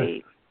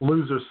right. This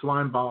loser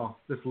slime ball.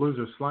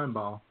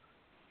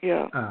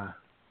 Yeah.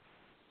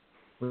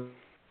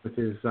 With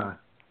his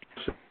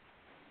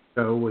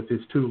show with his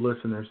two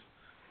listeners.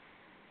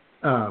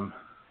 And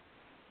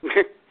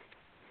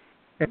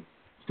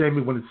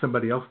Jamie wanted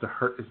somebody else to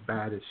hurt as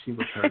bad as she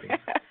was hurting,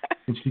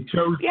 and she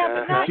chose.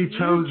 Yeah, but not she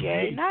chose you,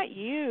 Jay. me. Not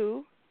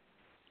you.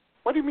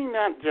 What do you mean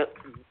not just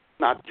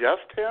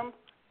him?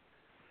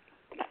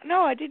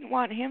 No, I didn't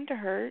want him to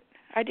hurt.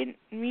 I didn't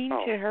mean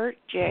to hurt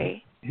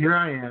Jay. Here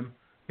I am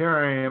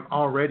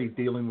already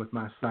dealing with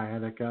my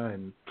sciatica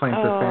and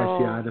plantar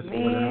fasciitis or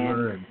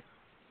whatever,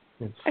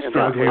 and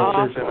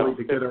struggling physically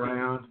to get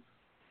around.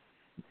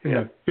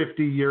 Yeah.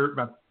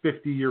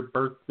 50-year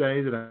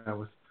birthday that I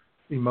was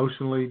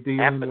emotionally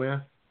dealing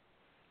with.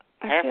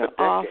 I feel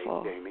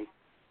awful. Jamie.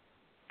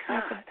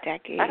 Half a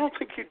decade. I don't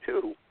think you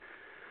do.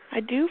 I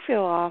do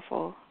feel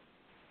awful.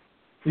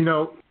 You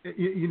know,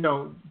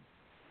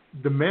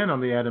 the men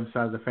on the Addams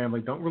side of the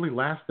family don't really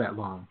last that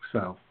long.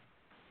 So.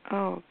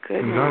 Oh, He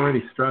goodness. was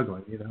already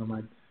struggling. You know,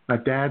 my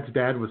dad's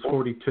dad was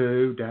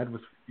 42. Dad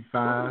was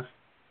 55.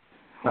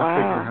 Wow. I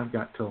figure I've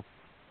got till.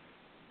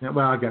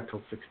 Well, I got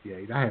till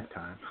 68. I have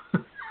time.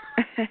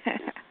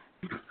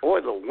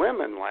 Boy, the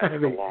women last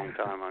a long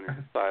time on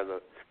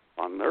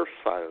their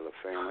side of the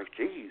family.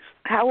 Jeez.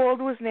 How old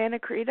was Nana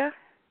Creta?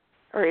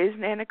 Or is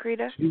Nana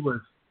Creta?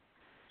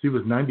 She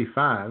was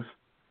 95.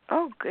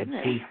 Oh,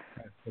 goodness. She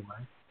passed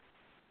away.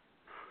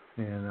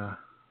 And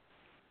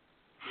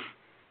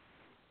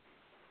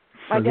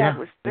my dad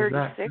was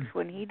 36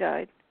 when he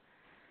died.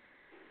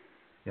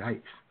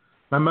 Yikes.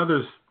 My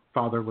mother's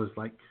father was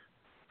like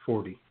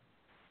 40.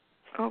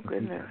 Oh,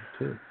 goodness.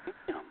 Too.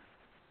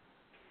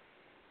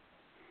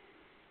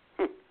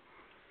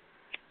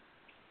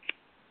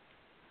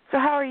 So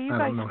how are you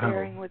guys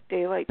faring with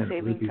daylight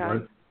saving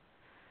time?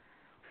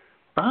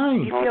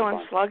 Fine. You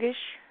feeling sluggish?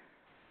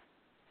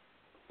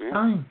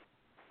 Fine.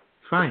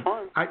 It's fine.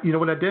 You know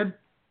what I did?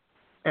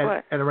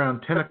 What? At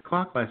around 10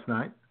 o'clock last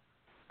night,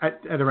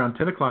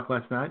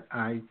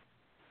 I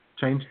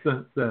changed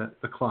the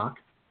clock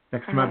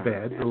next to my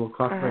bed, the little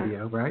clock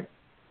radio, right?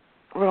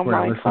 Little where I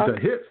mind listened clock?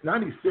 to Hits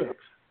 96.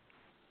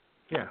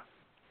 Yeah.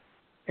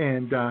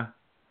 And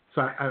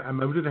so I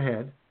moved it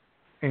ahead,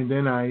 and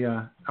then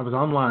I was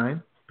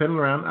online, pedaling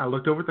around. I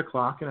looked over at the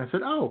clock, and I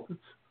said, oh, it's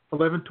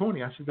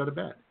 11:20. I should go to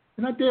bed.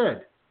 And I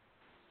did.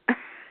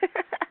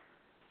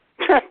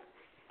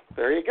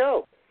 There you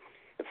go.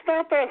 It's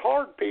not that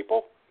hard,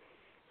 people.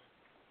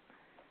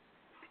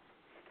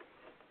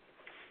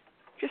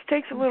 Just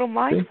takes a little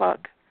mind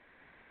fuck.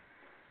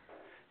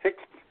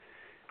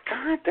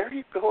 God, there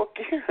you go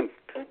again.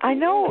 I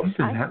know.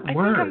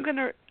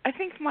 I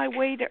think my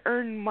way to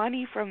earn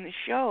money from the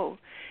show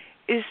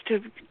is to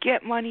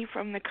get money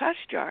from the cuss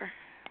jar.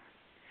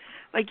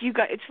 Like you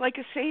got, it's like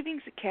a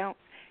savings account.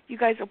 You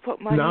guys will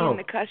put money in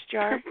the cuss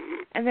jar,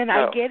 and then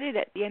I get it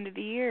at the end of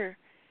the year.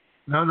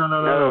 No.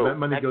 That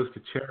money goes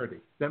to charity.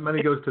 That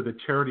money goes to the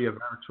charity of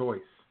our choice.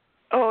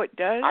 Oh, it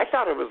does? I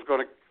thought it was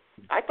going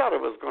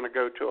to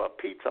go to a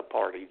pizza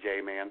party,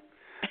 Jayman.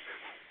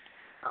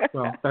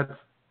 Well,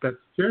 that's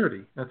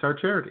charity. That's our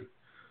charity.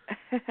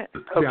 The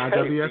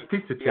IWS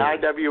Pizza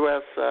Charity. The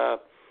IWS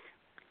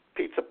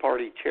Pizza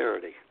Party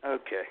Charity.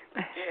 Okay.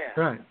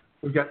 Yeah. Right.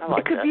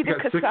 It could be the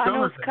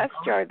Cassano's cuss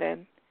jar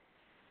then.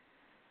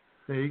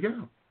 There you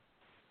go.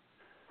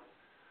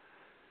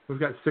 We've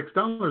got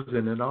 $6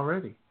 in it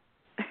already.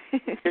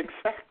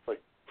 Exactly.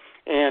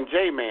 And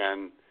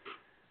J-Man,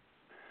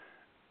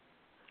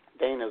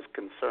 Dana's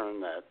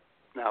concerned that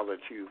now that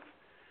you've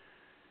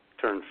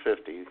turned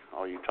 50,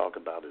 all you talk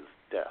about is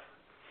death.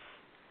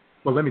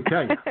 Well, let me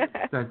tell you,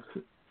 that's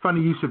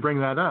funny you should bring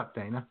that up,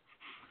 Dana.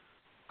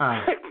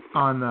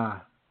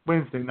 On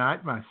Wednesday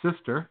night, my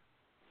sister,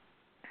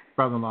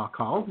 brother-in-law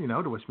called,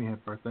 to wish me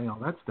happy birthday, all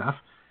that stuff.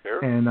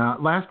 Sure. And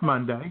last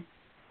Monday,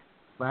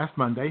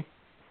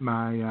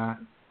 my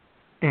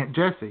Aunt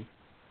Jessie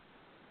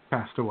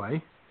passed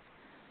away.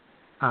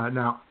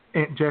 Now,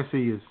 Aunt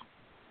Jessie is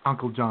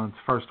Uncle John's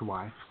first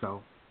wife,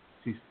 so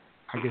she's,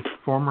 I guess,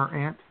 former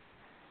aunt.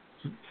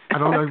 I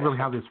don't know really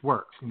how this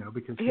works,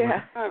 because you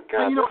know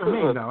what I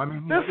mean, though. I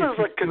mean, this is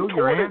a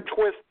contorted,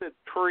 twisted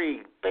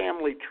tree,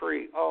 family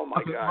tree. Oh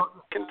my God!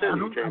 Well,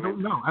 continue, I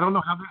don't know. I don't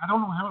know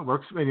how it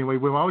works. Anyway,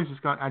 we've always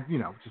just got,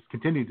 just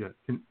continue to,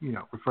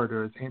 refer to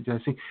her as Aunt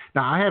Jessie.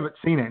 Now, I haven't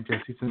seen Aunt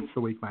Jessie since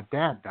the week my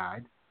dad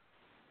died,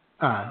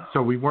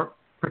 so we weren't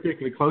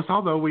particularly close.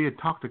 Although we had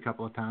talked a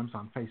couple of times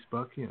on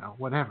Facebook,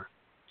 whatever.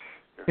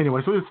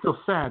 Anyway, so it was still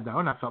sad though,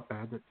 and I felt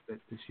bad that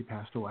she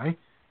passed away.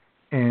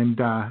 And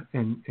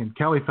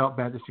Kelly felt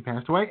bad that she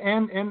passed away,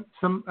 and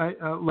some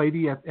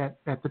lady at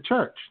the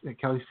church, at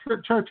Kelly's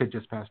church, had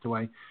just passed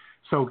away.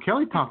 So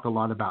Kelly talked a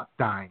lot about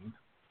dying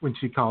when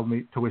she called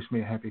me to wish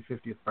me a happy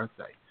 50th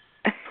birthday.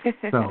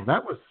 So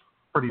that was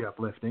pretty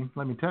uplifting,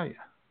 let me tell you.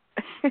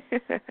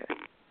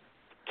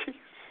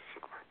 Jesus.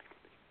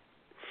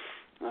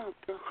 Oh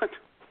God.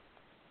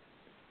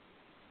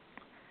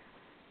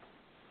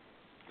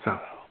 So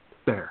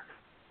there.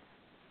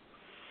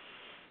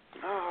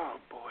 Oh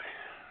boy.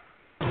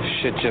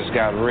 Shit just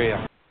got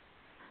real.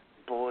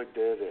 Boy,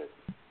 did it.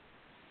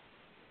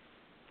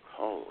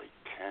 Holy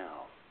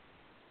cow.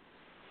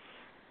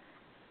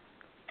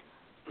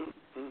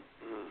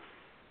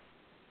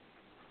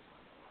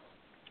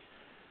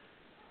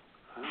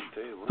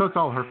 So it's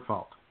all her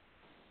fault.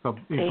 So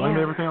you blame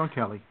everything on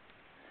Kelly.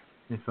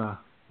 If,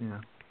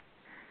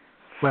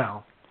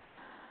 well,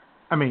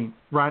 I mean,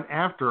 right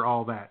after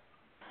all that,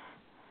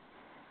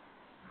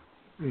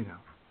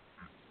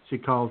 she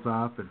calls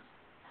up and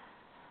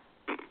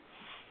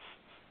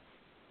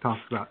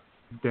talks about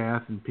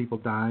death and people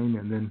dying,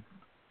 and then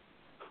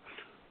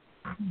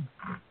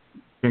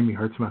Jamie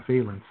hurts my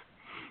feelings.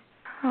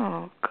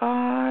 Oh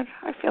God,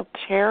 I feel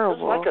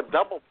terrible. It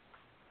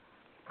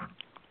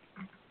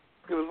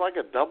was like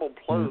a double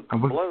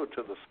blow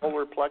to the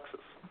solar plexus.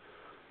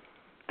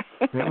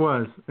 It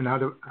was, and I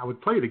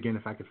would play it again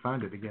if I could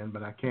find it again,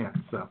 but I can't.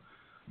 So.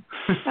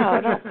 No,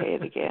 don't play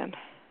it again.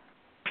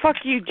 Fuck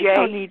you, Jay.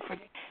 No need for.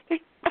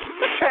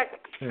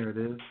 There it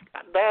is.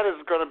 That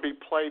is going to be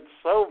played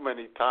so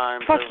many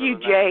times. Fuck you,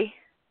 Jay.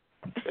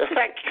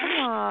 Come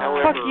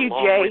on. Fuck you,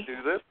 Jay. We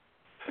do this.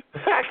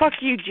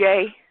 Fuck you,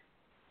 Jay.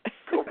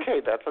 Okay,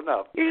 that's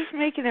enough. You're just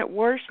making it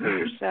worse for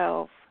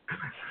yourself.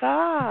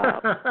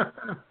 Stop.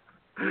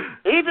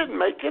 He didn't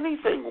make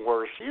anything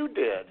worse. You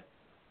did.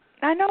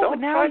 I know, Don't but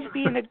now try he's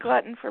being a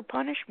glutton for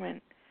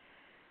punishment.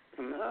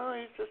 No,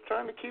 he's just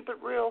trying to keep it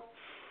real.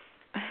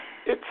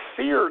 It's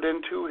seared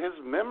into his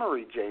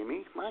memory,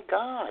 Jamie. My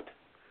God.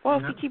 Well,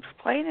 if he keeps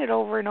playing it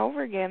over and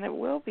over again, it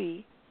will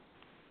be.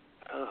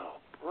 Oh,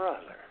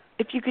 brother.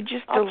 If you could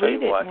just I'll tell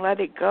delete you it what. and let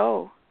it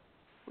go,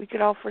 we could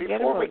all forget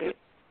Before we about it.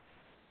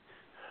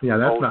 Yeah,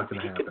 that's not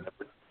going to happen.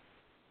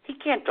 He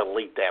can't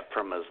delete that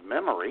from his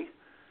memory.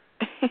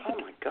 Oh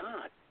my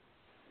God.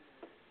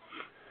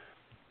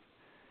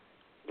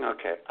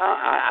 Okay,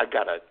 I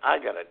gotta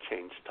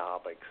change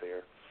topics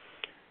here,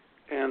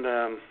 and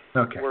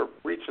we're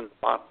reaching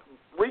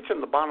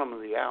the bottom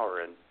of the hour,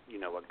 and you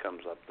know what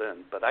comes up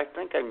then. But I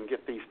think I can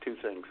get these two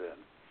things in.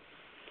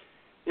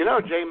 You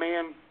know,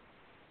 J-Man,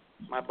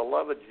 my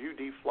beloved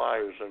UD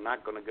Flyers are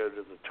not going to go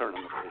to the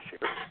tournament this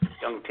year.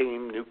 Young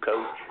team, new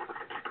coach.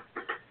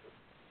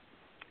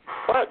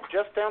 But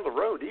just down the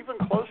road, even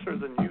closer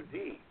than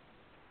UD,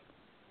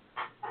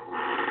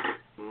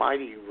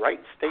 mighty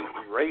Wright State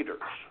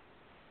Raiders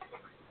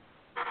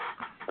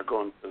are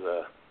going to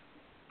the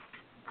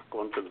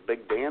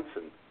big dance.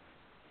 And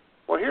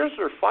well, here's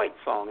their fight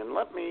song, and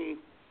let me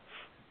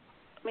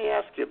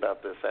ask you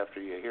about this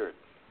after you hear it.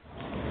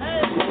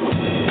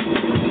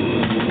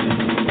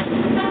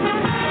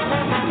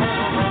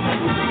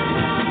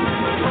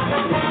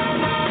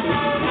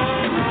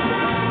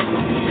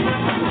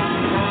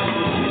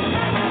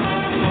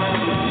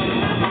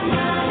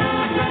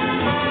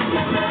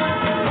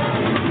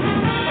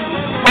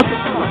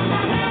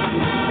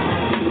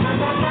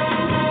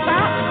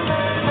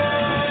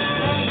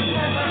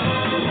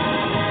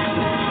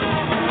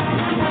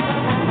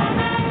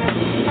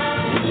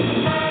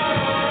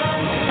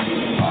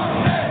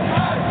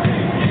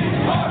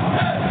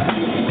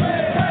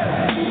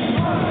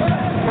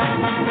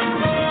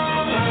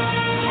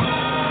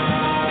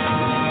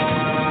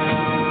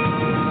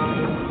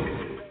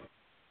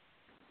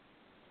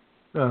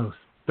 Those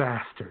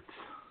bastards.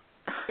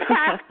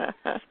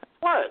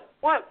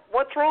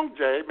 What's wrong,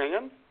 Jay,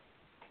 man?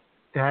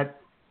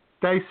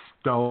 They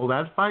stole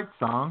that fight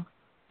song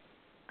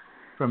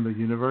from the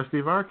University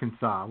of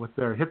Arkansas with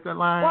their hit the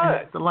line,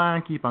 hit the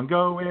line, keep on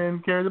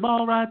going, carry the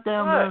ball right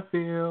down the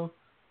field.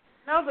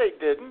 No, they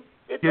didn't.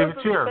 It Give a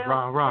doesn't cheer, sound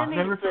rah, rah, anything.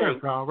 never fear,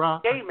 rah, rah.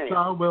 Jay, man.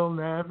 Arkansas will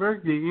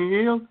never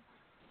yield.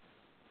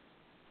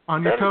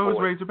 On your Betty toes,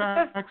 boy. raise your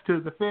backs to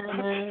the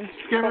finish.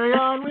 Carry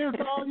on with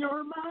all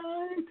your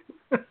might.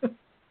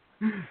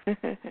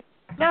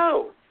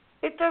 No,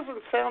 it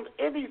doesn't sound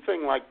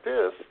anything like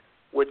this,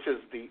 which is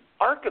the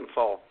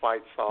Arkansas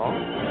fight song.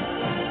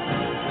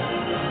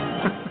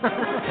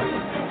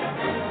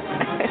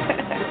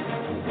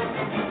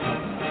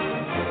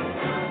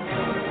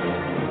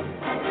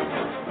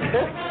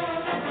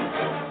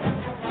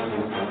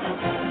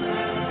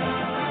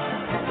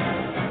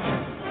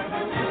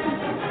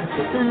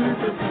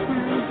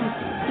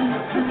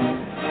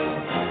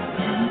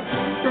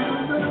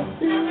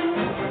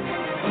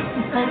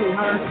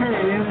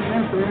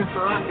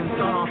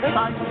 Arkansas,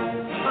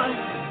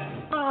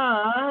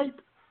 fight.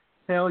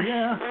 Hell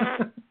yeah.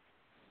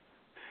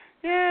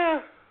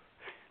 Yeah,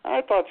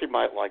 I thought you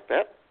might like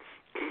that.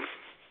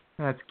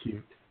 That's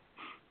cute.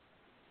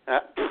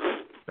 Bastards.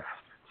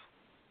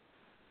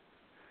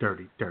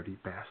 Dirty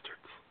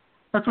bastards.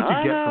 That's what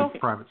you get from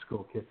private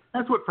school kids.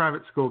 That's what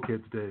private school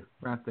kids do,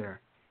 right there.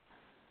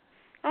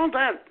 Oh,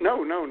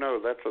 no,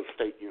 that's a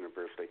state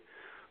university.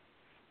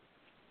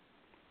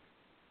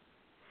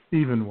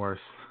 Even worse.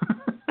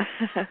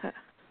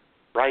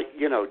 Right,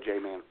 you know,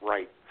 J-Man,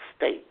 right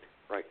state.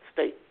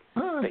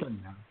 Oh, state.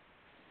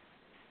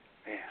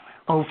 Yeah,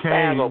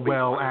 okay,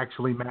 well,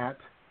 actually, Matt.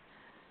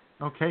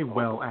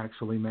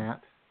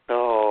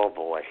 Oh,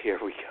 boy, here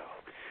we go.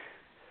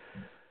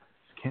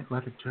 Just can't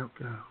let a joke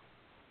go.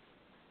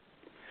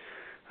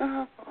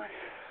 Oh, boy.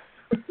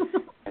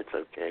 It's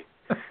okay.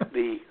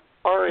 The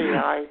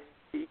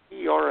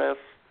RAIERS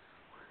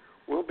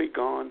will be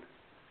gone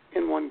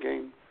in one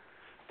game.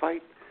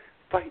 Fight.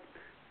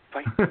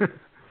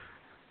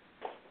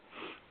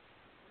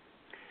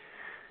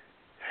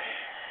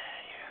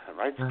 The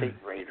Wright State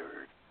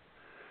Raiders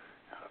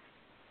out of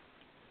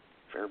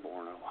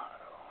Fairborn,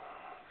 Ohio.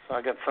 So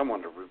I got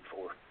someone to root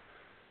for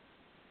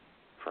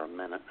a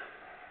minute.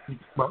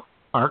 Well,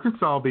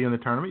 Arkansas will be in the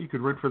tournament. You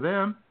could root for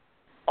them.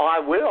 Oh, I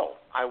will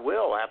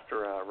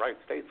after Wright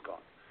State's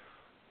gone,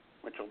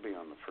 which will be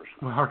on the first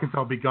night. Well, Arkansas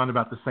will be gone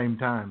about the same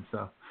time,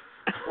 so.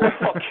 Well,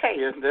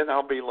 okay, and then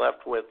I'll be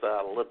left with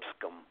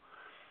Lipscomb.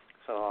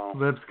 So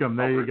Lipscomb,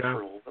 there you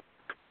go.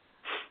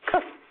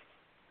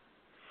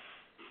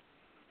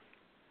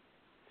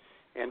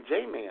 and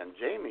Jayman,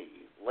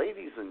 Jamie,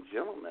 ladies and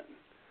gentlemen.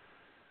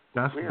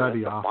 Dust we are Buddy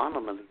at the off.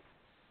 bottom of the...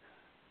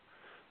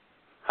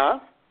 Huh?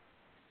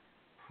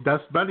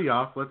 Dust Buddy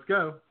off. Let's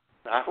go.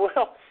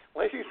 Well,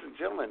 ladies and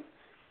gentlemen,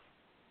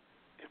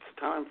 it's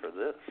time for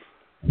this.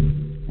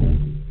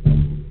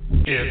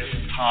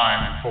 It's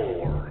time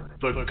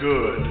for the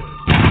good,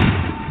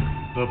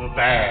 the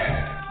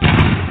bad,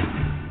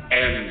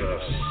 and the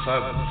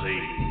sudsy.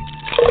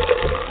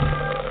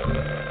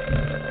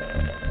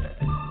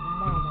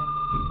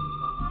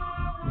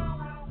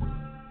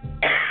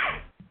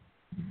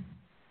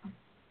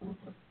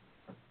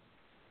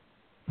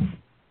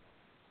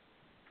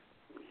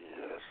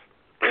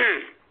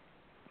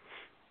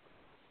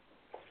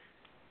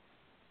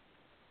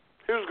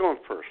 Who's going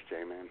first,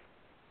 J-Man?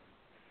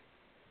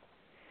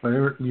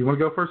 Whatever. You want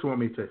to go first or want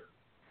me to?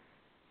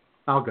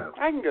 I'll go.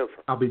 I can go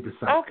first. I'll be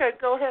decisive. Okay,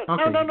 go ahead.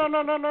 Okay. No.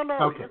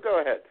 Okay. You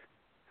go ahead.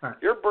 All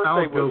right. Your birthday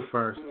I'll go was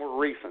first. more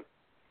recent.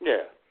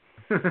 Yeah.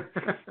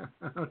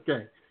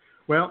 Okay.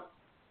 Well,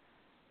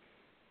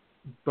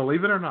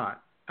 believe it or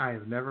not, I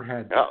have never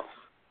had this.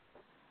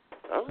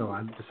 Oh. So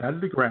I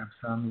decided to grab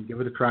some and give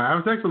it a try. I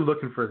was actually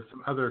looking for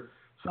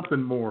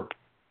something more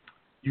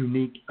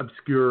unique,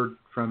 obscure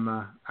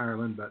from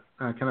Ireland, but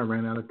I kind of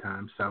ran out of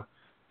time. So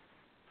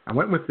I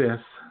went with this.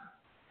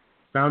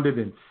 Founded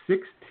in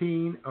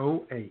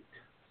 1608.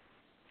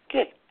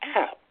 Get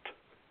out.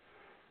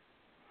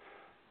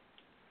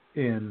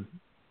 In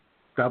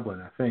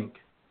Dublin, I think.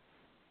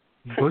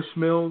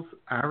 Bushmills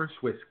Irish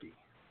Whiskey.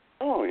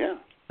 Oh, yeah.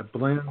 A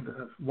blend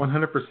of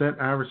 100%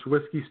 Irish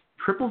whiskey,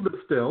 triple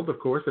distilled, of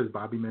course, as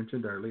Bobby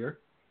mentioned earlier.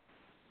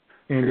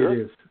 And Sure. it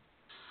is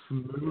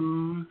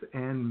smooth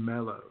and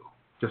mellow,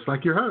 just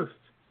like your host.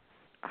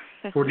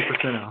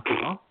 40%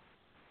 alcohol.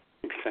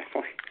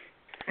 Exactly.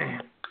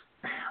 And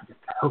I'll get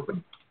that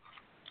open.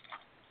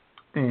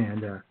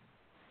 And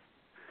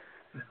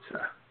let's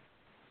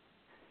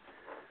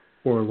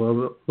pour a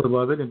little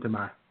of it into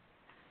my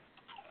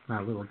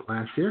little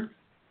glass here.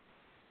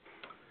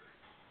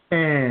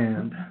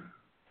 And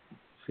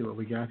see what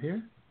we got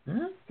here.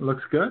 Yeah, it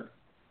looks good.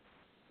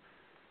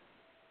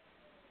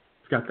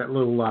 It's got that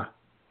little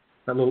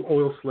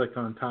oil slick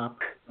on top.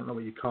 I don't know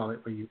what you call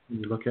it, but you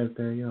look at it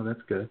there,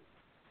 that's good.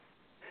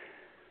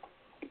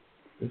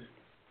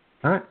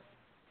 All right.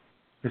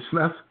 It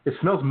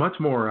smells much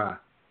more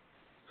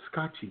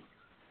scotchy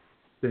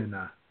than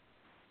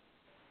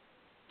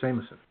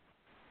Jameson.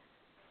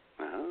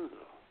 Oh.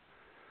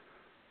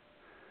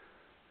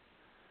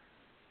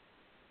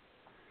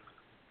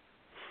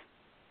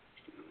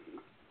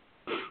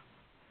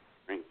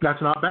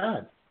 That's not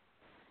bad.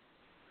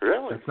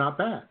 Really? That's not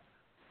bad.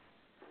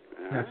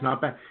 That's not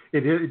bad.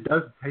 It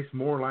does taste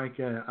more like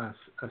a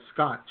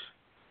Scotch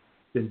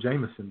than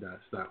Jameson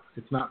does, though.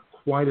 It's not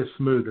quite as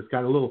smooth. It's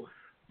got a little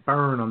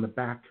burn on the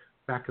back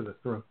of the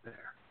throat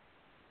there.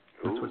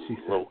 That's what she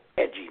said. A little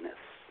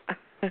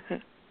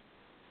edginess.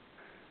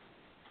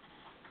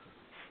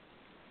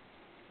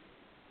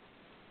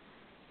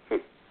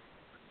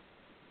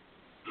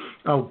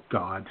 Oh,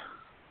 God.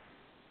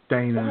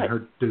 Dana and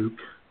her Duke.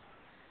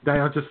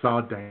 I just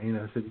saw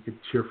Dana. I said you could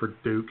cheer for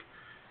Duke.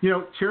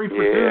 Cheering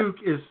for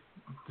Duke is,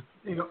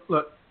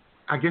 look,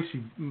 I guess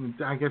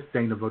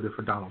Dana voted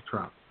for Donald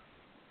Trump.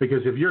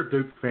 Because if you're a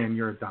Duke fan,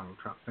 you're a Donald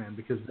Trump fan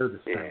because they're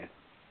the same. Yeah.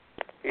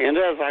 And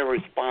as I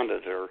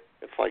responded to her,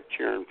 it's like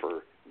cheering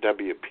for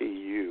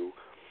WPU,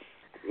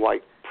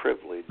 White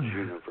Privilege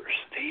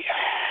University.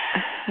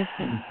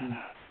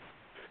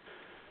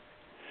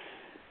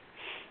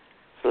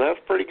 So that's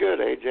pretty good,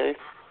 AJ.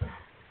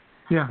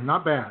 Yeah,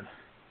 not bad.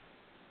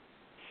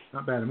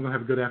 Not bad. I'm going to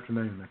have a good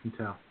afternoon, I can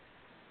tell.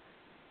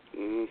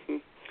 Mm-hmm.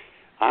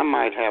 I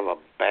might have a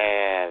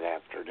bad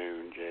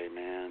afternoon,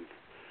 J-Man.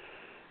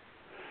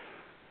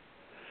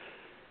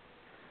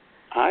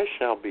 I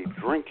shall be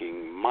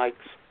drinking Mike's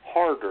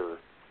Harder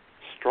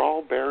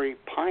Strawberry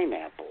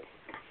Pineapple,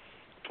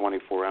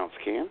 24-ounce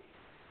can.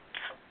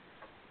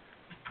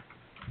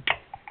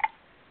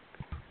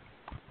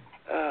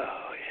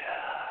 Oh,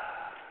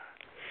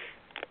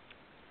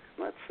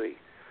 yeah. Let's see.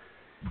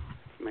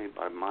 It's made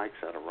by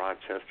Mike's out of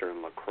Rochester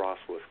and La Crosse,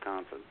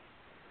 Wisconsin.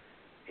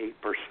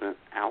 8%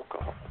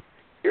 alcohol.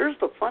 Here's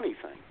the funny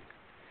thing.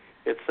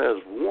 It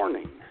says,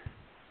 warning,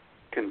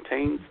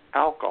 contains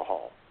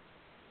alcohol.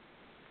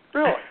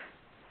 Really?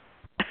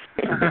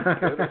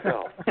 Good as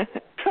hell.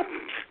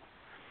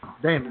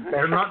 Damn,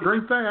 better not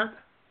drink that.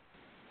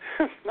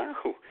 No.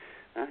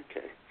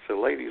 Okay. So,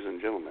 ladies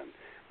and gentlemen,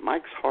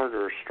 Mike's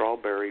Harder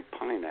Strawberry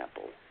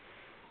Pineapple.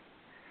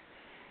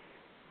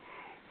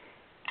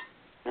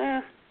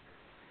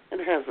 It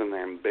has an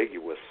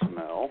ambiguous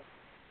smell.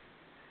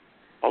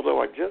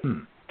 Although I just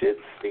did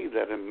see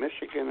that in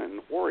Michigan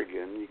and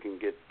Oregon, you can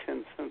get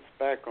 10 cents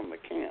back on the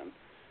can.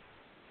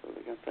 So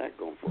they got that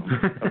going for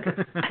them.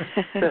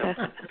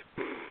 Okay.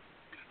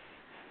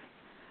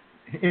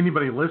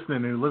 Anybody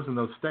listening who lives in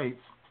those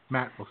states,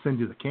 Matt will send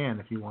you the can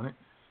if you want it.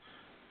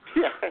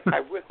 Yeah,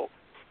 I will.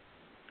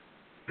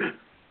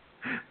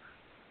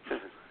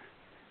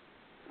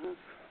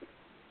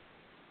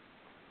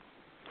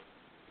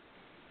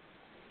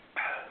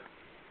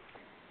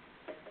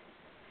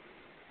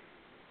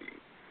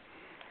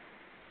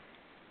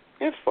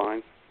 It's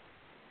fine.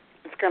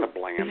 It's kind of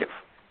bland.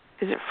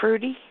 Is it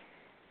fruity?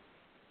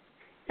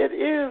 It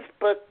is,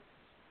 but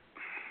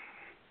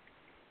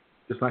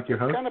just like your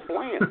host. Kind of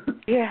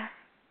bland. Yeah.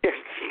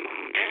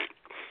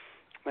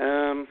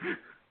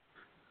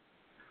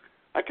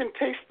 I can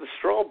taste the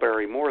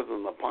strawberry more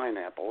than the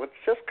pineapple. It's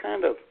just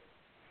kind of.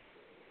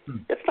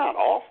 It's not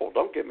awful.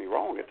 Don't get me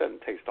wrong. It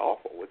doesn't taste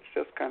awful. It's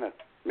just kind of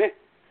meh.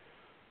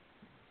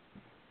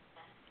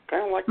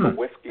 Kind of like the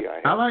whiskey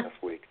I had this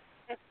week.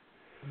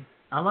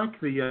 I like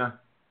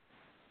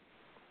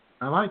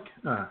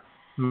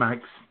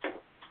Mike's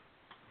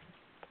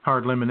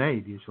hard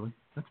lemonade usually.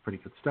 That's pretty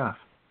good stuff.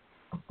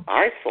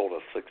 I sold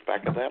a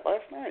 6-pack of that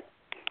last night.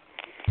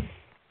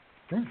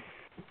 Yeah.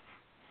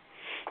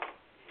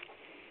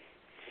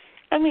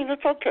 I mean,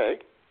 it's okay.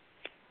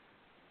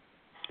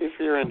 If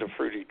you're into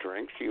fruity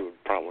drinks, you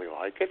would probably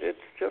like it. It's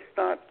just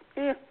not.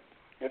 Yeah.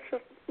 It's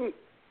just.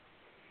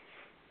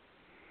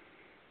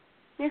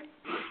 Yeah.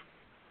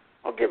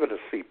 I'll give it a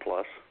C+.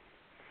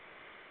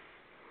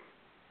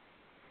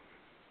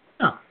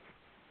 Oh.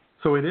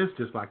 So it is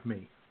just like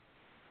me.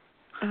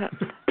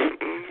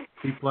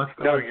 C+.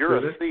 No, you're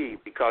a C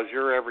because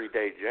you're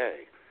everyday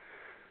J.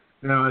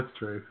 No, that's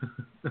true.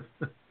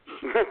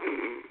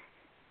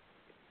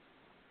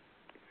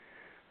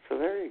 So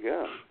there you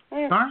go.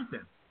 Yeah. All right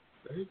then.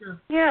 There you go.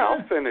 Yeah,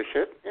 I'll finish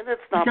it, and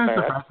it's not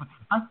bad.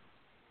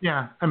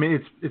 Yeah, I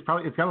mean it's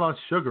got a lot of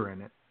sugar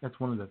in it. That's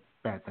one of the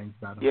bad things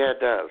about it. Yeah, it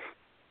does.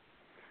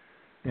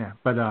 Yeah,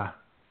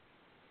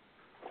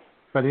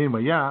 but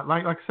anyway, yeah,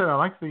 like I said, I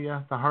like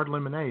the hard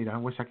lemonade. I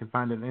wish I could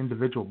find it in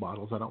individual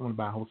bottles. I don't want to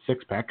buy a whole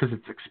 6-pack because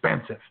it's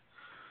expensive.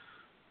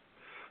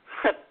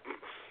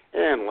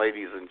 And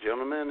ladies and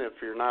gentlemen,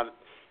 if you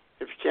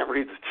can't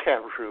read the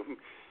chat room,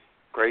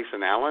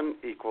 Grayson Allen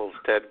equals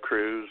Ted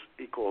Cruz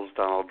equals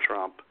Donald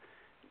Trump.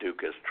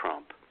 Duke is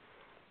Trump.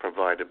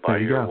 Provided by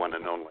your one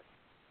and only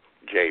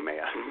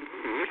J-Man.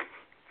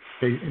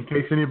 In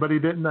case anybody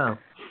didn't know.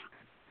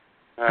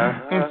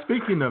 And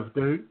speaking of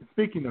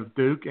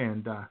Duke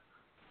and the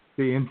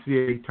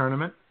NCAA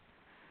tournament,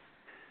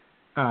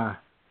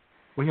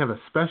 we have a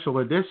special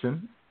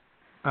edition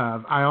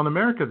of Eye on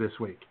America this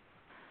week,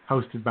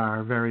 hosted by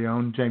our very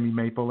own Jamie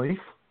Mapleleaf,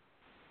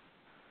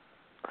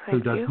 who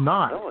does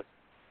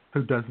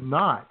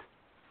not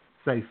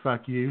say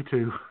fuck you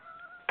to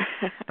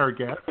her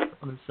guest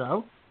on the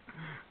show.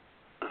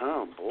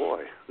 Oh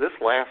boy, this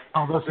last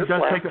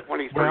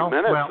 23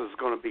 minutes is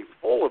going to be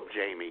full of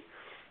Jamie.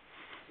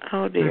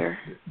 Oh dear.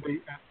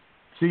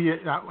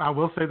 I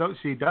will say though,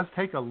 she does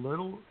take a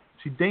little.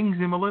 She dings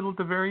him a little at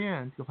the very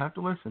end. You'll have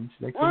to listen.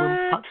 She takes a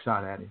little pot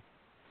shot at him.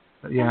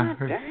 But yeah,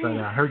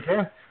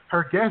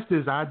 her guest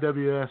is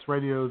IWS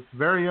Radio's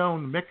very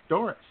own Mick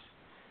Doris,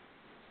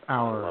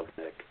 our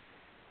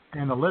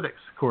analytics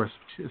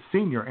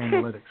senior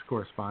analytics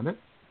correspondent.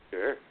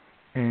 Sure.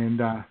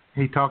 And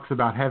he talks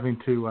about having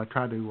to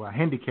try to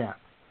handicap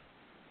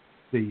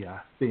the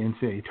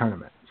NCAA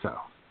tournament. So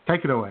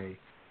take it away,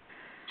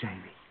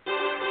 Jamie.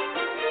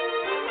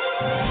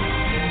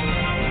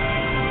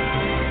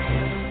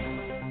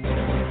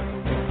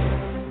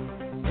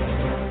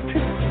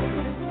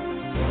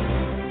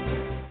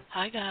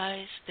 Hi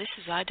guys, this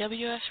is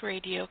IWS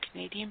Radio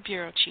Canadian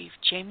Bureau Chief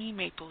Jamie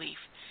Mapleleaf,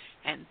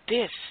 and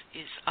this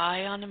is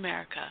Eye on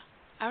America.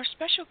 Our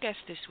special guest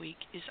this week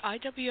is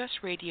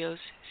IWS Radio's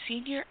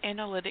Senior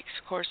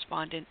Analytics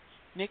Correspondent,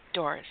 Mick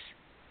Doris.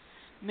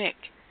 Mick,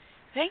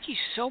 thank you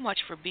so much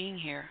for being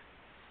here.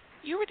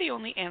 You were the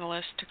only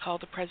analyst to call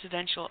the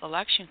presidential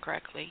election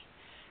correctly,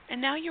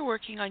 and now you're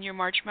working on your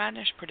March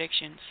Madness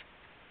predictions.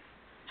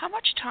 How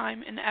much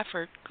time and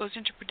effort goes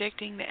into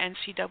predicting the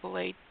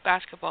NCAA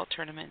basketball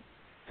tournament?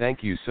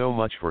 Thank you so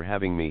much for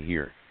having me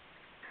here.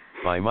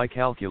 By my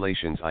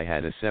calculations, I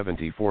had a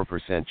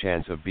 74%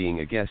 chance of being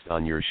a guest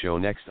on your show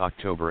next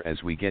October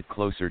as we get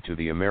closer to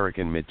the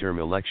American midterm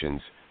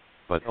elections,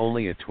 but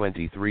only a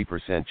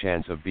 23%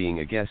 chance of being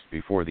a guest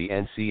before the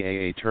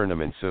NCAA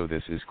tournament, so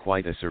this is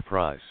quite a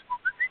surprise.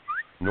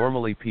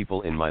 Normally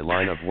people in my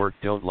line of work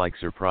don't like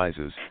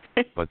surprises,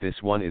 but this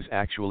one is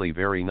actually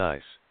very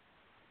nice.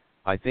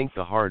 I think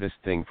the hardest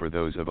thing for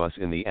those of us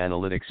in the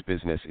analytics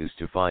business is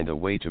to find a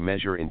way to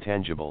measure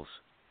intangibles.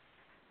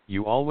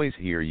 You always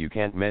hear you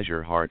can't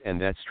measure heart, and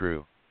that's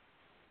true.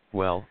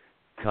 Well,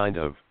 kind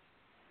of.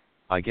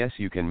 I guess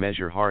you can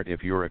measure heart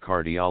if you're a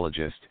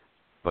cardiologist,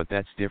 but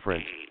that's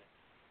different.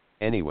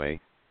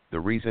 Anyway, the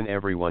reason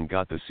everyone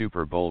got the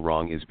Super Bowl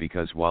wrong is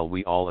because while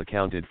we all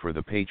accounted for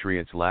the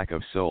Patriots' lack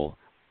of soul,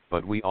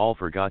 but we all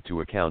forgot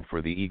to account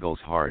for the Eagles'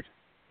 heart.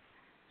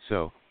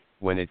 So,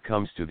 when it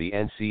comes to the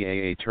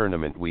NCAA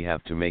tournament, we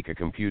have to make a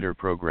computer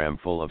program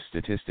full of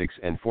statistics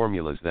and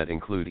formulas that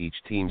include each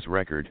team's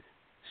record,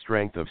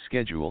 strength of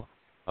schedule,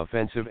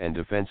 offensive and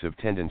defensive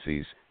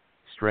tendencies,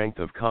 strength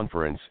of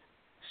conference,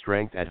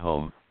 strength at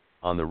home,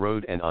 on the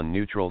road and on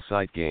neutral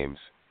site games.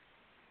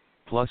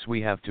 Plus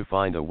we have to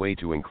find a way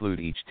to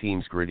include each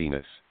team's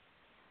grittiness.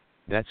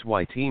 That's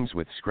why teams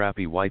with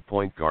scrappy white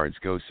point guards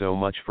go so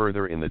much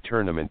further in the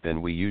tournament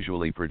than we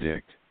usually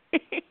predict.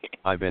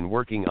 I've been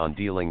working on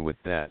dealing with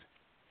that.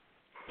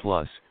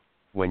 Plus,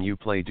 when you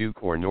play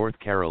Duke or North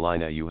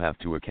Carolina, you have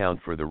to account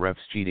for the refs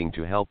cheating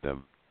to help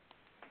them.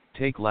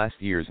 Take last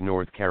year's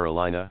North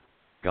Carolina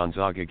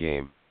Gonzaga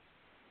game.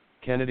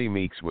 Kennedy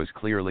Meeks was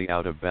clearly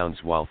out of bounds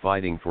while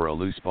fighting for a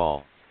loose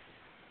ball.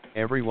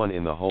 Everyone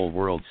in the whole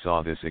world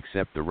saw this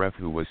except the ref,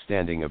 who was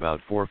standing about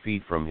 4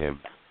 feet from him.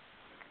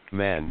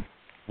 Man,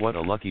 what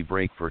a lucky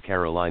break for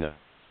Carolina.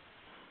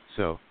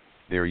 So,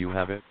 there you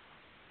have it.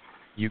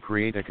 You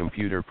create a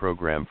computer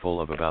program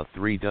full of about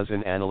 3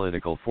 dozen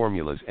analytical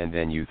formulas, and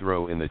then you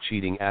throw in the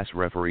cheating ass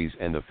referees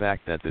and the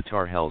fact that the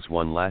Tar Heels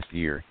won last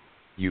year.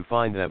 You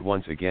find that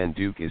once again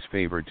Duke is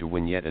favored to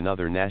win yet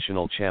another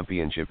national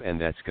championship, and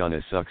that's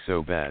gonna suck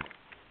so bad.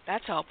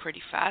 That's all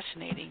pretty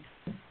fascinating.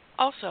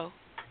 Also,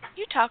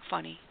 you talk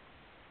funny.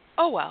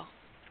 Oh well,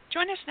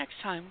 join us next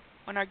time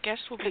when our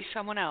guest will be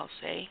someone else,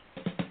 eh?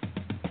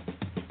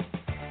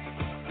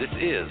 This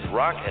is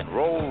Rock and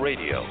Roll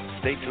Radio.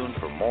 Stay tuned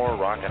for more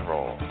rock and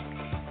roll.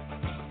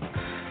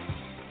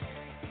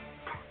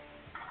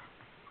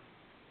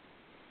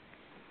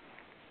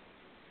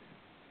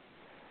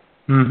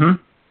 Mm-hmm.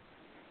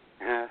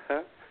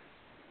 Uh-huh.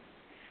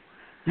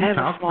 I have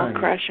a small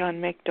crush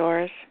on Mick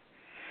Doris.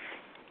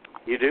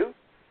 You do?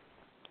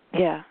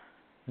 Yeah.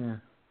 Yeah.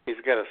 He's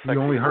got a sexy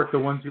You only hurt voice. the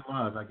ones you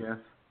love, I guess.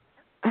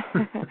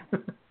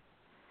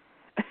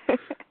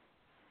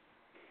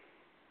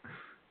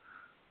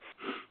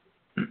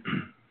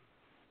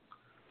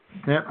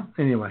 Yep.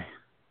 Anyway.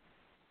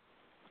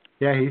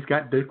 Yeah, he's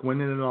got Duke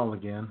winning it all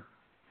again.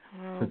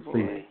 Oh, Since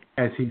boy.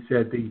 as he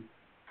said, the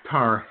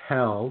Tar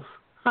Heels.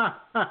 Ha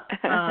ha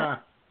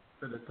ha.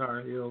 For the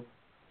Tar Heels.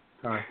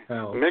 Tar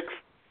Heels.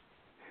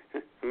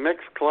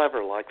 Mick's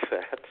clever like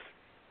that.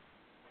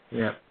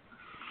 Yep.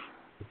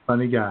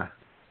 Funny guy.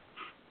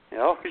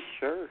 Oh,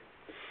 sure.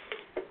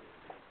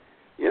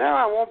 You know,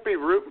 I won't be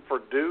rooting for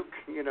Duke,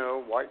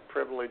 white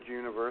privilege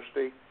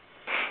university.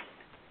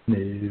 No.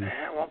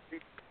 I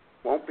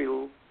won't be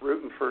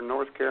rooting for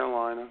North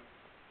Carolina.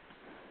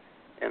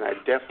 And I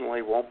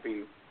definitely won't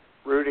be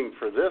rooting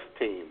for this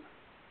team.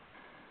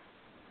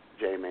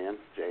 J-Man,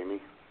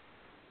 Jamie,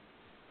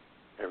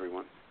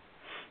 everyone.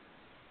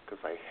 Because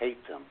I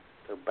hate them.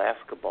 Their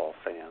basketball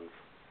fans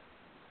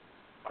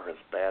are as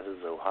bad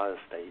as Ohio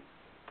State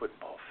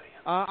football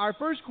fans. Our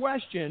first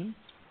question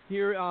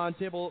here on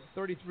table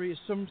 33 is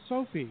from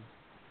Sophie.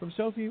 From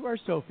Sophie. Where's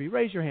Sophie?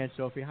 Raise your hand,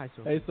 Sophie. Hi,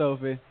 Sophie. Hey,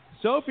 Sophie.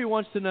 Sophie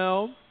wants to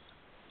know,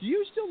 do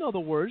you still know the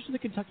words to the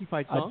Kentucky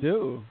Fight song? I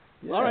do.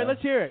 Yeah. All right,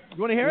 let's hear it.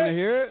 You want to hear it?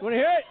 You want to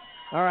hear it?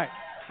 All right.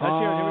 Let's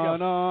hear it. Here we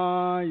go.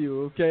 On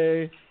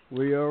UK,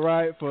 we are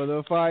right for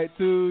the fight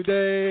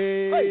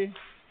today. Hey.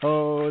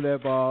 Hold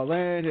that ball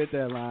and hit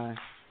that line.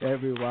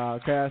 Every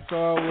Wildcat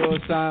star will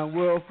shine.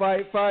 We'll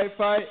fight, fight,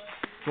 fight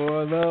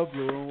for the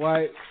blue and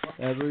white.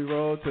 As we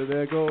roll to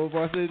their gold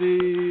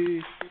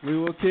varsity, we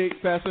will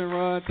kick, pass, and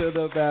run till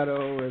the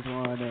battle is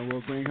won, and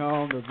we'll bring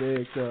home the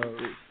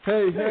victory.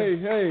 Hey, hey,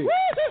 hey!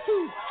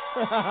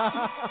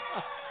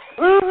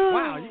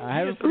 Wow, I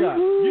haven't forgot.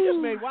 You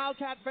just made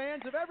Wildcat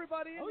fans of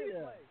everybody in this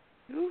place.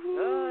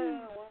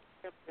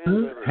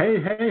 Hey,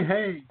 hey,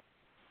 hey!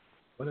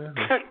 Whatever.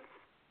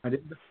 I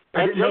didn't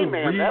know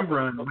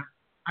rerun.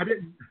 I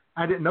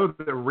didn't know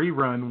that the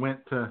rerun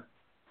went to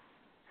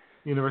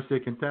University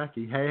of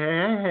Kentucky. Hey,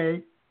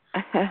 hey,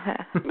 hey,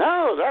 hey!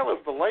 No, that was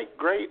the late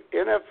great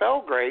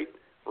NFL great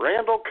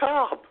Randall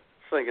Cobb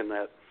singing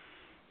that.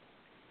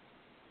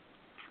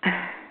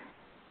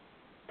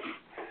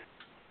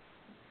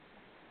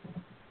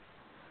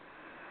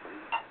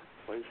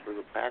 Plays for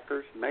the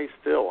Packers. May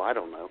still, I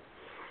don't know.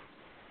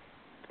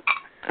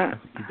 I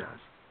think he does.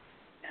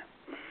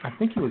 I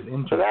think he was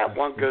injured. So that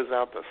one goes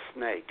out to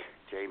Snake,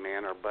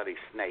 J-Man, our buddy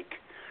Snake.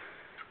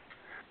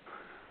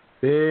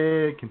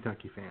 Big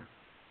Kentucky fan.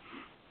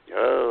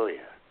 Oh, yeah.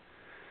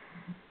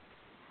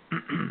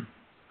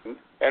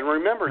 And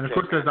remember, and of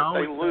course, J-Man,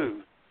 they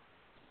lose.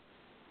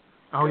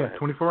 Oh, yeah,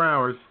 24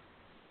 hours.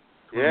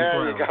 24 yeah,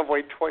 hours. you got to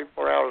wait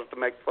 24 hours to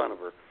make fun of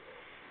her.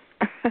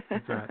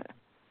 That's right.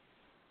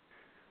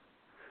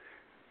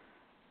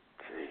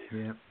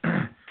 Yeah.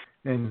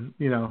 And,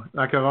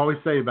 like I always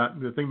say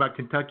about the thing about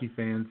Kentucky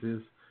fans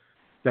is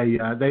they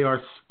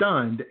are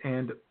stunned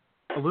and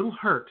a little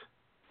hurt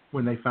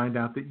when they find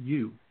out that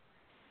you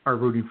are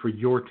rooting for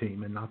your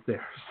team and not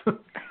theirs.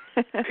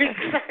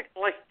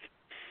 Exactly.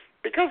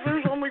 Because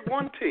there's only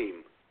one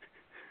team.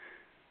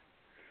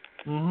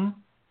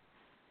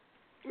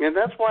 Mm-hmm. And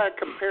that's why I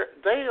compare.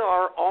 They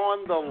are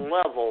on the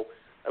level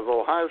of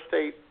Ohio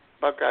State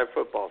Buckeye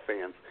football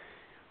fans.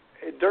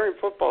 During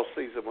football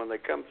season when they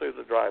come through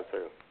the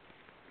drive-thru.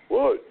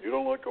 What? You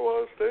don't like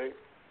Ohio State?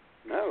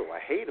 No, I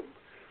hate them.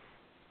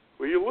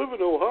 Well, you live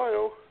in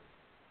Ohio.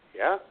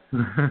 Yeah.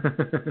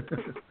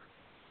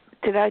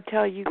 Did I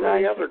tell you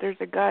guys that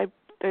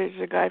there's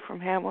a guy from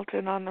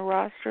Hamilton on the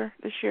roster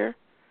this year?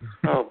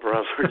 Oh,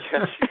 brother,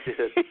 yes, you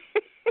did.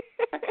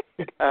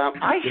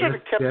 I should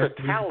have kept a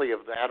tally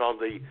of that on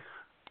the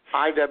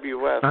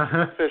IWS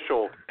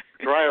official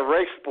dry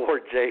erase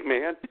board,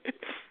 J-Man.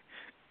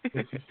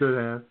 Yes, you should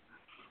have.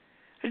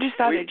 I just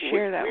thought I'd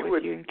share that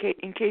with you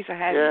in case I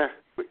hadn't. Yeah,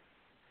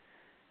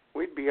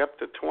 We'd be up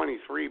to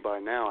 23 by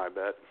now, I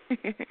bet.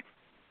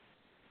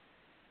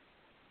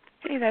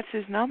 Hey, that's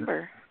his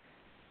number.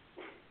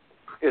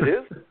 It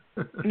is?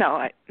 No,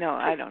 I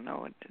don't know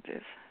what it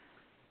is.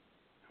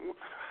 Oh,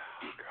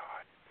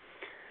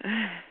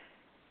 God.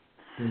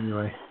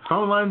 Anyway,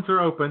 phone lines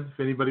are open if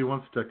anybody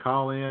wants to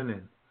call in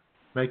and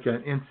make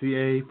an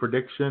NCAA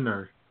prediction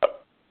or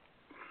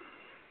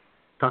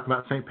talk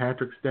about St.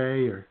 Patrick's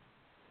Day or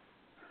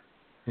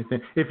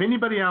anything. If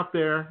anybody out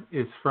there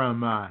is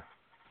from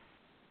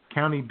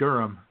County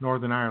Durham,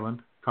 Northern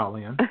Ireland, call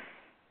in. It's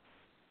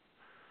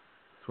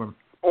from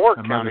or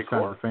my County mother's side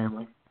of Cork. the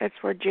family. That's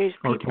where Jay's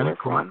people are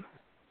from.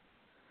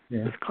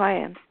 Yeah. His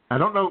clan. I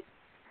don't know.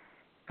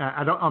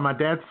 I don't. On my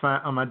dad's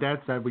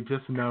side, we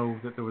just know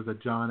that there was a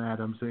John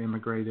Adams who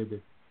immigrated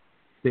in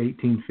the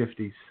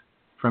 1850s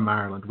from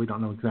Ireland. We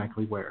don't know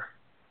exactly where.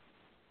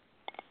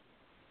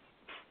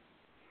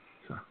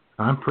 So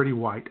I'm pretty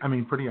white. I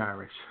mean, pretty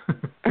Irish.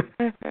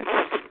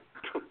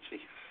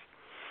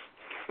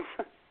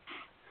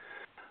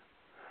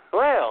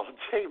 Well,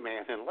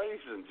 Jayman and ladies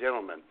and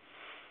gentlemen,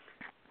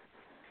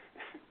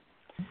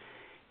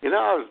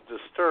 I was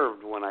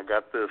disturbed when I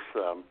got this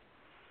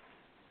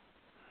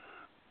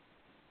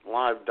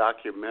live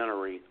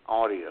documentary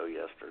audio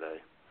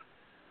yesterday.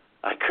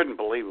 I couldn't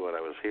believe what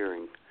I was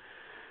hearing.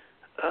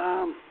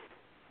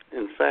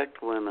 In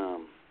fact, when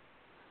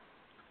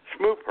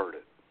Schmoop heard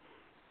it,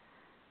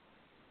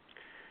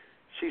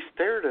 she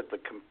stared at the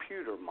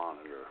computer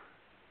monitor,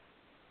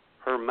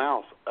 her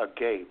mouth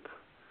agape,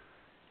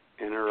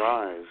 and her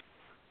eyes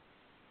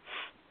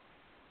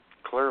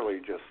clearly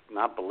just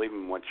not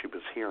believing what she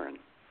was hearing.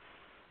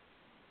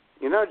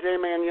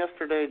 J-Man,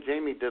 yesterday,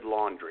 Jamie did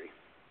laundry.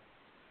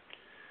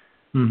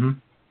 Mm-hmm.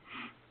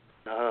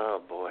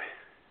 Oh, boy.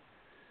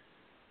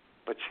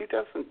 But she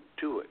doesn't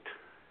do it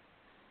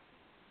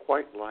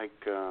quite like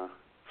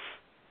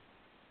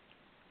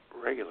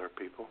regular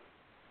people.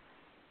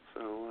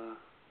 So,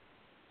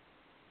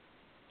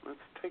 let's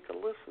take a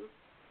listen.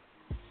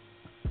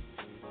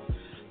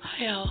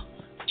 Hi, all.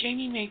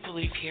 Jamie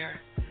Mapleleaf here.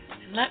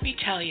 And let me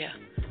tell you,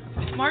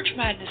 with March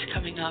Madness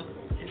coming up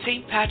and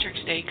St.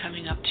 Patrick's Day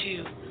coming up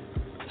too,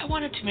 I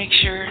wanted to make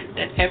sure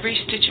that every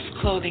stitch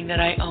of clothing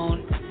that I own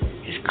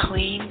is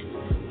clean,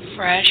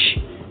 fresh,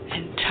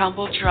 and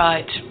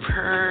tumble-dried to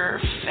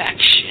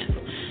perfection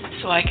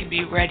so I can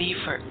be ready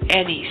for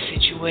any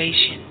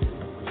situation.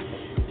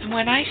 And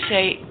when I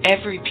say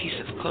every piece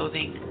of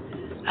clothing,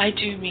 I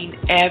do mean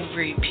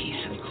every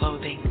piece of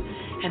clothing.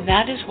 And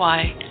that is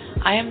why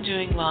I am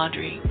doing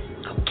laundry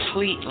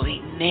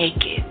completely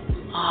naked.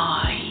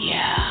 Ah,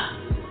 yeah.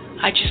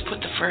 I just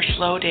put the first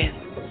load in,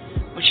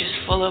 which is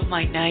full of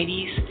my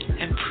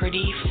 90s and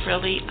pretty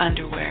frilly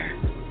underwear.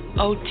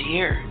 Oh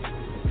dear,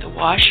 the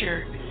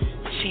washer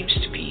seems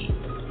to be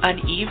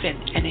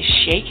uneven and is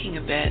shaking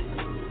a bit.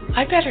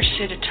 I better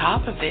sit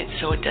atop of it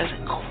so it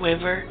doesn't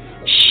quiver,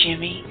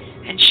 shimmy,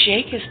 and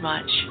shake as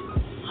much.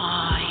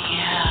 Ah,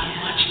 yeah,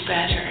 much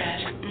better.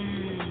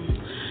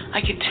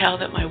 I can tell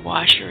that my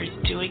washer is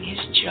doing his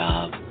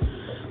job.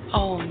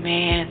 Oh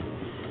man,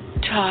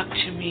 talk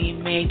to me,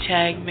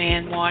 Maytag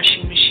Man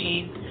washing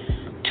machine.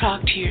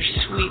 Talk to your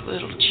sweet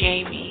little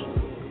Jamie.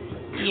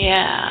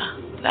 Yeah,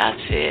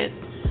 that's it.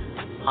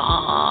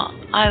 Aw,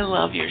 I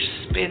love your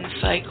spin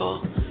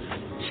cycle.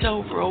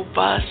 So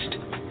robust,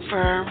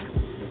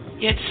 firm,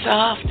 yet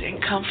soft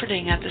and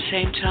comforting at the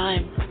same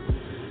time.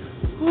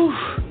 Whew,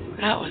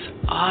 that was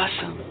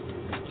awesome.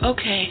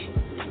 Okay,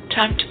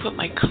 time to put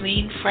my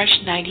clean, fresh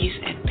 90s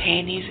and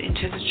panties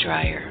into the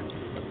dryer.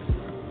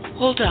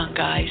 Hold on,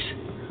 guys.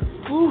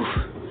 Whew,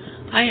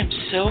 I am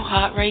so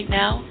hot right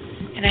now,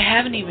 and I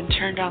haven't even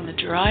turned on the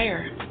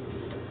dryer.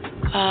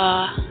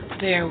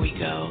 There we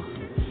go.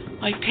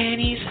 My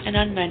panties and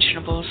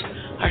unmentionables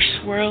are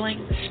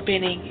swirling,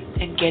 spinning,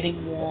 and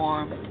getting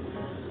warm.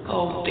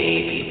 Oh,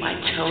 baby, my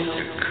toes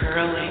are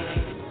curling.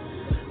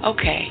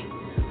 Okay,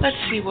 let's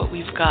see what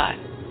we've got.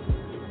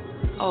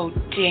 Oh,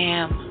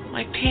 damn,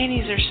 my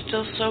panties are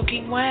still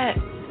soaking wet.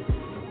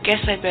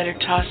 Guess I better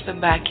toss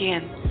them back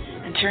in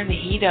and turn the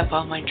heat up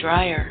on my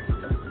dryer.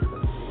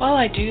 While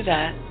I do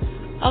that,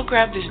 I'll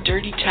grab this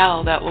dirty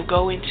towel that will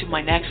go into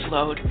my next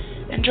load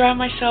and dry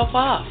myself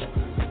off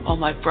while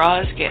my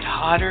bras get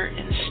hotter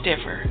and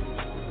stiffer.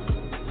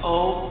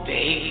 Oh,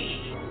 baby.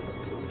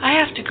 I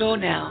have to go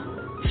now,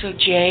 so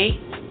Jay,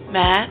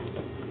 Matt,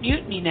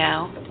 mute me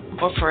now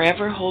or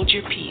forever hold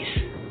your peace.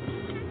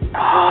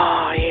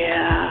 Oh,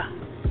 yeah.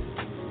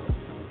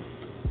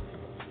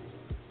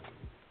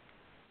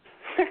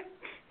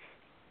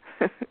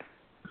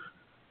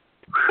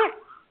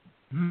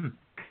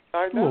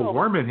 I It's a little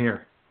warm in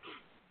here.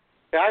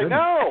 I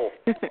know.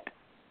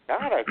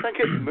 God, I think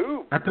it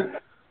moved.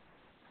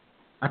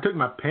 I took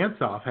my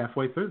pants off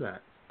halfway through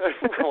that.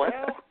 Well,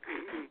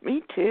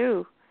 me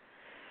too.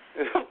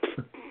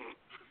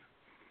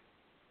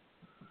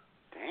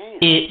 Damn.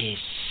 It is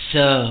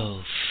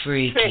so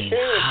freaking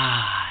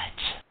hot.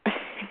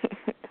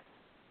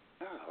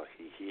 Oh,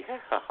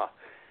 yeah.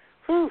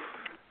 Whew.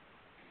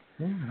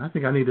 Yeah, I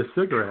think I need a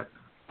cigarette.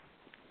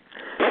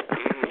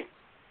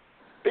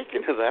 Speaking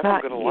to that,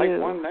 I'm going to light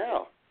one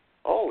now.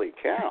 Holy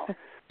cow.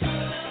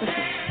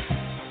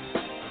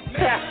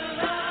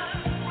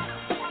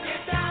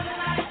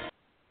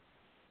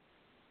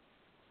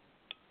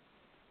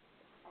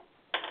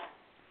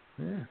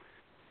 Yeah.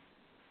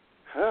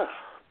 Oh,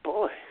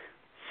 boy.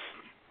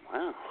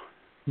 Wow.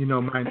 You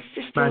know, my That's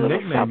just my a little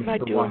nickname something I is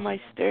the do on washing. my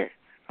stair.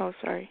 Oh,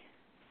 sorry.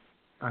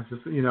 I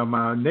just, you know,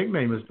 my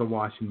nickname is the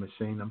washing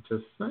machine. I'm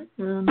just saying.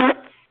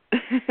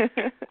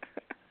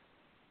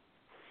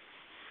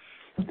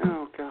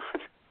 Oh, God.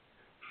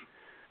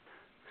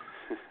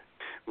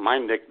 My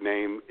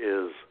nickname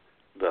is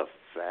the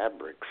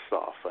fabric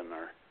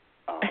softener.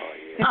 Oh,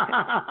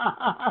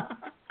 yeah.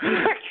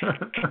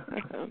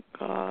 Oh,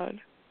 God.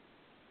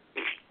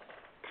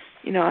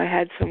 You know, I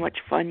had so much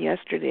fun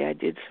yesterday. I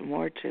did some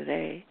more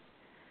today.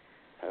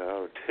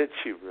 Oh, did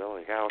you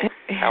really? How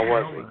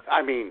was it?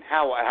 I mean,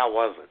 how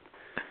was it?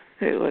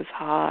 It was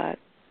hot.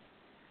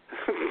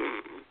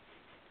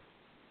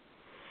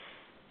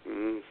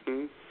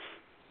 Mm-hmm.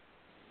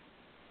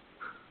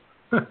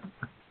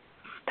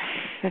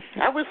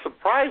 I was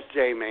surprised,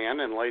 Jayman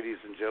and ladies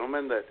and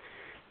gentlemen, that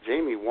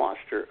Jamie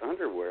washed her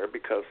underwear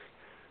because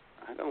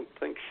I don't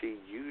think she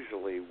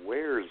usually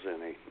wears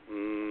any.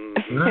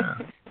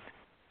 Mm-hmm.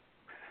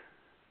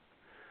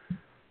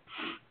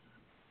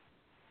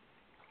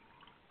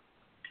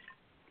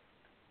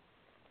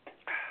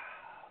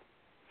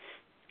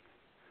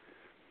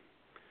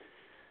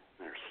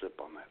 There's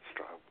sip on that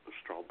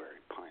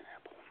strawberry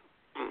pineapple.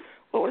 Mm.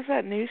 What was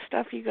that new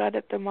stuff you got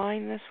at the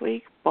mine this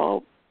week?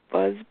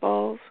 Buzz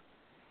balls?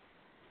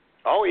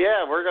 Oh,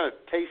 yeah, we're going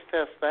to taste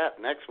test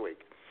that next week.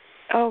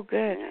 Oh,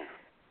 good. Yeah.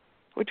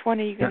 Which one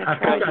are you going to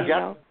try, do you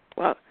know?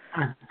 Well,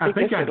 I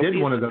think I did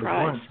one of those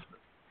surprise. once.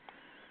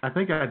 I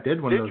think I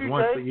did one of those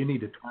once, but you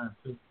need to try it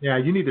too. Yeah,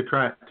 you need to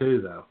try it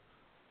too, though.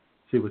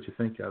 See what you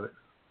think of it.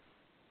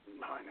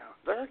 I know.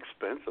 They're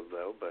expensive,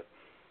 though, but...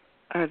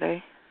 Are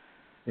they?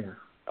 Yeah.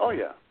 Oh,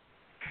 yeah.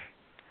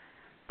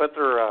 But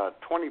they're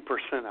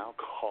 20%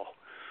 alcohol.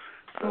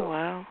 So, oh,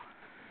 wow.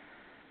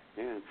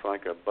 Yeah, it's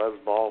like a buzz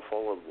ball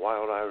full of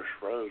wild Irish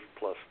rose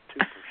plus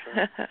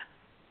 2%. I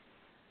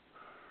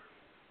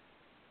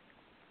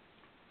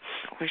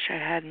wish I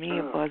had me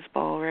a buzz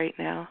ball right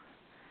now.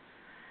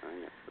 I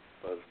got the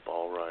buzz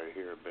ball right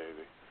here,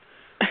 baby.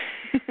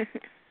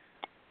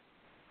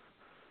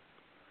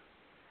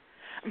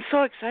 I'm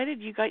so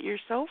excited you got your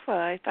sofa.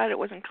 I thought it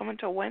wasn't coming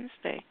till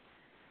Wednesday.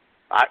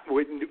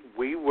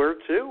 We were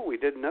too. We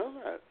didn't know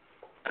that.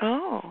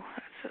 Oh,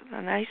 that's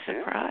a nice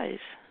surprise.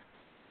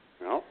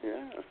 Oh,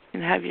 yeah.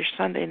 And have your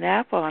Sunday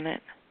nap on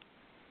it.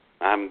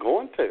 I'm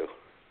going to.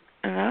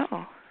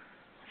 Oh,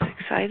 it's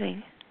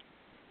exciting.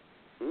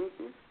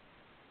 Mm-hmm.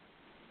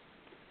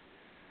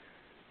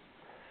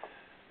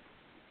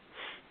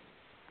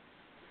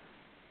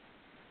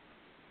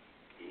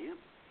 Yep,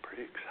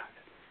 pretty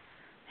excited.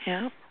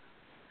 Yep.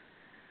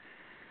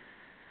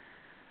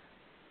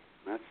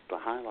 That's the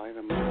highlight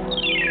of my life.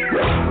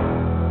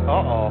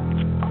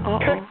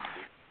 Uh-oh.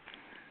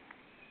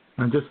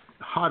 And just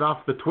hot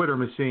off the Twitter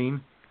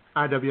machine,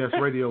 IWS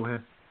Radio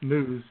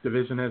News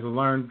Division has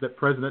learned that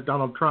President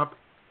Donald Trump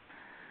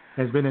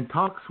has been in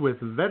talks with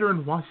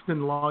veteran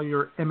Washington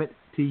lawyer Emmett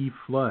T.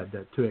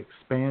 Flood to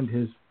expand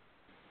his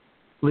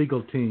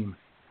legal team.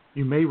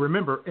 You may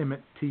remember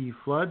Emmett T.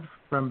 Flood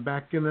from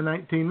back in the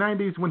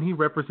 1990s when he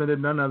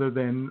represented none other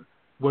than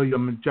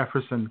William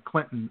Jefferson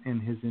Clinton in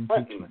his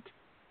impeachment.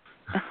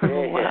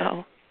 Oh,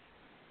 wow.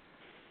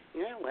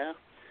 Yeah, well.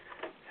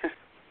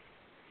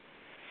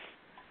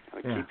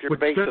 Yeah. Keep your Which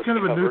bases that's kind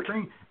of a covered. new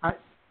thing.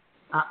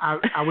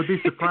 I would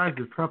be surprised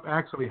if Trump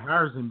actually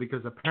hires him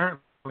because apparently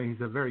he's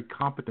a very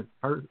competent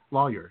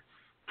lawyer.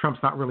 Trump's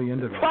not really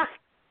into that.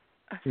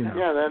 You know.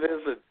 Yeah, that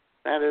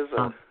is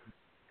a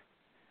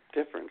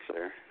difference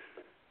there.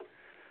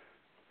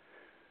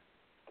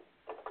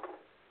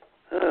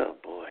 Oh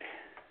boy.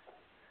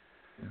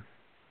 Yeah.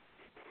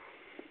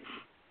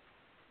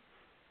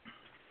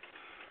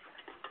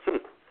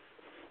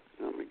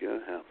 Let me go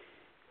help.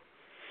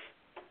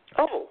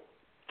 Oh,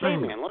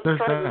 Jayman, let's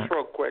try this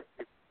real quick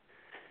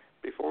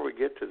before we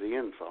get to the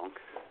end song.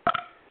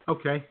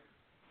 Okay.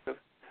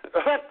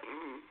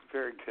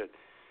 Very good.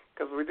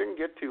 Because we didn't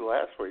get to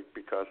last week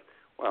because,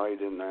 well, he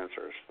didn't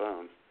answer his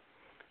phone.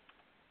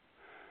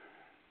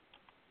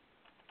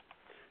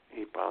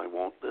 He probably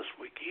won't this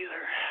week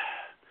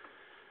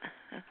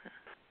either.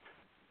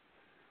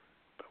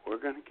 But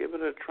we're going to give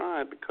it a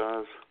try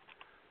because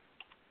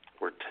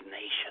we're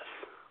tenacious.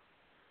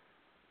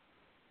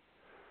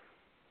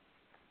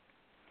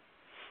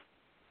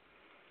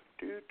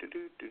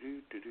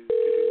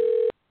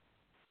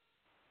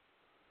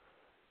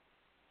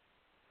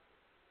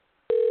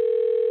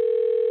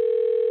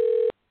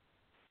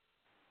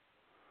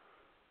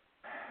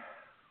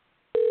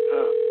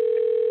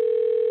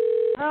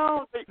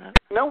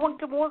 No one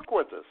can work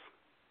with us.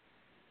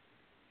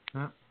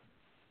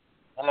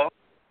 Hello?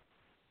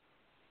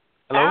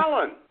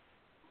 Hello?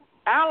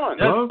 Alan.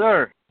 Yes,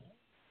 sir.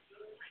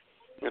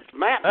 It's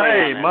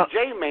Matt-Man and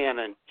Jayman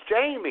and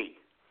Jamie.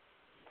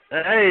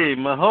 Hey,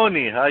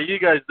 Mahoney, how you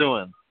guys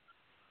doing?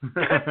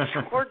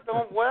 Sure,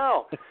 doing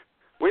well.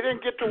 We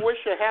didn't get to wish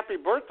you a happy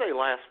birthday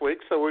last week,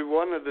 so we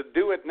wanted to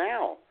do it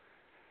now.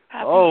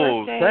 Happy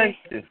birthday.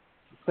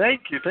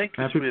 Thank you. Thank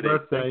you, Happy sweetie.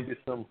 birthday. Thank you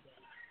so.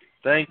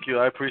 Thank you.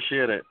 I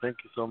appreciate it. Thank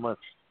you so much.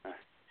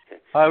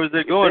 How is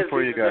it going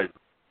for you guys?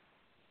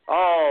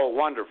 Oh,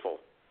 wonderful.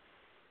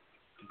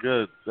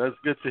 Good. That's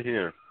good to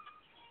hear.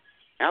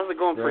 How's it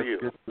going for you?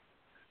 Good.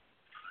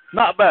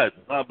 Not bad.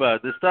 Not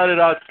bad. It started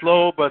out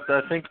slow, but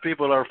I think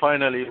people are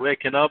finally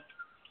waking up,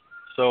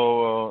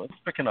 so it's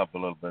picking up a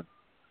little bit.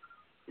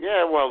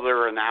 Yeah, well,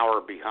 they're an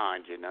hour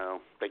behind, you know.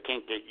 They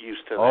can't get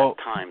used to that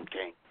time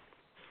change.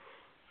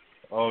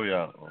 Oh,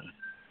 yeah.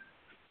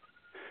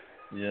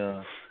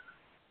 Yeah.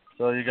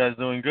 So you guys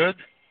doing good?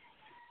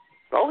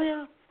 Oh,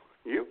 yeah.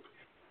 You?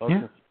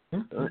 Okay.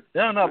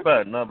 Yeah, not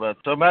bad, not bad.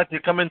 So, Matt, you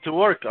come into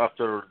work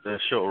after the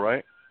show,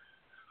 right?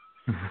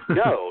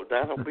 No,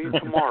 that'll be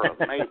tomorrow,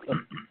 maybe.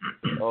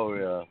 Oh,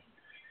 yeah.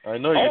 I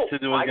know you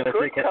said you were going to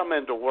take it.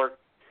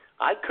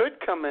 I could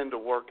come into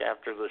work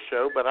after the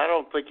show, but I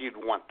don't think you'd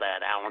want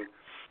that, Alan.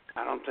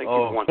 I don't think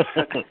you'd want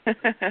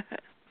that.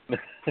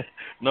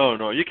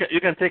 No. You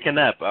can take a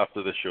nap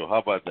after the show. How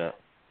about that?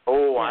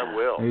 Oh, I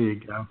will. There you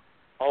go.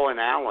 Oh, and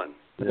Alan.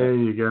 There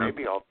you go.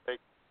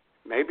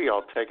 Maybe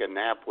I'll take a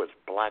nap with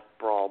Black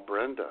Brawl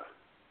Brenda.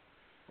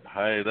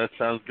 Hey, that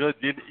sounds good.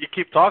 You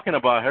keep talking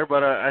about her,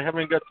 but I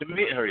haven't got to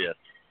meet her yet.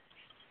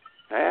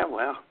 Yeah,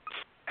 well,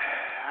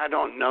 I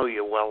don't know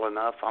you well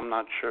enough. I'm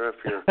not sure if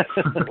you're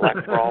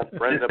Black Brawl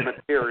Brenda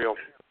material.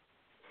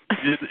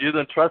 You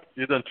don't trust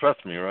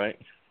me, right?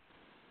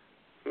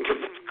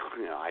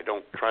 I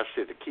don't trust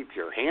you to keep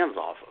your hands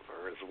off of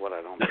her. Is what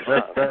I don't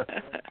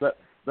trust.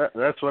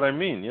 That's what I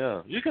mean.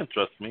 Yeah, you can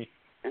trust me.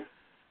 Yeah?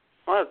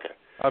 Okay.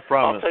 I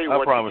promise.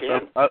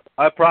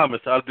 I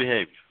promise. I'll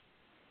behave.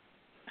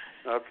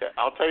 Okay.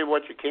 I'll tell you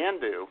what you can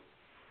do.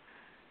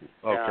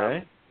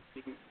 Okay.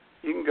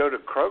 You can go to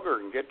Kroger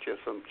and get you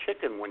some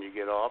chicken when you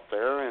get off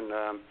there,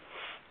 and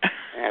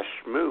ask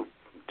Schmoop.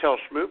 Tell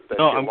Schmoop that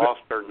you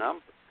lost her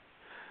number.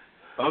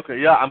 Okay.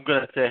 Yeah, I'm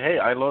gonna say, hey,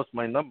 I lost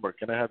my number.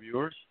 Can I have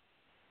yours?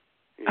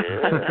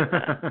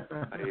 Yeah.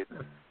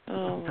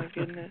 Oh my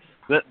goodness.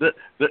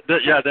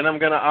 Then I'm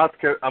gonna ask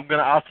her. I'm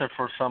gonna ask her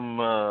for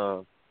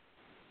some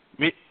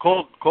meat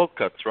cold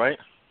cuts, right?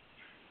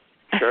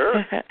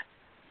 Sure.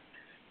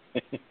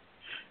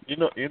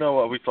 You know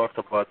what we talked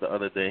about the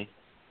other day.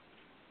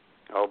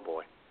 Oh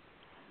boy.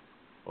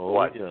 Oh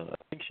what? Yeah, I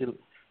think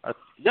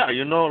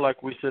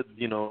like we said,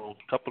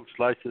 couple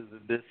slices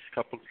of this,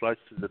 couple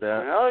slices of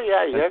that. Oh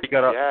yeah, you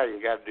got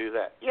to do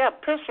that. Yeah,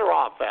 piss her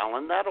off,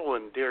 Alan. That'll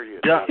endear you.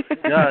 Yeah,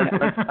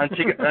 and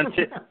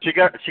she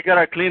got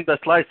to clean the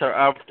slicer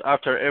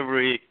after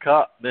every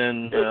cut.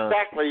 Then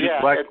exactly,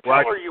 yeah.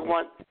 Tell her you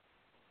want.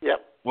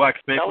 Yep. Wax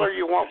paper. Tell her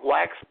you want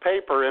wax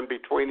paper in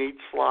between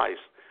each slice.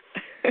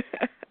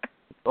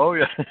 Oh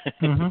yeah.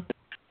 Mm-hmm.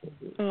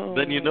 Oh,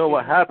 then you know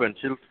what happened.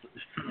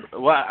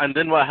 And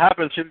then what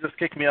happened? She'll just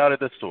kick me out of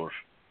the store.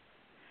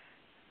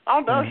 Oh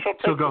no, she'll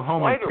take go the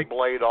home spider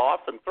blade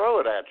off and throw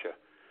it at you.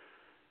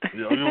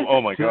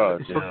 Oh my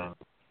God! Yeah.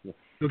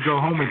 She'll go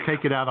home and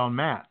take it out on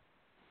Matt.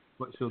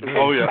 What she'll do?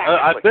 Oh yeah,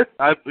 I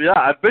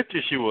bet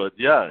you she would.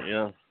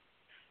 Yeah,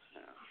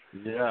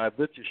 I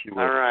bet you she would.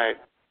 All right.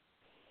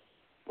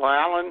 Well,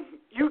 Alan,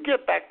 you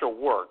get back to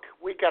work.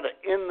 We got to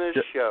end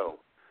this show.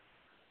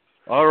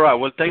 All right.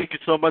 Well, thank you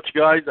so much,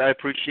 guys. I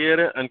appreciate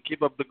it, and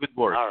keep up the good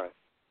work. All right.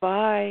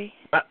 Bye.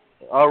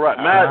 All right,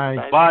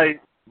 Matt. Bye.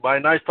 Bye.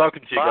 Nice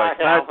talking to you guys.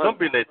 Alan. Matt, don't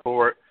be late for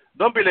work.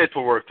 Don't be late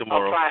for work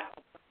tomorrow.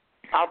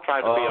 I'll try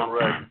to be on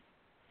time.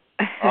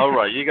 All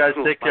right. You guys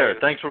take care.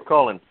 Thanks for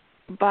calling.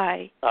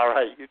 Bye. All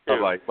right. You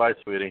too. Bye. Bye,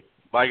 sweetie.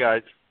 Bye,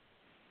 guys.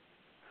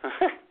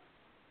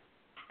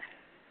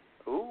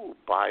 Ooh,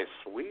 bye,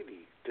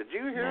 sweetie. Did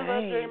you hear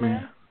that, Nice.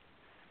 Jayman?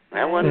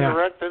 That wasn't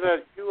directed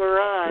at you or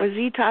I. Was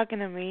he talking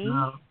to me?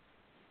 No.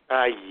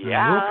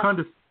 Yeah.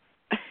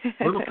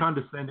 A little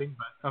condescending,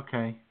 but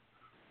okay.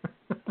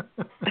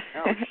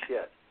 Oh,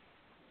 shit.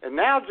 And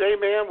now,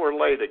 Jayman, we're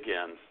late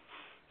again.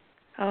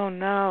 Oh,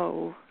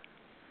 no.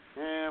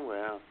 Yeah,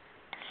 well,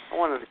 I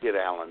wanted to get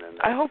Alan in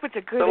there. I hope it's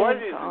a good So,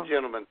 ladies info. and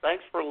gentlemen,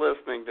 thanks for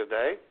listening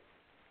today.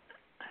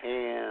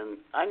 And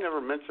I never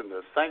mentioned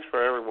this. Thanks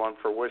for everyone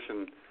for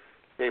wishing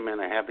Jayman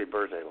a happy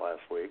birthday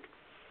last week.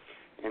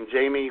 And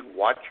Jamie,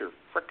 watch your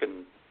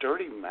frickin'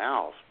 dirty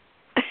mouth.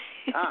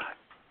 God.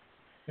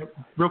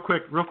 Real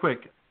quick.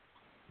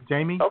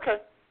 Jamie? Okay.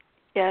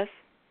 Yes.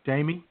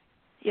 Jamie?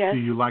 Yes. Do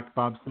you like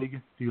Bob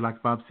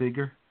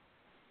Seger?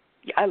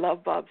 Yeah, I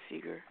love Bob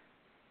Seger.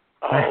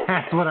 Oh.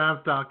 That's what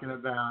I'm talking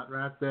about,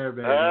 right there,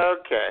 baby.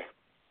 Okay.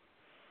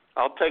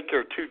 I'll take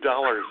your $2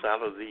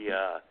 out of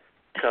the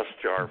cuss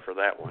jar for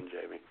that one,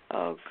 Jamie.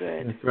 Oh,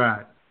 good. That's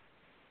right.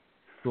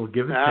 We'll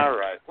give it. All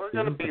right. We're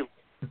going to be.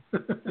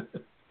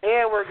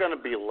 Yeah, we're going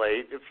to be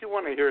late. If you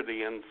want to hear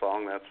the end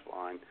song, that's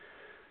fine.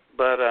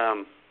 But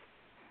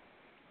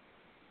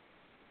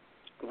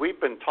we've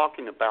been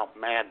talking about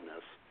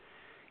madness,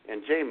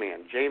 and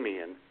Jamie,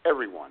 and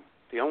everyone.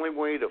 The only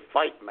way to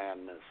fight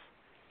madness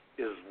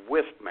is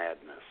with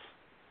madness.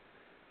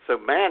 So,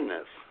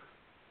 Madness,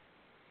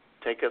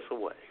 take us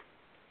away.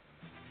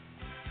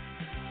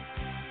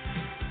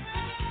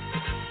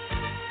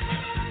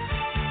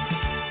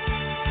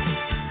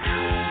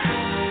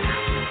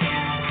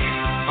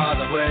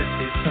 Father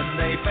wears his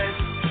Sunday best.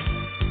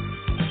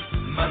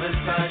 Mother's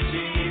tired, she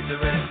needs a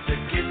rest. The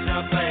kids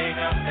are playing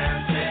up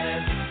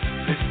downstairs.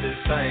 Sister's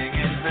sighing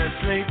in her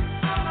sleep.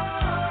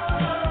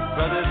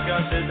 Brother's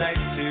got a date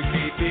to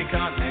keep, he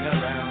can't hang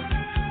around.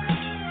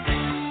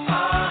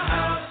 Our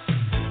house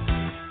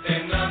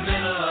in the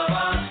middle of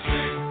our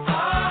street.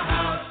 Our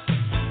house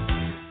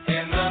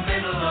in the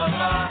middle of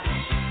our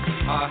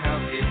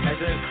house. It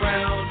has a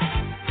crowd.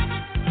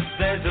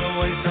 There's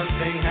always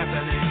something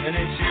happening, and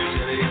it's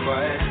usually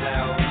quite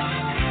loud.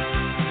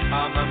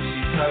 Our mum,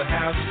 she's so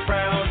house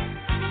proud.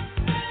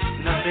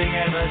 Nothing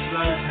ever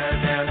slows her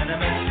down, and a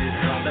mess is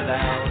not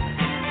allowed.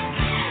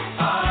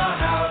 Our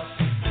house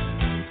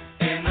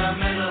in the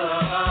middle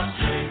of our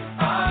street.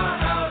 Our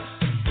house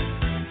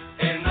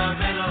in the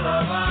middle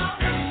of our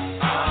street.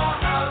 Our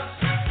house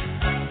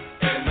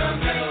in the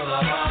middle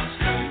of our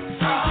street.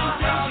 Our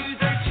house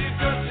that you've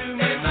got to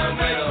in the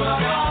middle of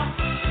our.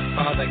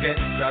 Father gets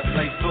up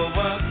late for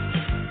work.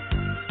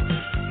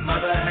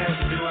 Mother has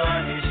to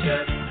iron his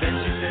shirt. Then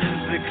she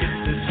sends the kids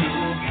to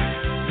school.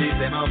 Leave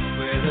them off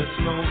with a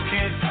small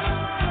kiss.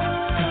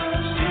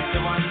 She's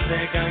the one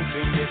they're going to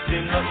miss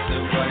in lots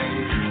of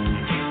ways.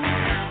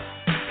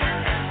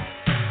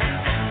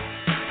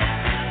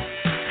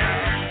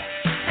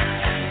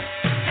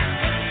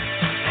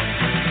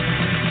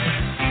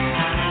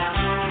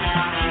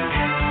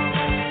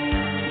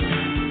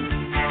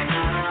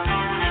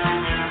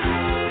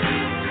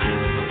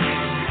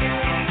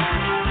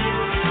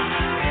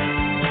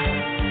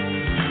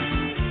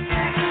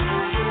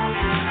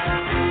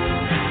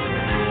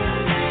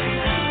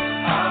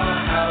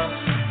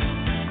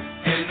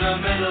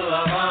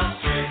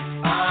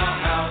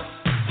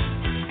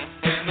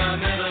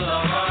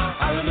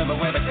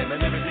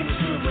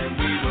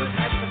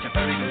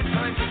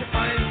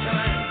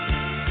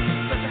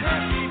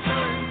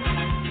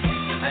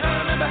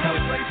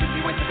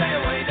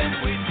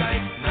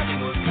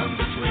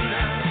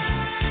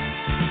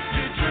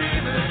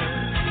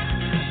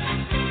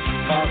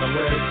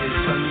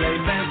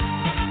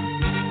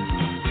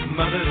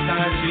 Mother's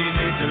tired, she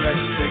needs a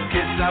rest. The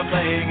kids are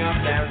playing up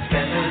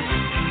downstairs.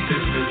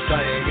 Sister's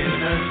sighing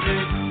in her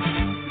sleep.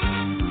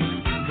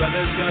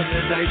 Brother's got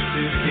a date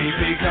to keep,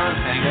 he can't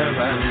hang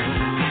around.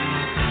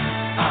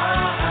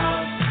 Our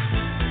house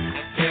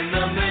in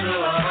the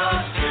middle of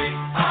our street.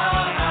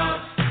 Our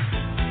house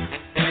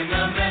in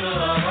the middle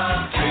of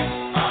our street.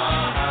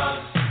 Our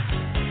house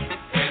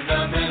in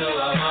the middle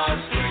of our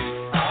street.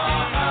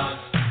 Our house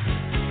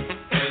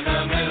in the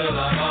middle of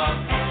our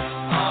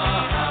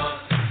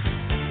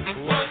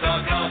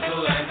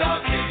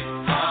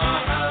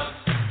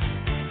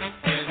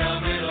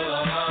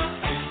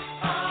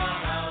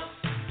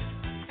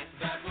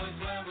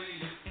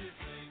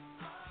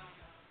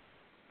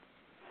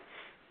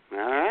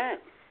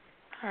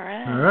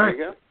All right.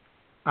 There you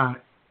go.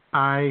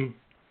 I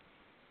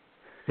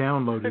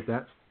downloaded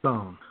that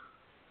song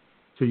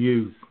to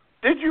use.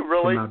 Did you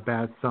really? For my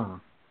bad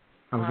song.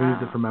 I was going to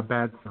use it for my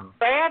bad song.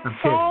 Bad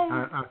song?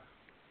 Kidding.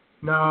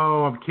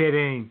 No, I'm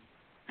kidding.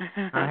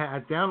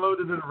 I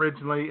downloaded it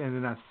originally, and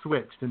then I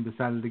switched and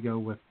decided to go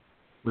with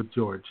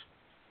George.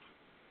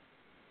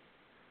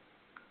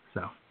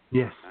 So,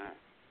 yes.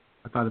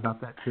 I thought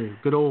about that, too.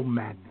 Good old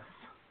Madness.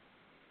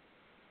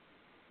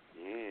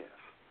 Yeah.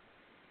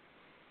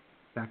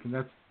 Back in,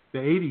 that's the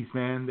 80s,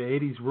 man. The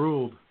 80s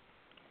ruled.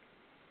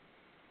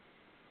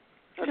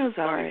 That's it was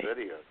all right.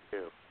 Video,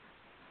 too.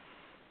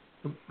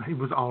 It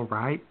was all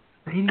right.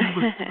 The 80s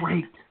was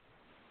great.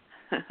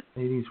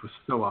 The 80s were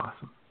so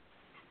awesome.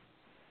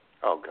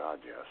 Oh, God,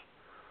 yes.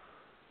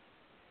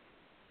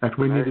 In fact,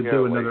 we need to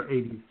do another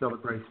 80s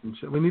celebration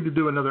show. We need to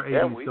do another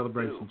 80s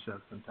celebration show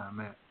sometime,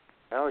 Matt.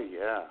 Hell,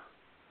 yeah.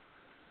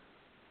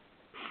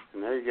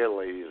 And there you go,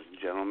 ladies and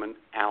gentlemen.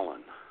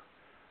 Alan.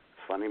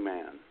 Funny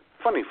man.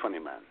 Funny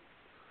man.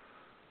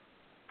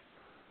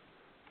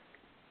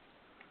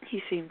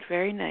 He seemed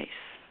very nice.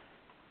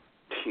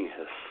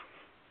 Yes.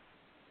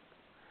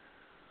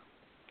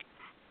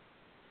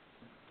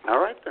 All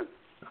right, then.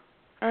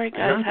 All right,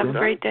 guys. Have a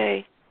great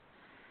day.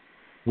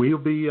 We'll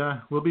be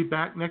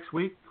back next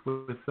week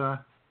with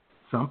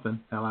something.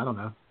 Hell, I don't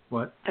know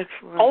what.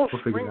 Excellent. Oh,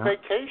 spring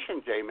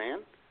vacation, Jayman.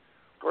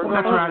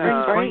 That's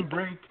right.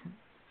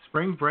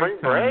 Spring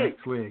break time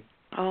next week.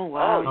 Oh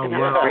wow! I'm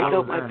gonna break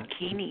out my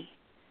bikini.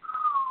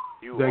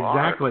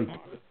 Exactly.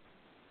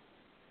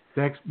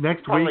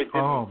 Next week.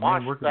 Oh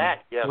man, we're gonna.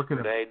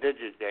 Yesterday, did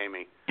you,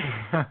 Jamie?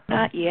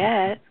 Not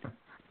yet,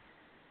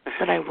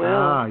 but I will.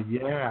 Ah,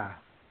 yeah.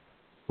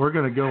 We're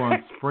gonna go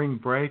on spring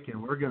break,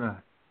 and we're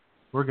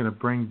gonna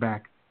bring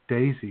back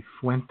Daisy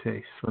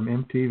Fuentes from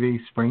MTV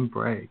Spring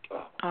Break.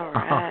 All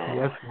right.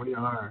 Yes, we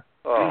are.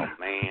 Oh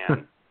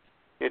man,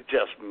 it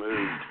just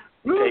moved.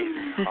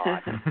 Daisy's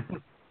hot.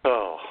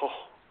 Oh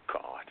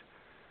God.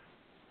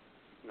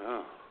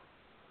 No.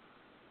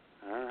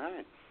 All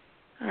right.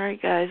 All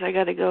right, guys. I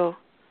gotta go.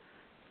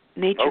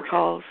 Nature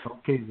calls.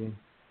 Okay, then.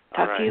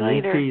 Talk to you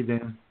later. Okay,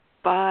 then.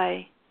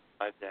 Bye.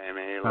 Bye,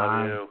 Jamie. Bye.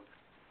 Love you.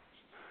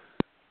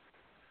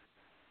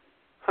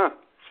 Huh.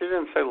 She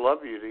didn't say love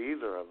you to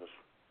either of us.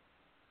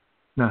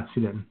 No,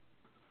 she didn't.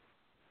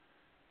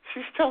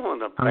 She's still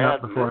in a Hung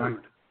up bad before mood.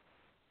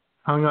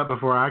 Hung up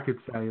before I could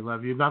say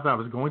love you. Not that I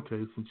was going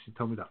to, since she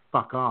told me to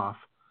fuck off.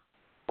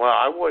 Well,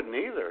 I wouldn't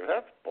either.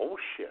 That's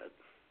bullshit.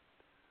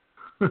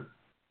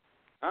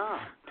 Oh,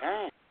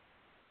 dang.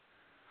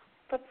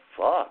 What the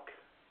fuck?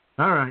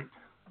 All right.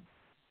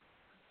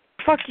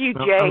 Fuck you,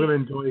 Well, Jay. I'm going to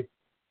enjoy.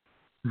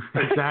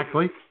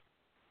 Exactly.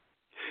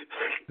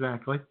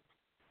 Exactly.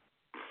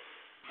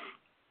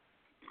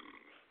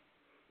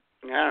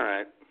 All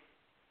right.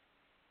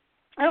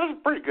 That was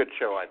a pretty good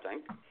show, I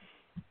think.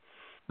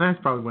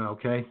 That probably went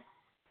okay.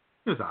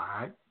 It was all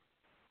right.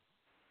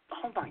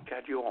 Oh, my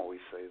God, you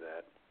always say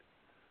that.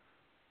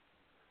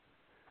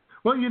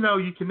 Well,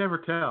 you can never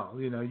tell.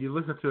 You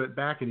listen to it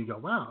back and you go,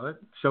 wow, that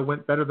show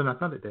went better than I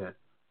thought it did.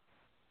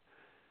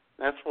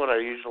 That's what I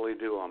usually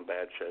do on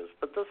bad shows,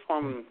 but this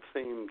one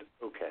seemed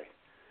okay.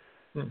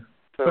 Yeah.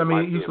 So But,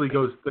 it usually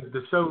goes,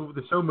 the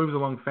show moves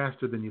along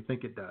faster than you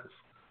think it does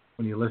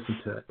when you listen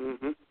to it.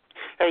 Mm-hmm.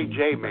 Hey,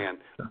 Jayman,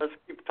 let's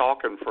keep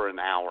talking for an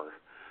hour.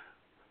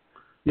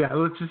 Yeah,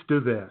 let's just do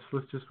this.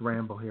 Let's just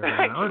ramble here.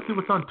 Now. Let's see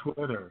what's on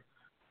Twitter.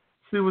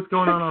 See what's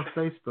going on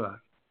Facebook.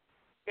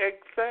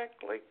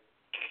 Exactly.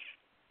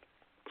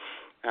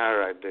 All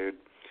right, dude.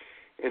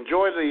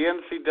 Enjoy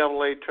the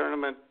NCAA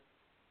tournament,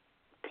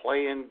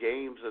 playing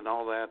games and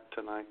all that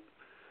tonight.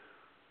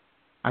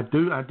 I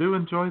do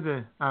enjoy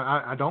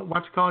I don't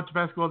watch college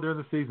basketball during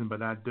the season,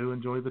 but I do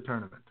enjoy the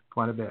tournament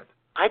quite a bit.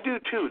 I do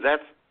too.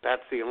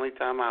 That's the only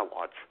time I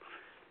watch.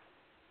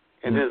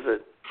 And is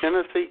it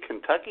Tennessee,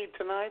 Kentucky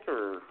tonight,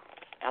 or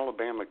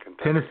Alabama,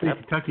 Kentucky?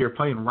 Tennessee, Kentucky are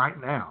playing right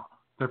now.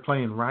 They're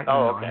playing right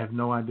now. Okay. I have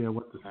no idea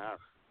what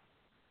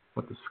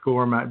the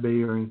score might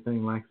be or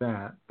anything like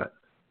that. But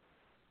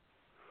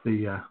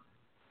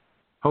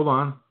hold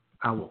on,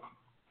 I will.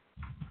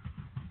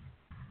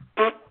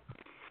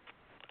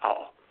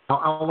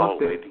 I'll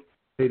update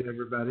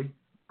everybody.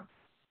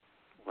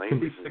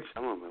 Ladies and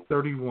gentlemen.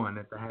 31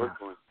 at the half.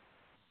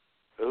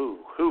 Ooh,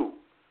 who?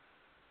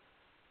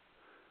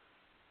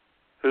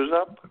 Who's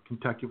up?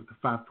 Kentucky with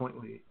a 5-point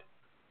lead.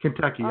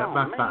 Kentucky up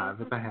by 5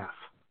 at the half.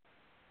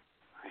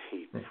 I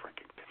hate freaking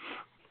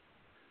Kentucky.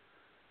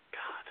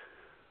 God.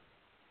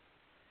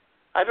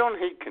 I don't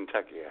hate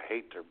Kentucky. I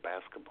hate their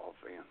basketball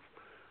fans.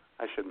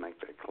 I should make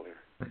that clear.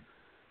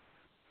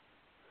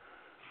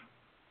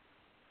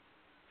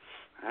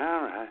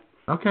 All right.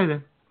 Okay,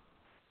 then.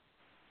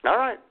 All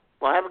right.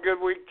 Well, have a good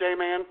week,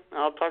 J-Man.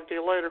 I'll talk to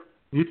you later.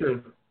 You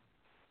too.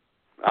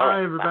 All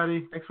right, everybody.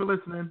 Bye. Thanks for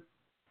listening.